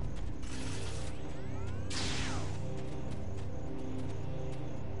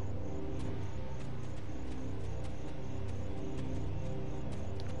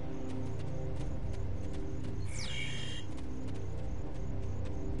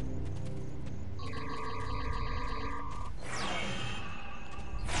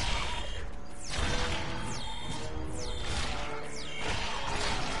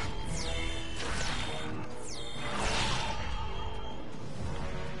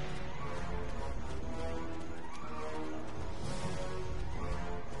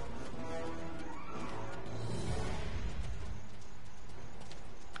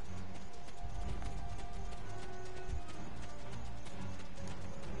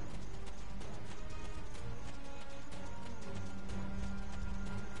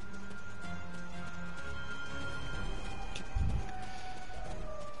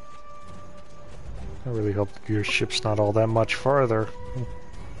 I really hope your ship's not all that much farther. The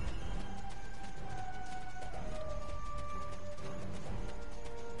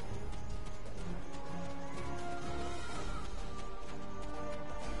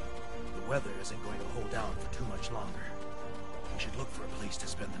weather isn't going to hold out for too much longer. We should look for a place to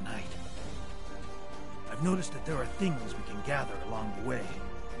spend the night. I've noticed that there are things we can gather along the way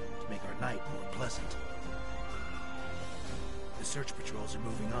to make our night more pleasant. The search patrols are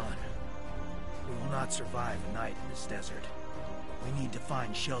moving on. We will not survive a night in this desert. We need to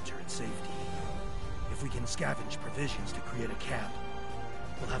find shelter and safety. If we can scavenge provisions to create a camp,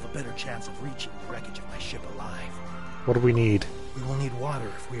 we'll have a better chance of reaching the wreckage of my ship alive. What do we need? We will need water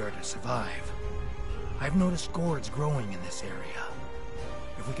if we are to survive. I've noticed gourds growing in this area.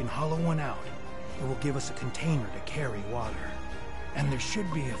 If we can hollow one out, it will give us a container to carry water. And there should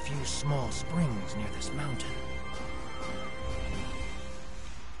be a few small springs near this mountain.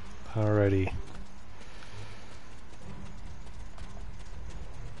 Alrighty.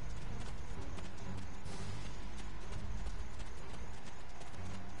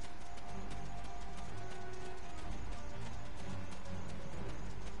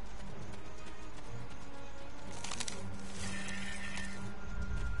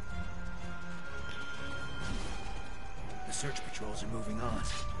 The search patrols are moving on.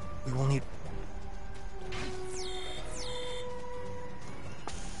 We will need...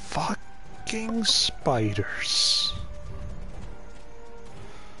 Fucking spiders.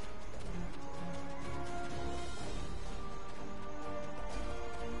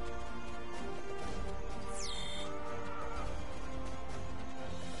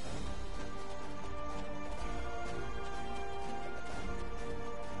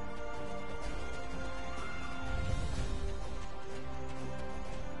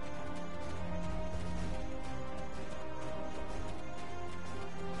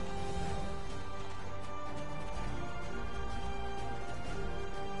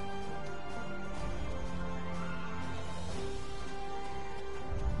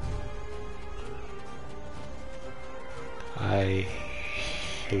 I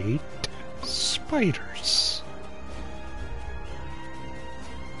hate spiders.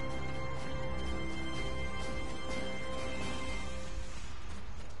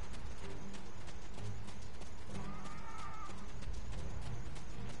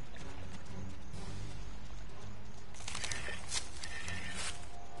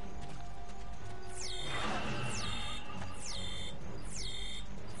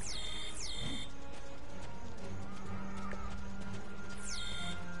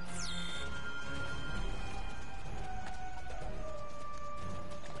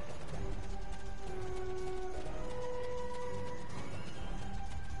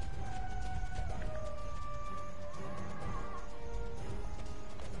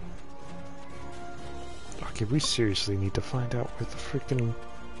 Okay, we seriously need to find out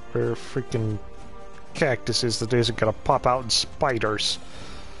where freaking cactus is that isn't gonna pop out in spiders.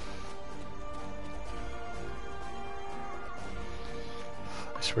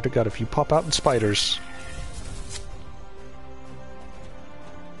 I swear to God, if you pop out in spiders.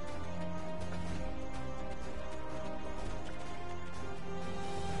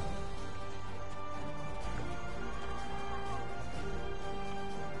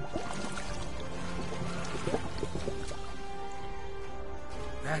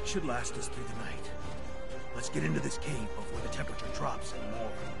 That should last us through the night. Let's get into this cave before the temperature drops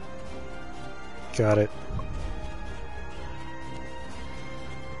anymore. Got it.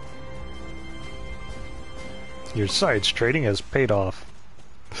 Your science trading has paid off.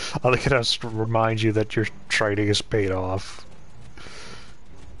 I like it has to remind you that your trading is paid off.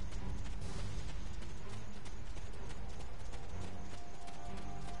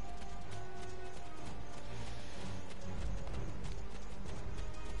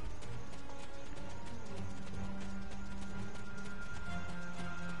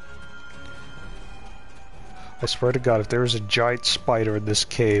 I swear to God, if there is a giant spider in this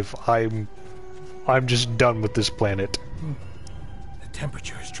cave, I'm just done with this planet. The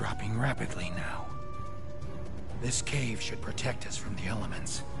temperature is dropping rapidly now. This cave should protect us from the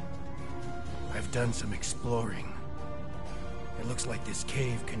elements. I've done some exploring. It looks like this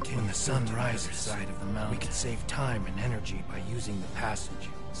cave continues. When the sun rises, side of the mountain, we can save time and energy by using the passage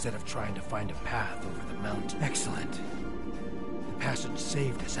instead of trying to find a path over the mountain. Excellent. The passage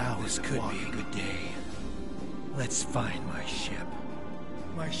saved us hours. This could be a good day. Let's find my ship.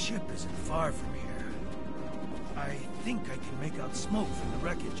 My ship isn't far from here. I think I can make out smoke from the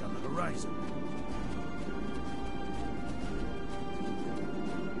wreckage on the horizon.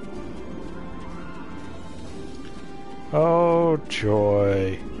 Oh,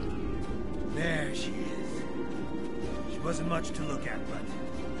 joy. There she is. She wasn't much to look at, but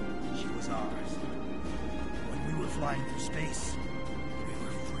she was ours. When we were flying through space, we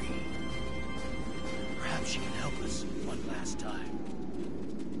were free. Perhaps she can help us one last time.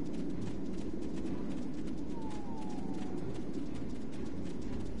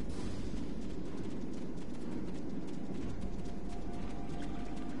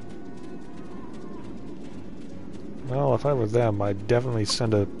 Well, if I were them, I'd definitely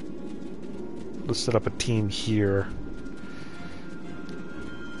let's set up a team here.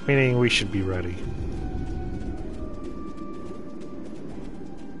 Meaning we should be ready.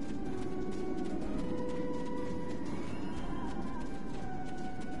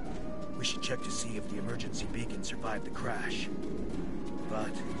 We should check to see if the emergency beacon survived the crash.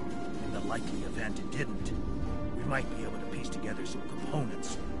 But in the likely event it didn't, we might be able to piece together some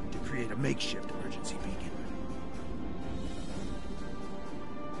components to create a makeshift emergency beacon.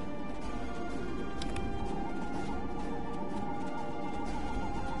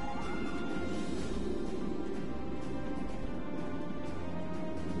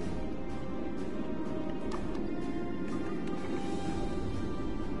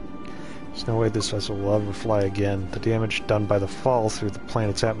 There's no way this vessel will ever fly again. The damage done by the fall through the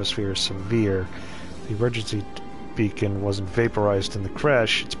planet's atmosphere is severe. The emergency beacon wasn't vaporized in the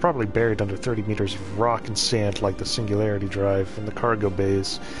crash. It's probably buried under 30 meters of rock and sand like the Singularity Drive in the cargo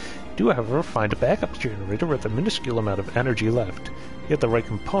bays. Do, however, find a backup generator with a minuscule amount of energy left. You get the right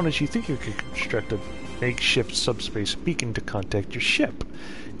components, you think you could construct a makeshift subspace beacon to contact your ship.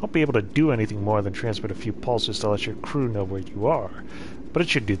 You won't be able to do anything more than transmit a few pulses to let your crew know where you are, but it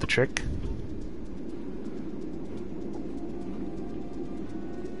should do the trick.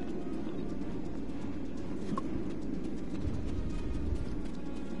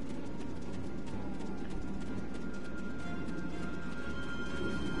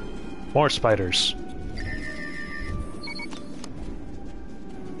 More spiders.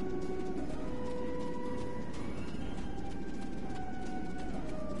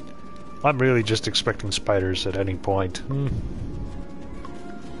 I'm really just expecting spiders at any point.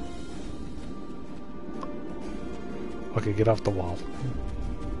 Okay, get off the wall.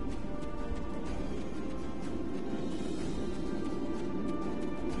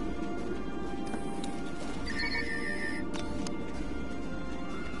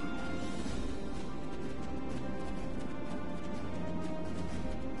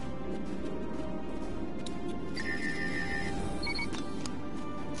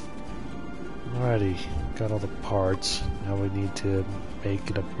 Alrighty, got all the parts. Now we need to make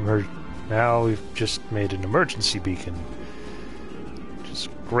an Now we've just made an emergency beacon, which is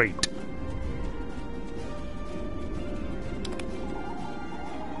great.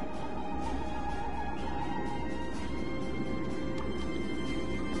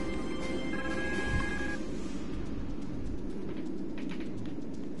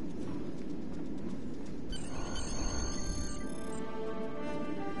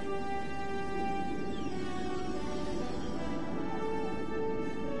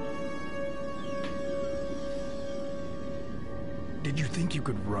 Did you think you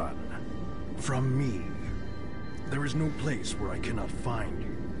could run from me? There is no place where I cannot find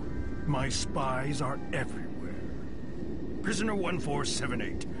you. My spies are everywhere. Prisoner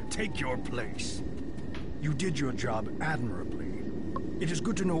 1478, take your place. You did your job admirably. It is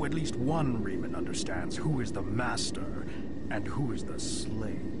good to know at least one Riemann understands who is the master and who is the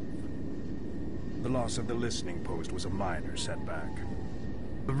slave. The loss of the listening post was a minor setback.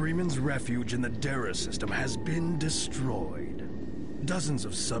 The Riemann's refuge in the Dera system has been destroyed. Dozens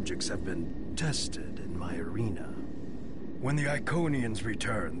of subjects have been tested in my arena. When the Iconians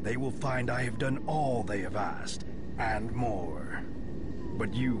return, they will find I have done all they have asked, and more.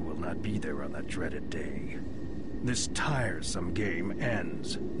 But you will not be there on that dreaded day. This tiresome game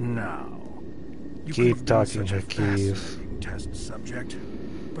ends now. You Keep could have been talking, such a Hakeev. fascinating test subject,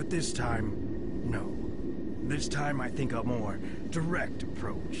 but this time, no. This time I think a more direct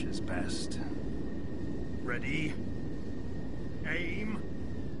approach is best. Ready? Aim.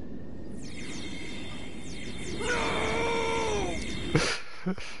 No!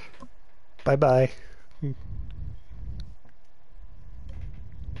 Bye-bye.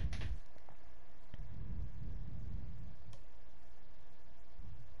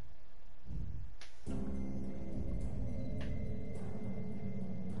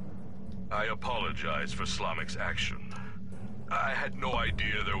 I apologize for Slamic's action. I had no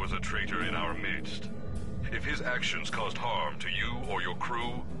idea there was a traitor in our midst. If his actions caused harm to you or your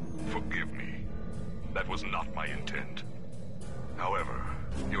crew, forgive me. That was not my intent. However,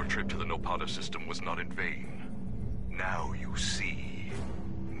 your trip to the Nopata system was not in vain. Now you see.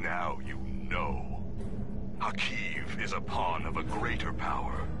 Now you know. Hakeev is a pawn of a greater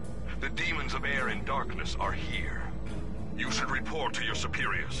power. The demons of air and darkness are here. You should report to your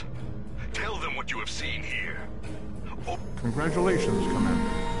superiors. Tell them what you have seen here. Oh. Congratulations,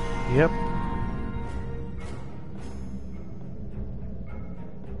 Commander. Yep.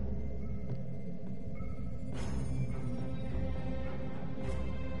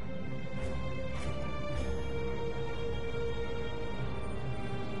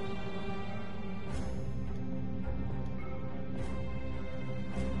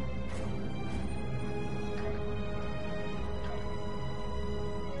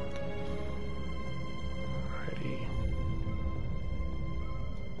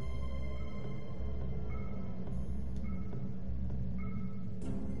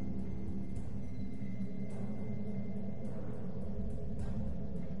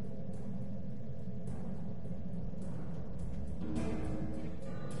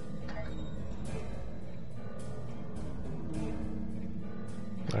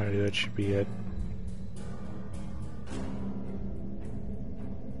 Alright, that should be it.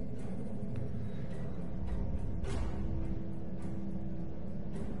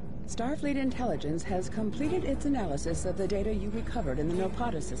 Starfleet Intelligence has completed its analysis of the data you recovered in the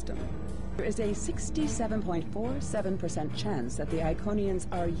Nopata system. There is a 67.47% chance that the Iconians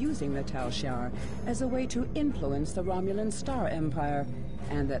are using the Tal Shiar as a way to influence the Romulan Star Empire,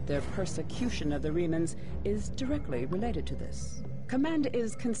 and that their persecution of the Remans is directly related to this. Command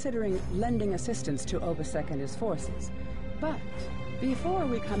is considering lending assistance to Obisek and his forces, but before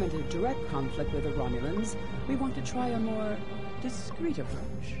we come into direct conflict with the Romulans, we want to try a more discreet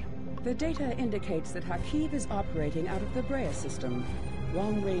approach. The data indicates that Hakeev is operating out of the Brea system.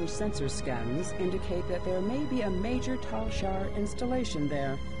 Long-range sensor scans indicate that there may be a major Tal Shiar installation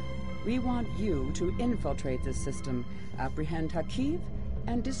there. We want you to infiltrate this system, apprehend Hakeev,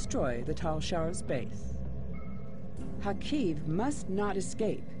 and destroy the Tal Shiar's base. Hakeev must not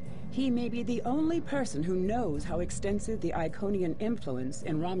escape. He may be the only person who knows how extensive the Iconian influence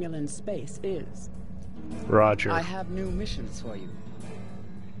in Romulan space is. Roger. I have new missions for you.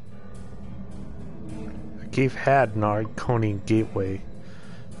 Hakeev had an Iconian gateway.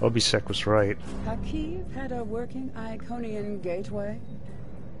 Obisek was right. Hakeev had a working Iconian gateway?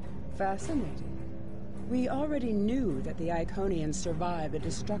 Fascinating. We already knew that the Iconians survived the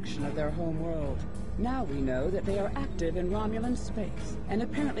destruction of their home world. Now we know that they are active in Romulan space, and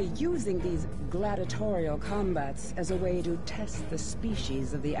apparently using these gladiatorial combats as a way to test the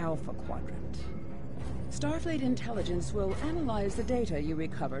species of the Alpha Quadrant. Starfleet Intelligence will analyze the data you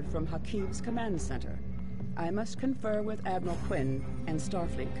recovered from Hakeev's command center. I must confer with Admiral Quinn and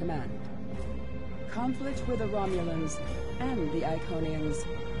Starfleet Command. Conflict with the Romulans and the Iconians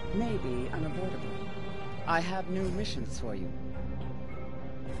may be unavoidable. I have new missions for you.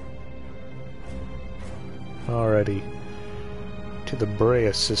 Alrighty. To the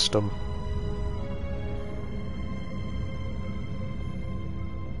Brea system.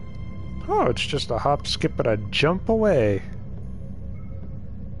 Oh, it's just a hop, skip, and a jump away.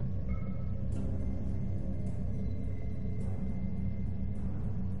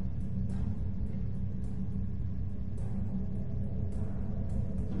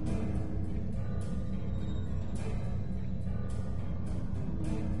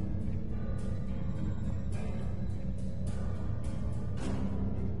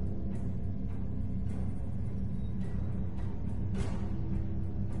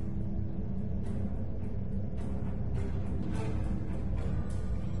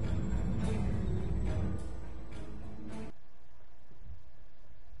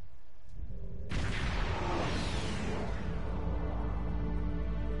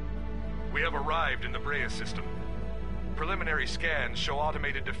 have arrived in the Brea system. Preliminary scans show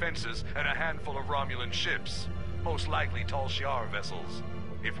automated defenses and a handful of Romulan ships, most likely Tal Shiar vessels.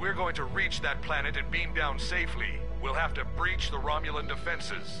 If we're going to reach that planet and beam down safely, we'll have to breach the Romulan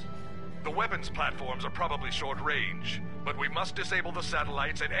defenses. The weapons platforms are probably short range, but we must disable the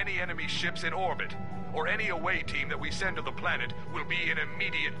satellites and any enemy ships in orbit, or any away team that we send to the planet will be in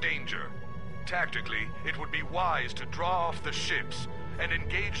immediate danger. Tactically, it would be wise to draw off the ships and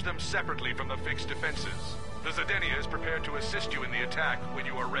engage them separately from the fixed defenses. The Zedenia is prepared to assist you in the attack when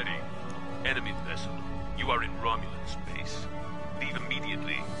you are ready. Enemy vessel, you are in Romulan space. Leave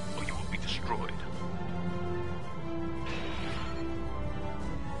immediately, or you will be destroyed.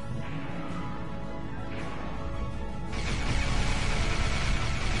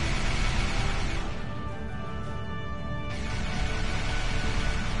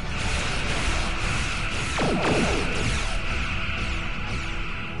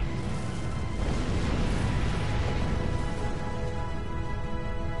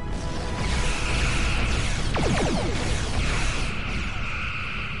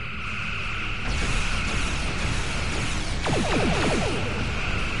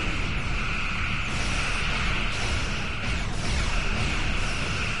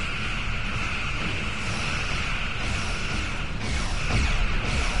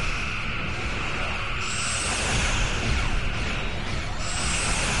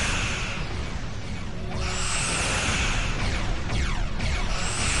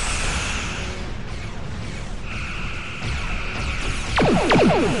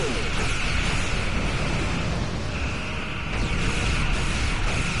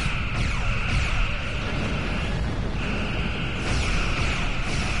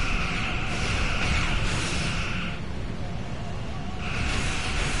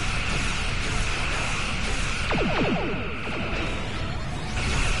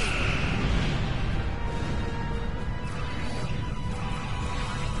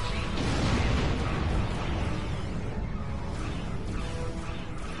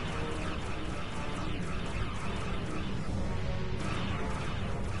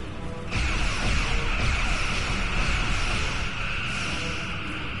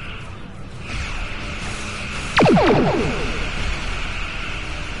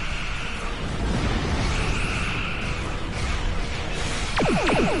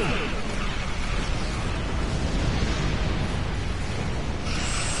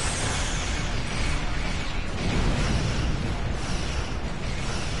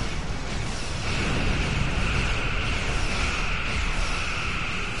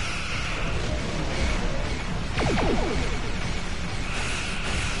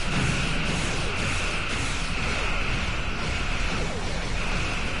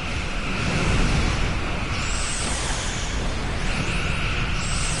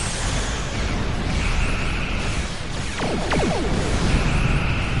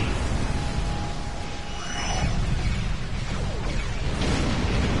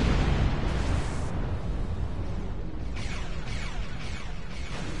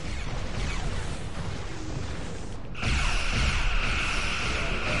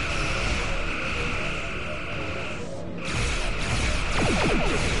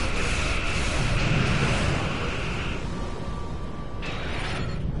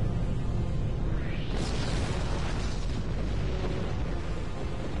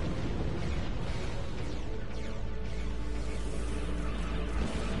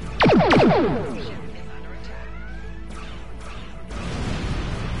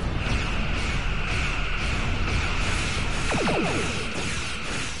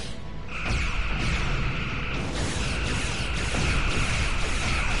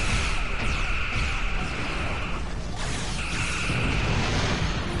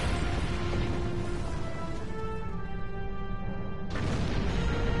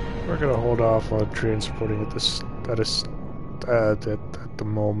 We're gonna hold off on transporting at this at the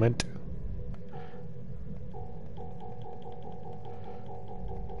moment.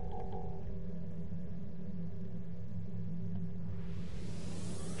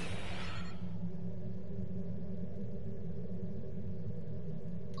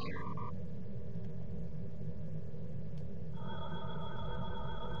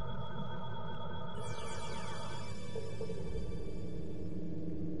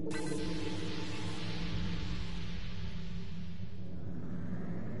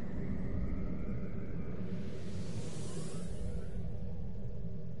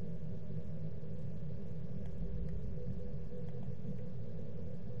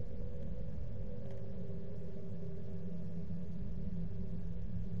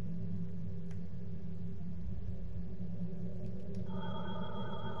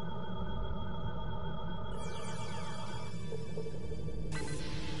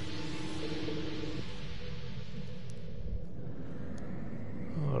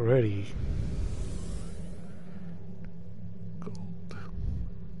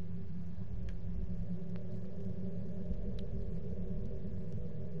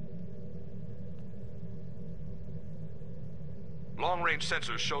 Long-range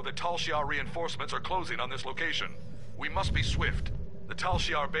sensors show that Tal Shiar reinforcements are closing on this location. We must be swift. The Tal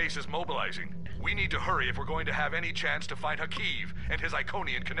Shiar base is mobilizing. We need to hurry if we're going to have any chance to find Hakiv and his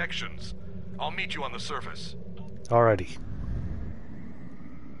Iconian connections. I'll meet you on the surface. Alrighty.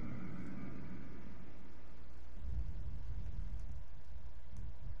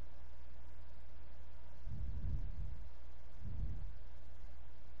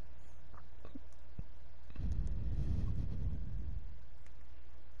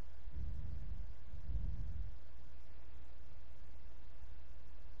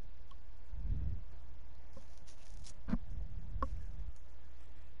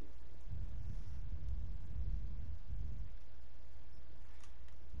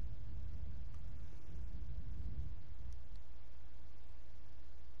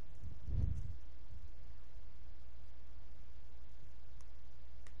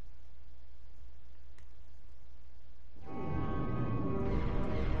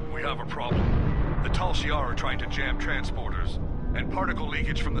 We have a problem. The Tal Shiar are trying to jam transporters, and particle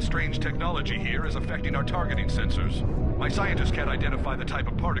leakage from the strange technology here is affecting our targeting sensors. My scientists can't identify the type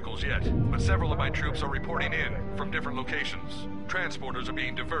of particles yet, but several of my troops are reporting in from different locations. Transporters are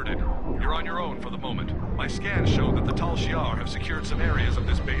being diverted. You're on your own for the moment. My scans show that the Tal Shiar have secured some areas of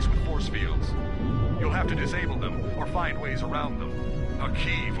this base with force fields. You'll have to disable them, or find ways around them.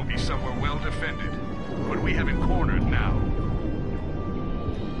 Hakiv will be somewhere well defended, but we have him cornered now.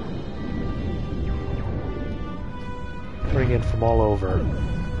 Coming in from all over.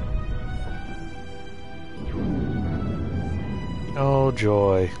 Oh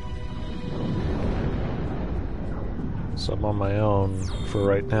joy. So I'm on my own for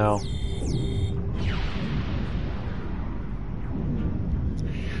right now.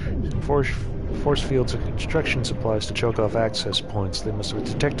 Force fields and construction supplies to choke off access points. They must have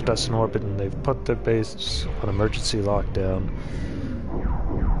detected us in orbit and they've put their base on emergency lockdown.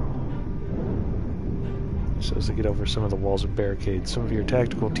 So as they get over some of the walls and barricades, some of your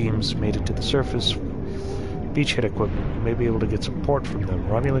tactical teams made it to the surface. Beachhead equipment, you may be able to get support from them.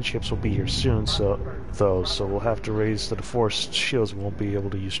 Romulan ships will be here soon, so we'll have to raise the force shields and won't be able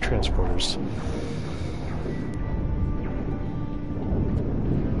to use transporters.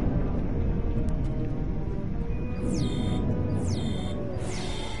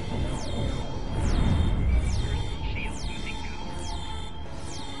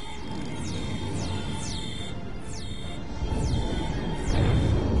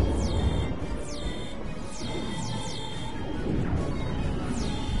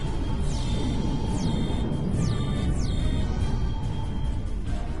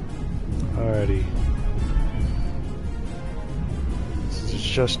 Alrighty. This is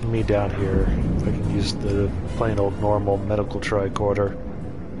just me down here. I can use the plain old normal medical tricorder.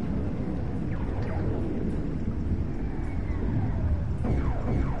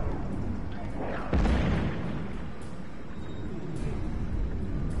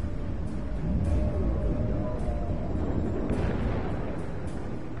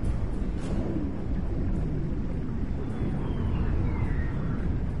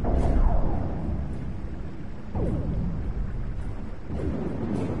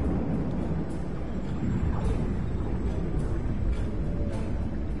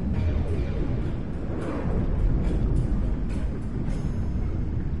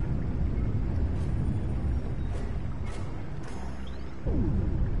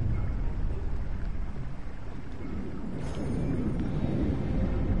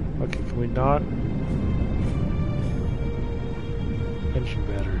 Okay, can we not? Engine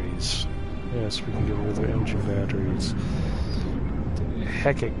batteries. Yes, we can get rid of the engine batteries.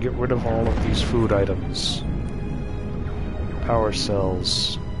 Heck it, get rid of all of these food items. Power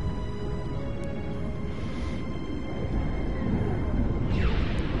cells.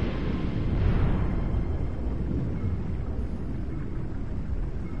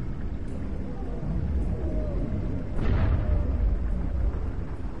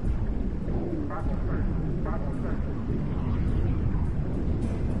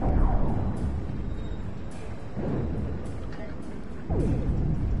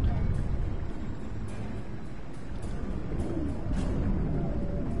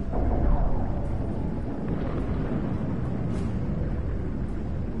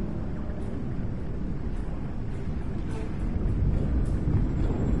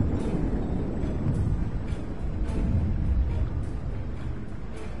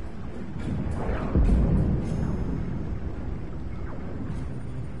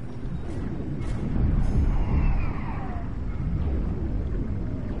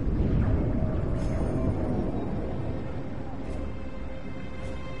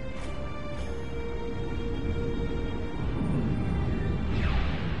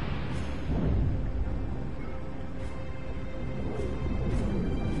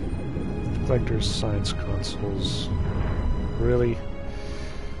 reflectors, science consoles. Really?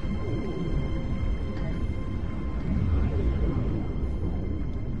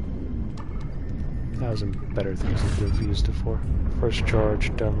 Thousand better things I could have used it for. First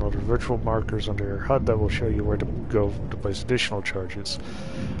charge, download virtual markers under your HUD that will show you where to go to place additional charges,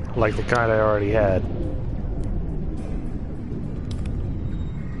 like the kind I already had.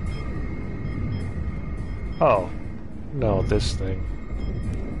 Oh, no, this thing.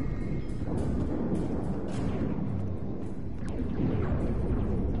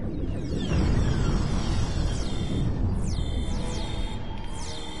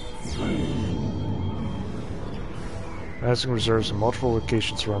 Amassing reserves in multiple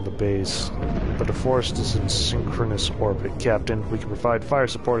locations around the base, but the forest is in synchronous orbit. Captain, we can provide fire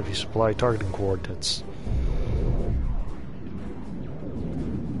support if you supply targeting coordinates.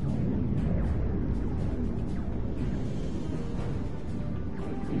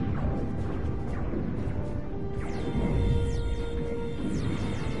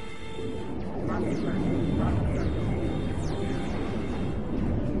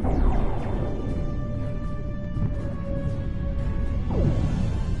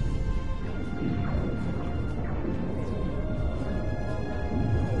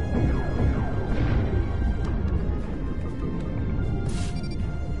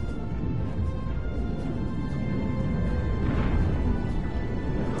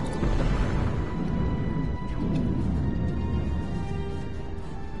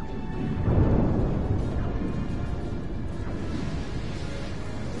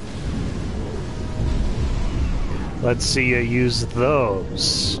 Let's see you use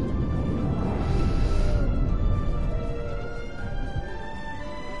those.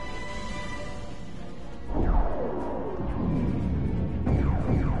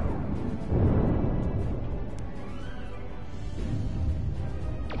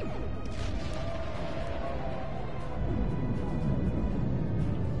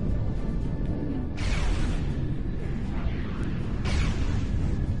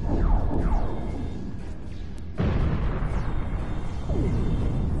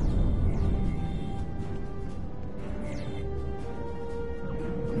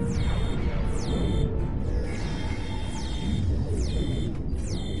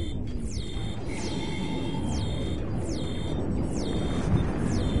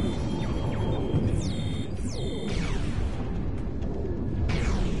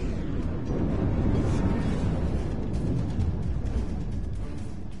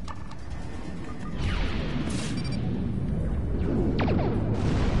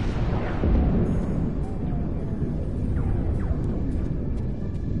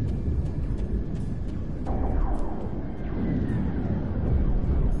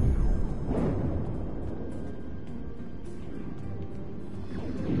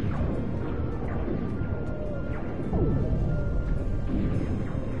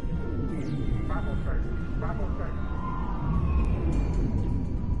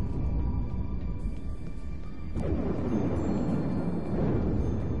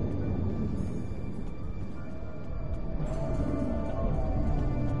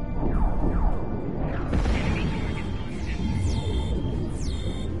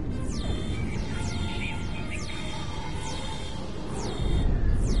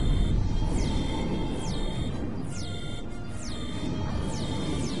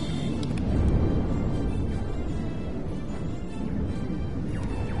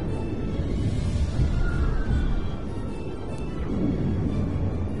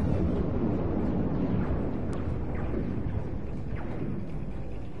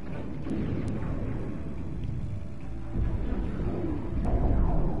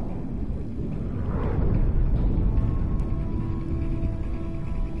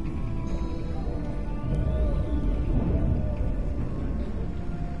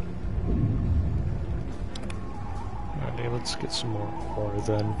 Let's get some more ore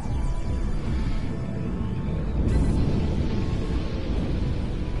then.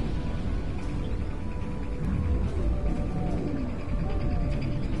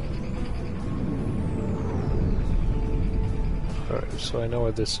 Alright, so I know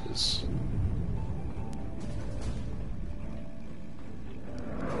where this is.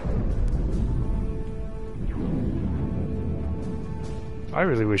 I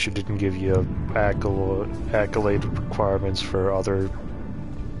really wish it didn't give you accolade requirements for other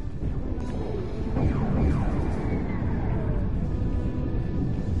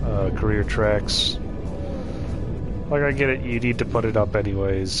career tracks. Like, I get it, you need to put it up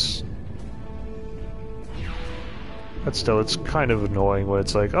anyways. But still, it's kind of annoying when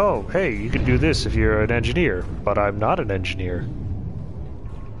it's like, oh, hey, you can do this if you're an engineer, but I'm not an engineer.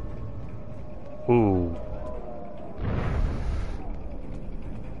 Ooh.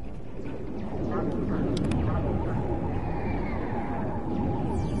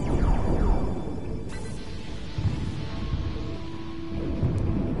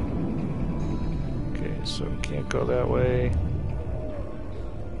 Okay, so we can't go that way.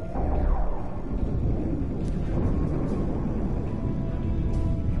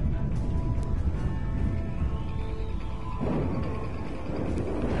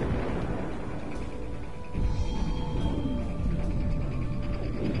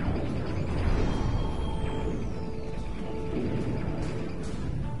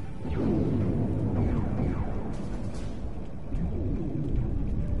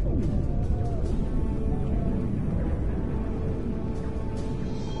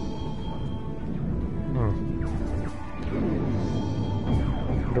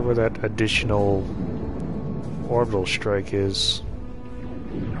 Where that additional orbital strike is.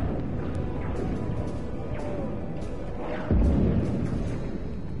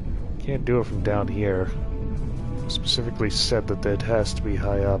 Can't do it from down here. Specifically said that it has to be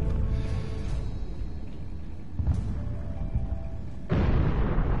high up.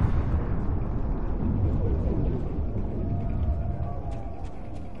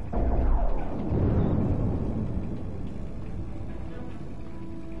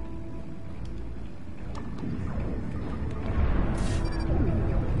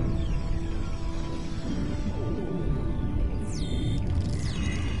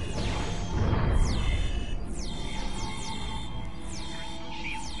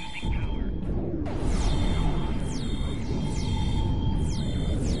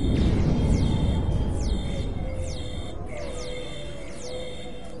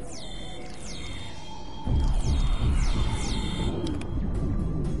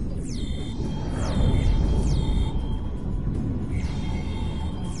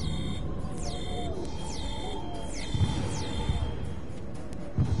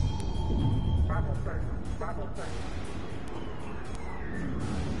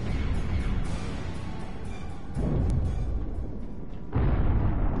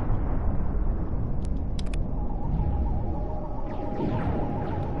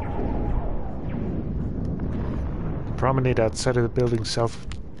 Promenade outside of the building south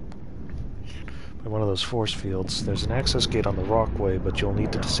by one of those force fields. There's an access gate on the Rockway, but you'll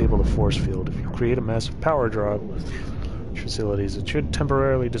need to disable the force field. If you create a massive power draw with facilities, it should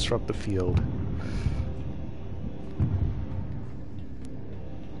temporarily disrupt the field.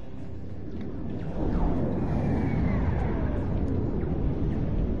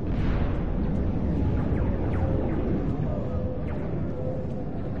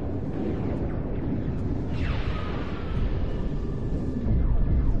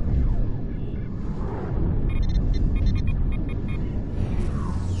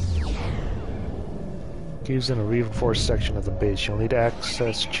 Used in a reinforced section of the base. You'll need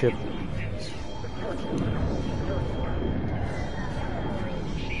access chip.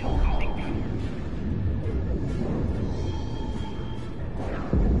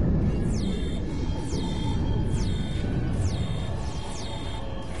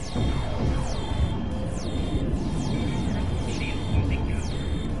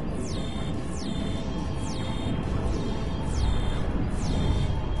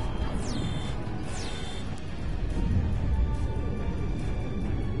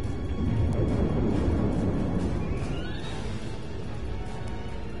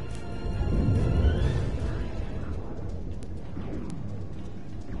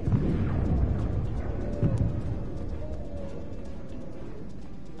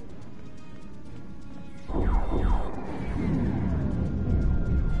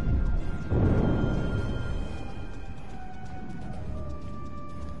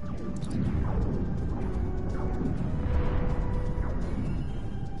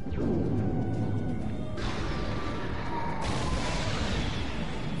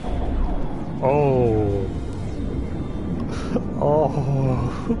 Oh.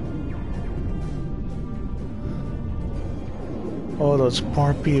 Oh. Oh, those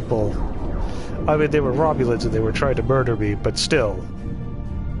poor people. I mean, they were Romulans and they were trying to murder me, but still.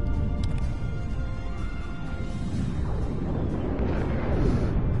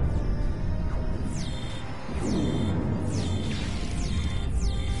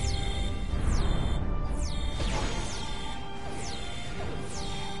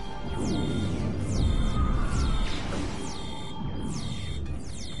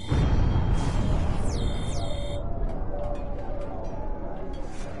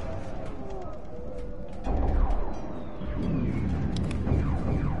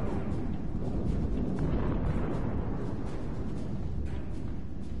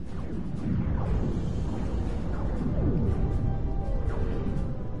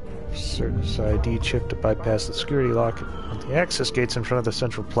 Circus ID chip to bypass the security lock at the access gates in front of the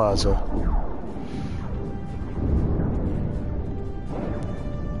central plaza.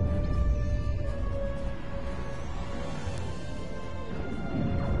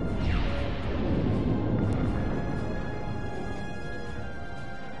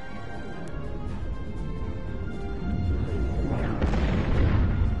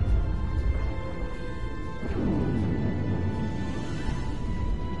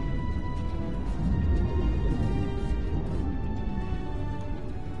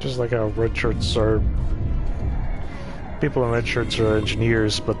 Just like how red shirts are... People in red shirts are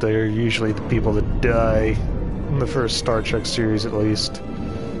engineers, but they're usually the people that die in the first Star Trek series, at least.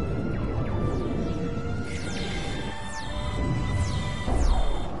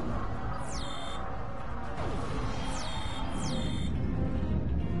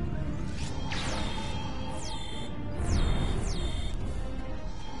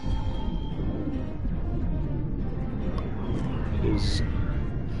 Is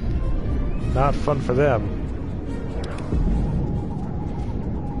not fun for them.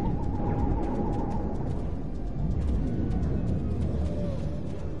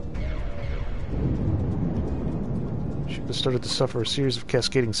 Ship has started to suffer a series of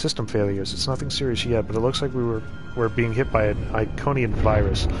cascading system failures. It's nothing serious yet, but it looks like we're being hit by an Iconian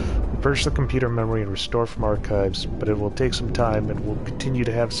virus. We purge the computer memory and restore from archives, but it will take some time and we'll continue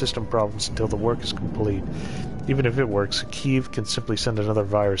to have system problems until the work is complete. Even if it works, Kyiv can simply send another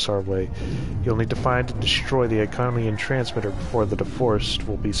virus our way. You'll need to find and destroy the Iconian transmitter before the DeForest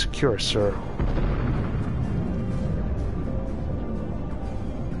will be secure, sir.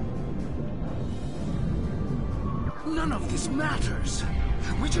 None of this matters.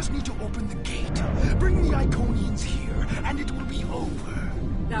 We just need to open the gate, bring the Iconians here, and it will be over.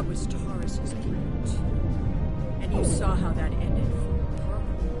 That was Taurus's plan. And you saw how that ended for her.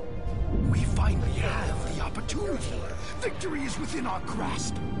 We finally have the opportunity. Victory is within our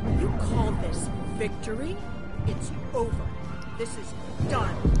grasp. You call this victory? It's over. This is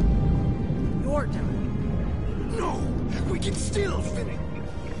done. You're done. No, we can still finish.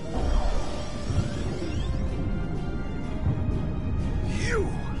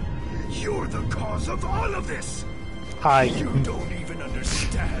 You're the cause of all of this. You don't even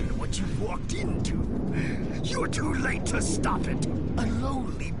understand what you walked into. You're too late to stop it. A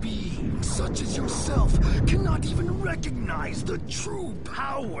lowly being such as yourself cannot even recognize the true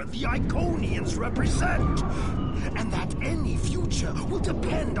power the Iconians represent. And that any future will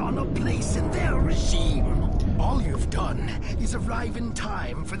depend on a place in their regime. All you've done is arrive in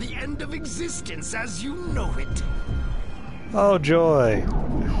time for the end of existence as you know it. Oh joy.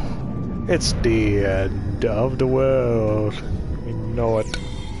 It's the end of the world. We know it.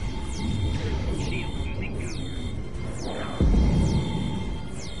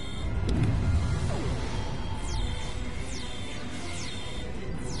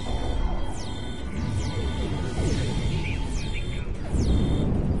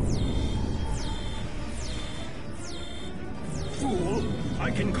 Fool, I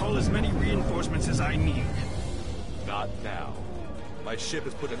can call as many reinforcements as I need. Not now. My ship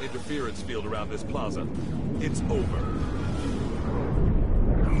has put an interference field around this plaza. It's over.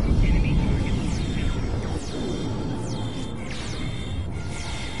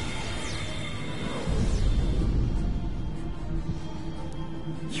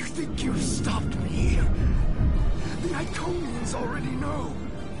 You think you've stopped me? The Iconians already know.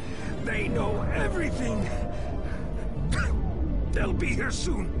 They know everything. They'll be here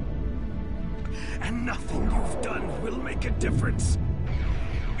soon. And nothing you've done will make a difference.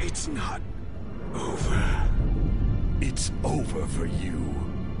 It's not over. It's over for you.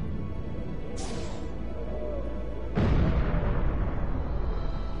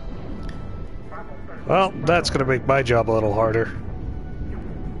 Well, that's gonna make my job a little harder.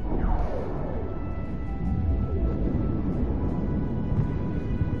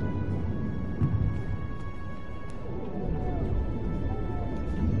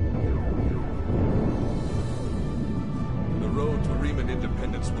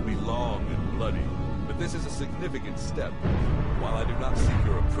 Significant step. While I do not seek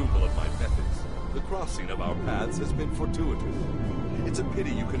your approval of my methods, the crossing of our paths has been fortuitous. It's a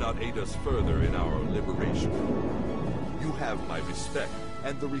pity you cannot aid us further in our liberation. You have my respect,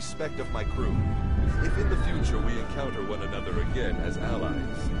 and the respect of my crew. If in the future we encounter one another again as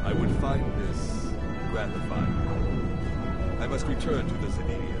allies, I would find this gratifying. I must return to the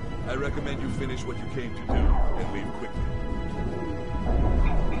Xenia. I recommend you finish what you came to do, and leave quickly.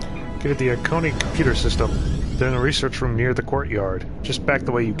 Get at the Iconian computer system. They're in a research room near the courtyard, just back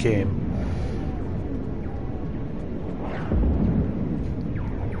the way you came.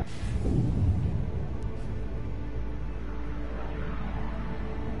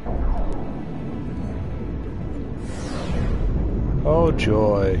 Oh,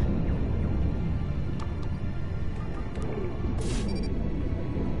 joy.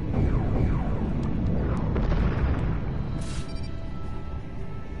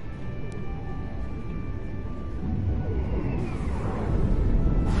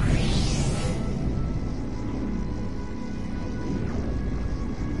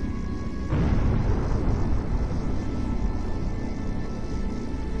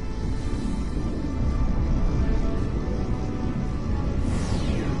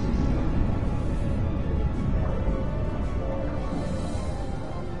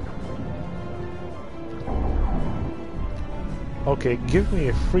 Okay, give me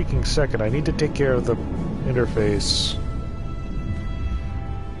a freaking second. I need to take care of the interface.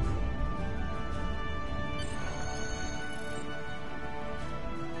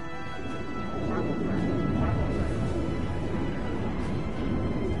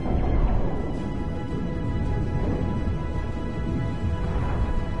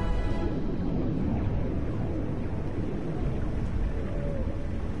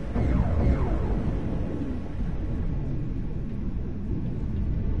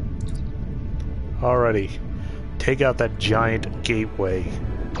 Alrighty. Take out that giant gateway.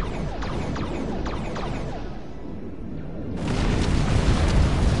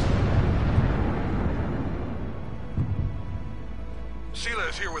 Sheila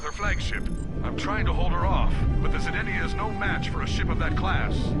is here with her flagship. I'm trying to hold her off, but the Zedenia is no match for a ship of that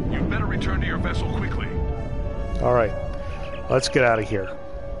class. You'd better return to your vessel quickly. Alright. Let's get out of here.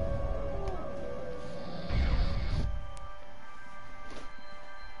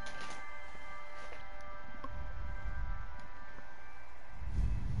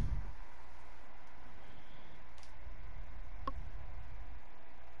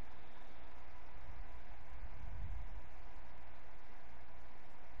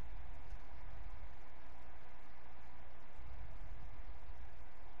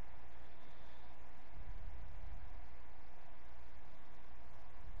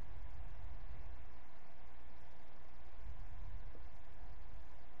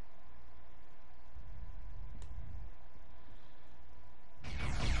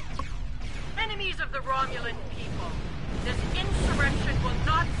 Of the Romulan people, this insurrection will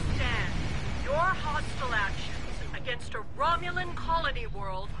not stand. Your hostile actions against a Romulan colony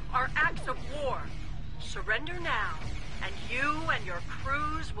world are acts of war. Surrender now, and you and your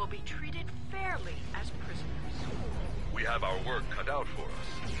crews will be treated fairly as prisoners. We have our work cut out for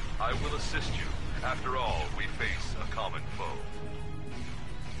us. I will assist you. After all, we face a common foe.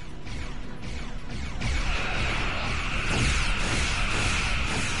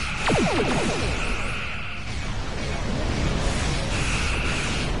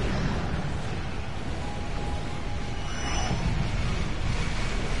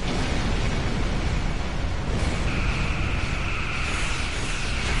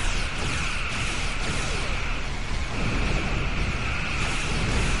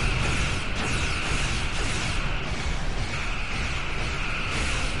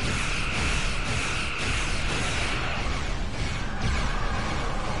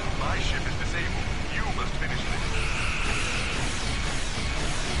 My ship is disabled.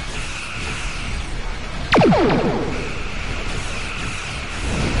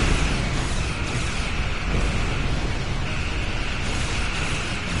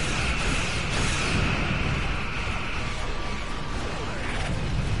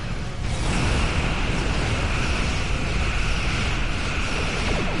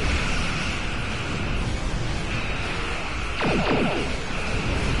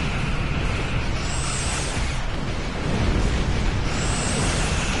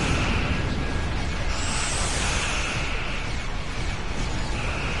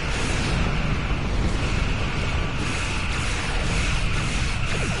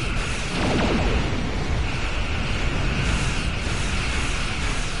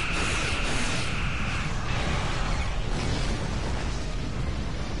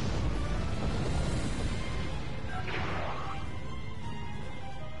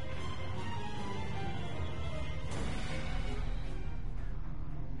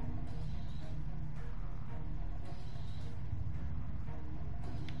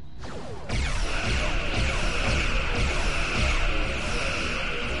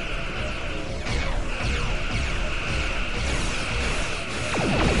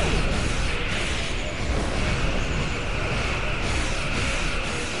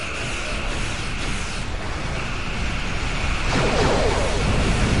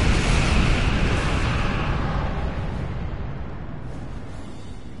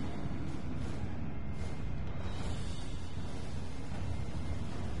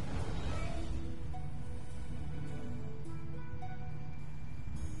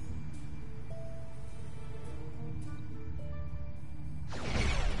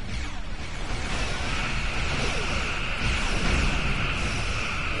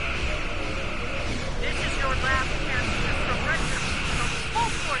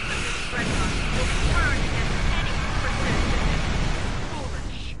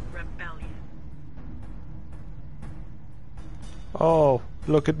 Oh,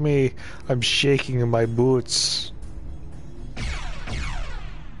 look at me. I'm shaking in my boots.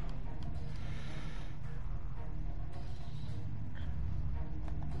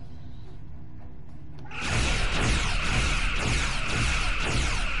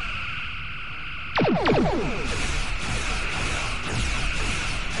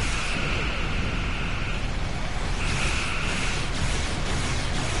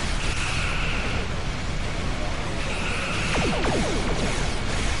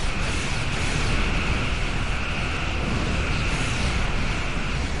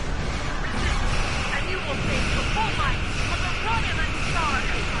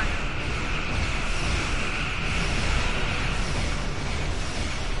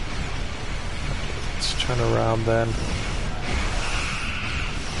 Turn around then.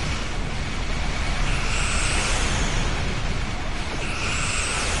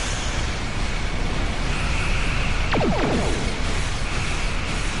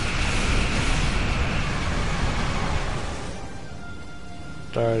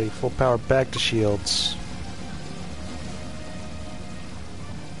 Alrighty, full power back to shields.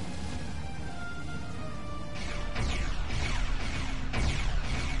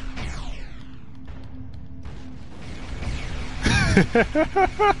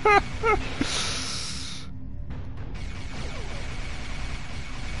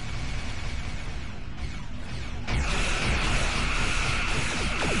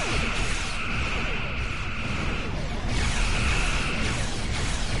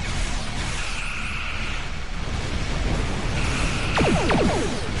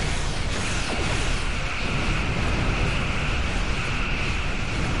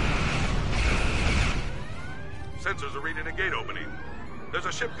 Sensors are reading a gate opening. There's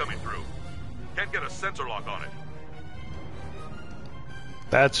a ship coming through. Can't get a sensor lock on it.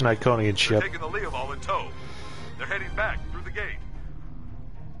 That's an Iconian ship. They're taking the Leoval in tow. They're heading back through the gate.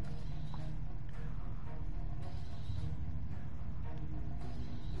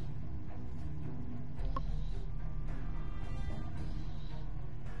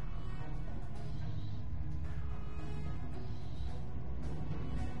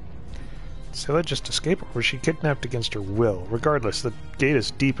 Sayla just escaped, or was she kidnapped against her will? Regardless, the gate is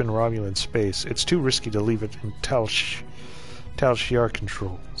deep in Romulan space. It's too risky to leave it in Tal Shiar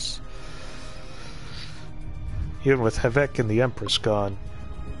controls. Even with Havek and the Empress gone.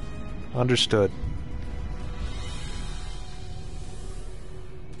 Understood.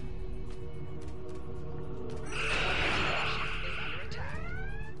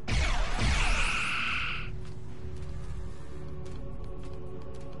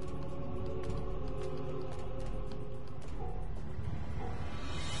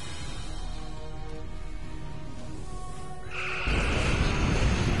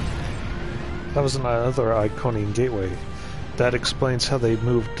 That was another Iconian gateway. That explains how they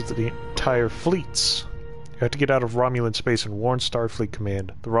moved the entire fleets. You have to get out of Romulan space and warn Starfleet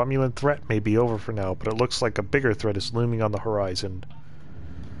Command. The Romulan threat may be over for now, but it looks like a bigger threat is looming on the horizon.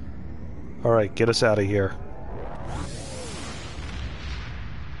 Alright, get us out of here.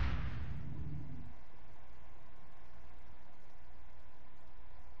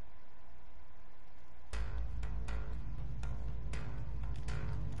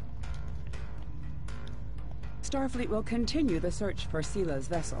 Starfleet will continue the search for Sayla's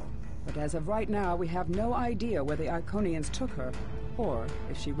vessel, but as of right now, we have no idea where the Iconians took her, or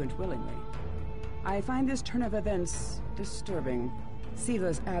if she went willingly. I find this turn of events disturbing.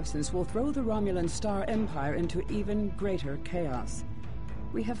 Sayla's absence will throw the Romulan Star Empire into even greater chaos.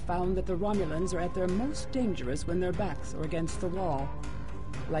 We have found that the Romulans are at their most dangerous when their backs are against the wall.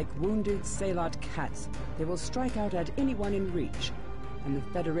 Like wounded Saylat cats, they will strike out at anyone in reach, and the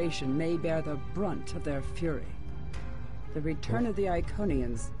Federation may bear the brunt of their fury. The return of the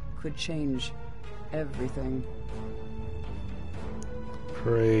Iconians could change everything.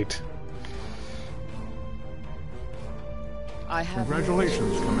 Great.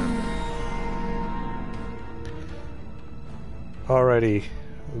 Congratulations, Commander. Alrighty,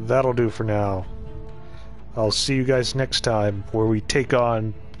 that'll do for now. I'll see you guys next time, where we take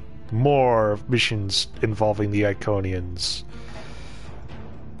on more missions involving the Iconians.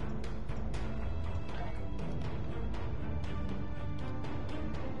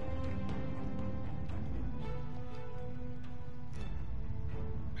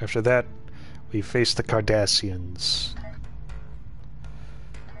 After that, we face the Cardassians.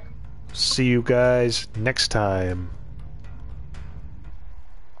 See you guys next time.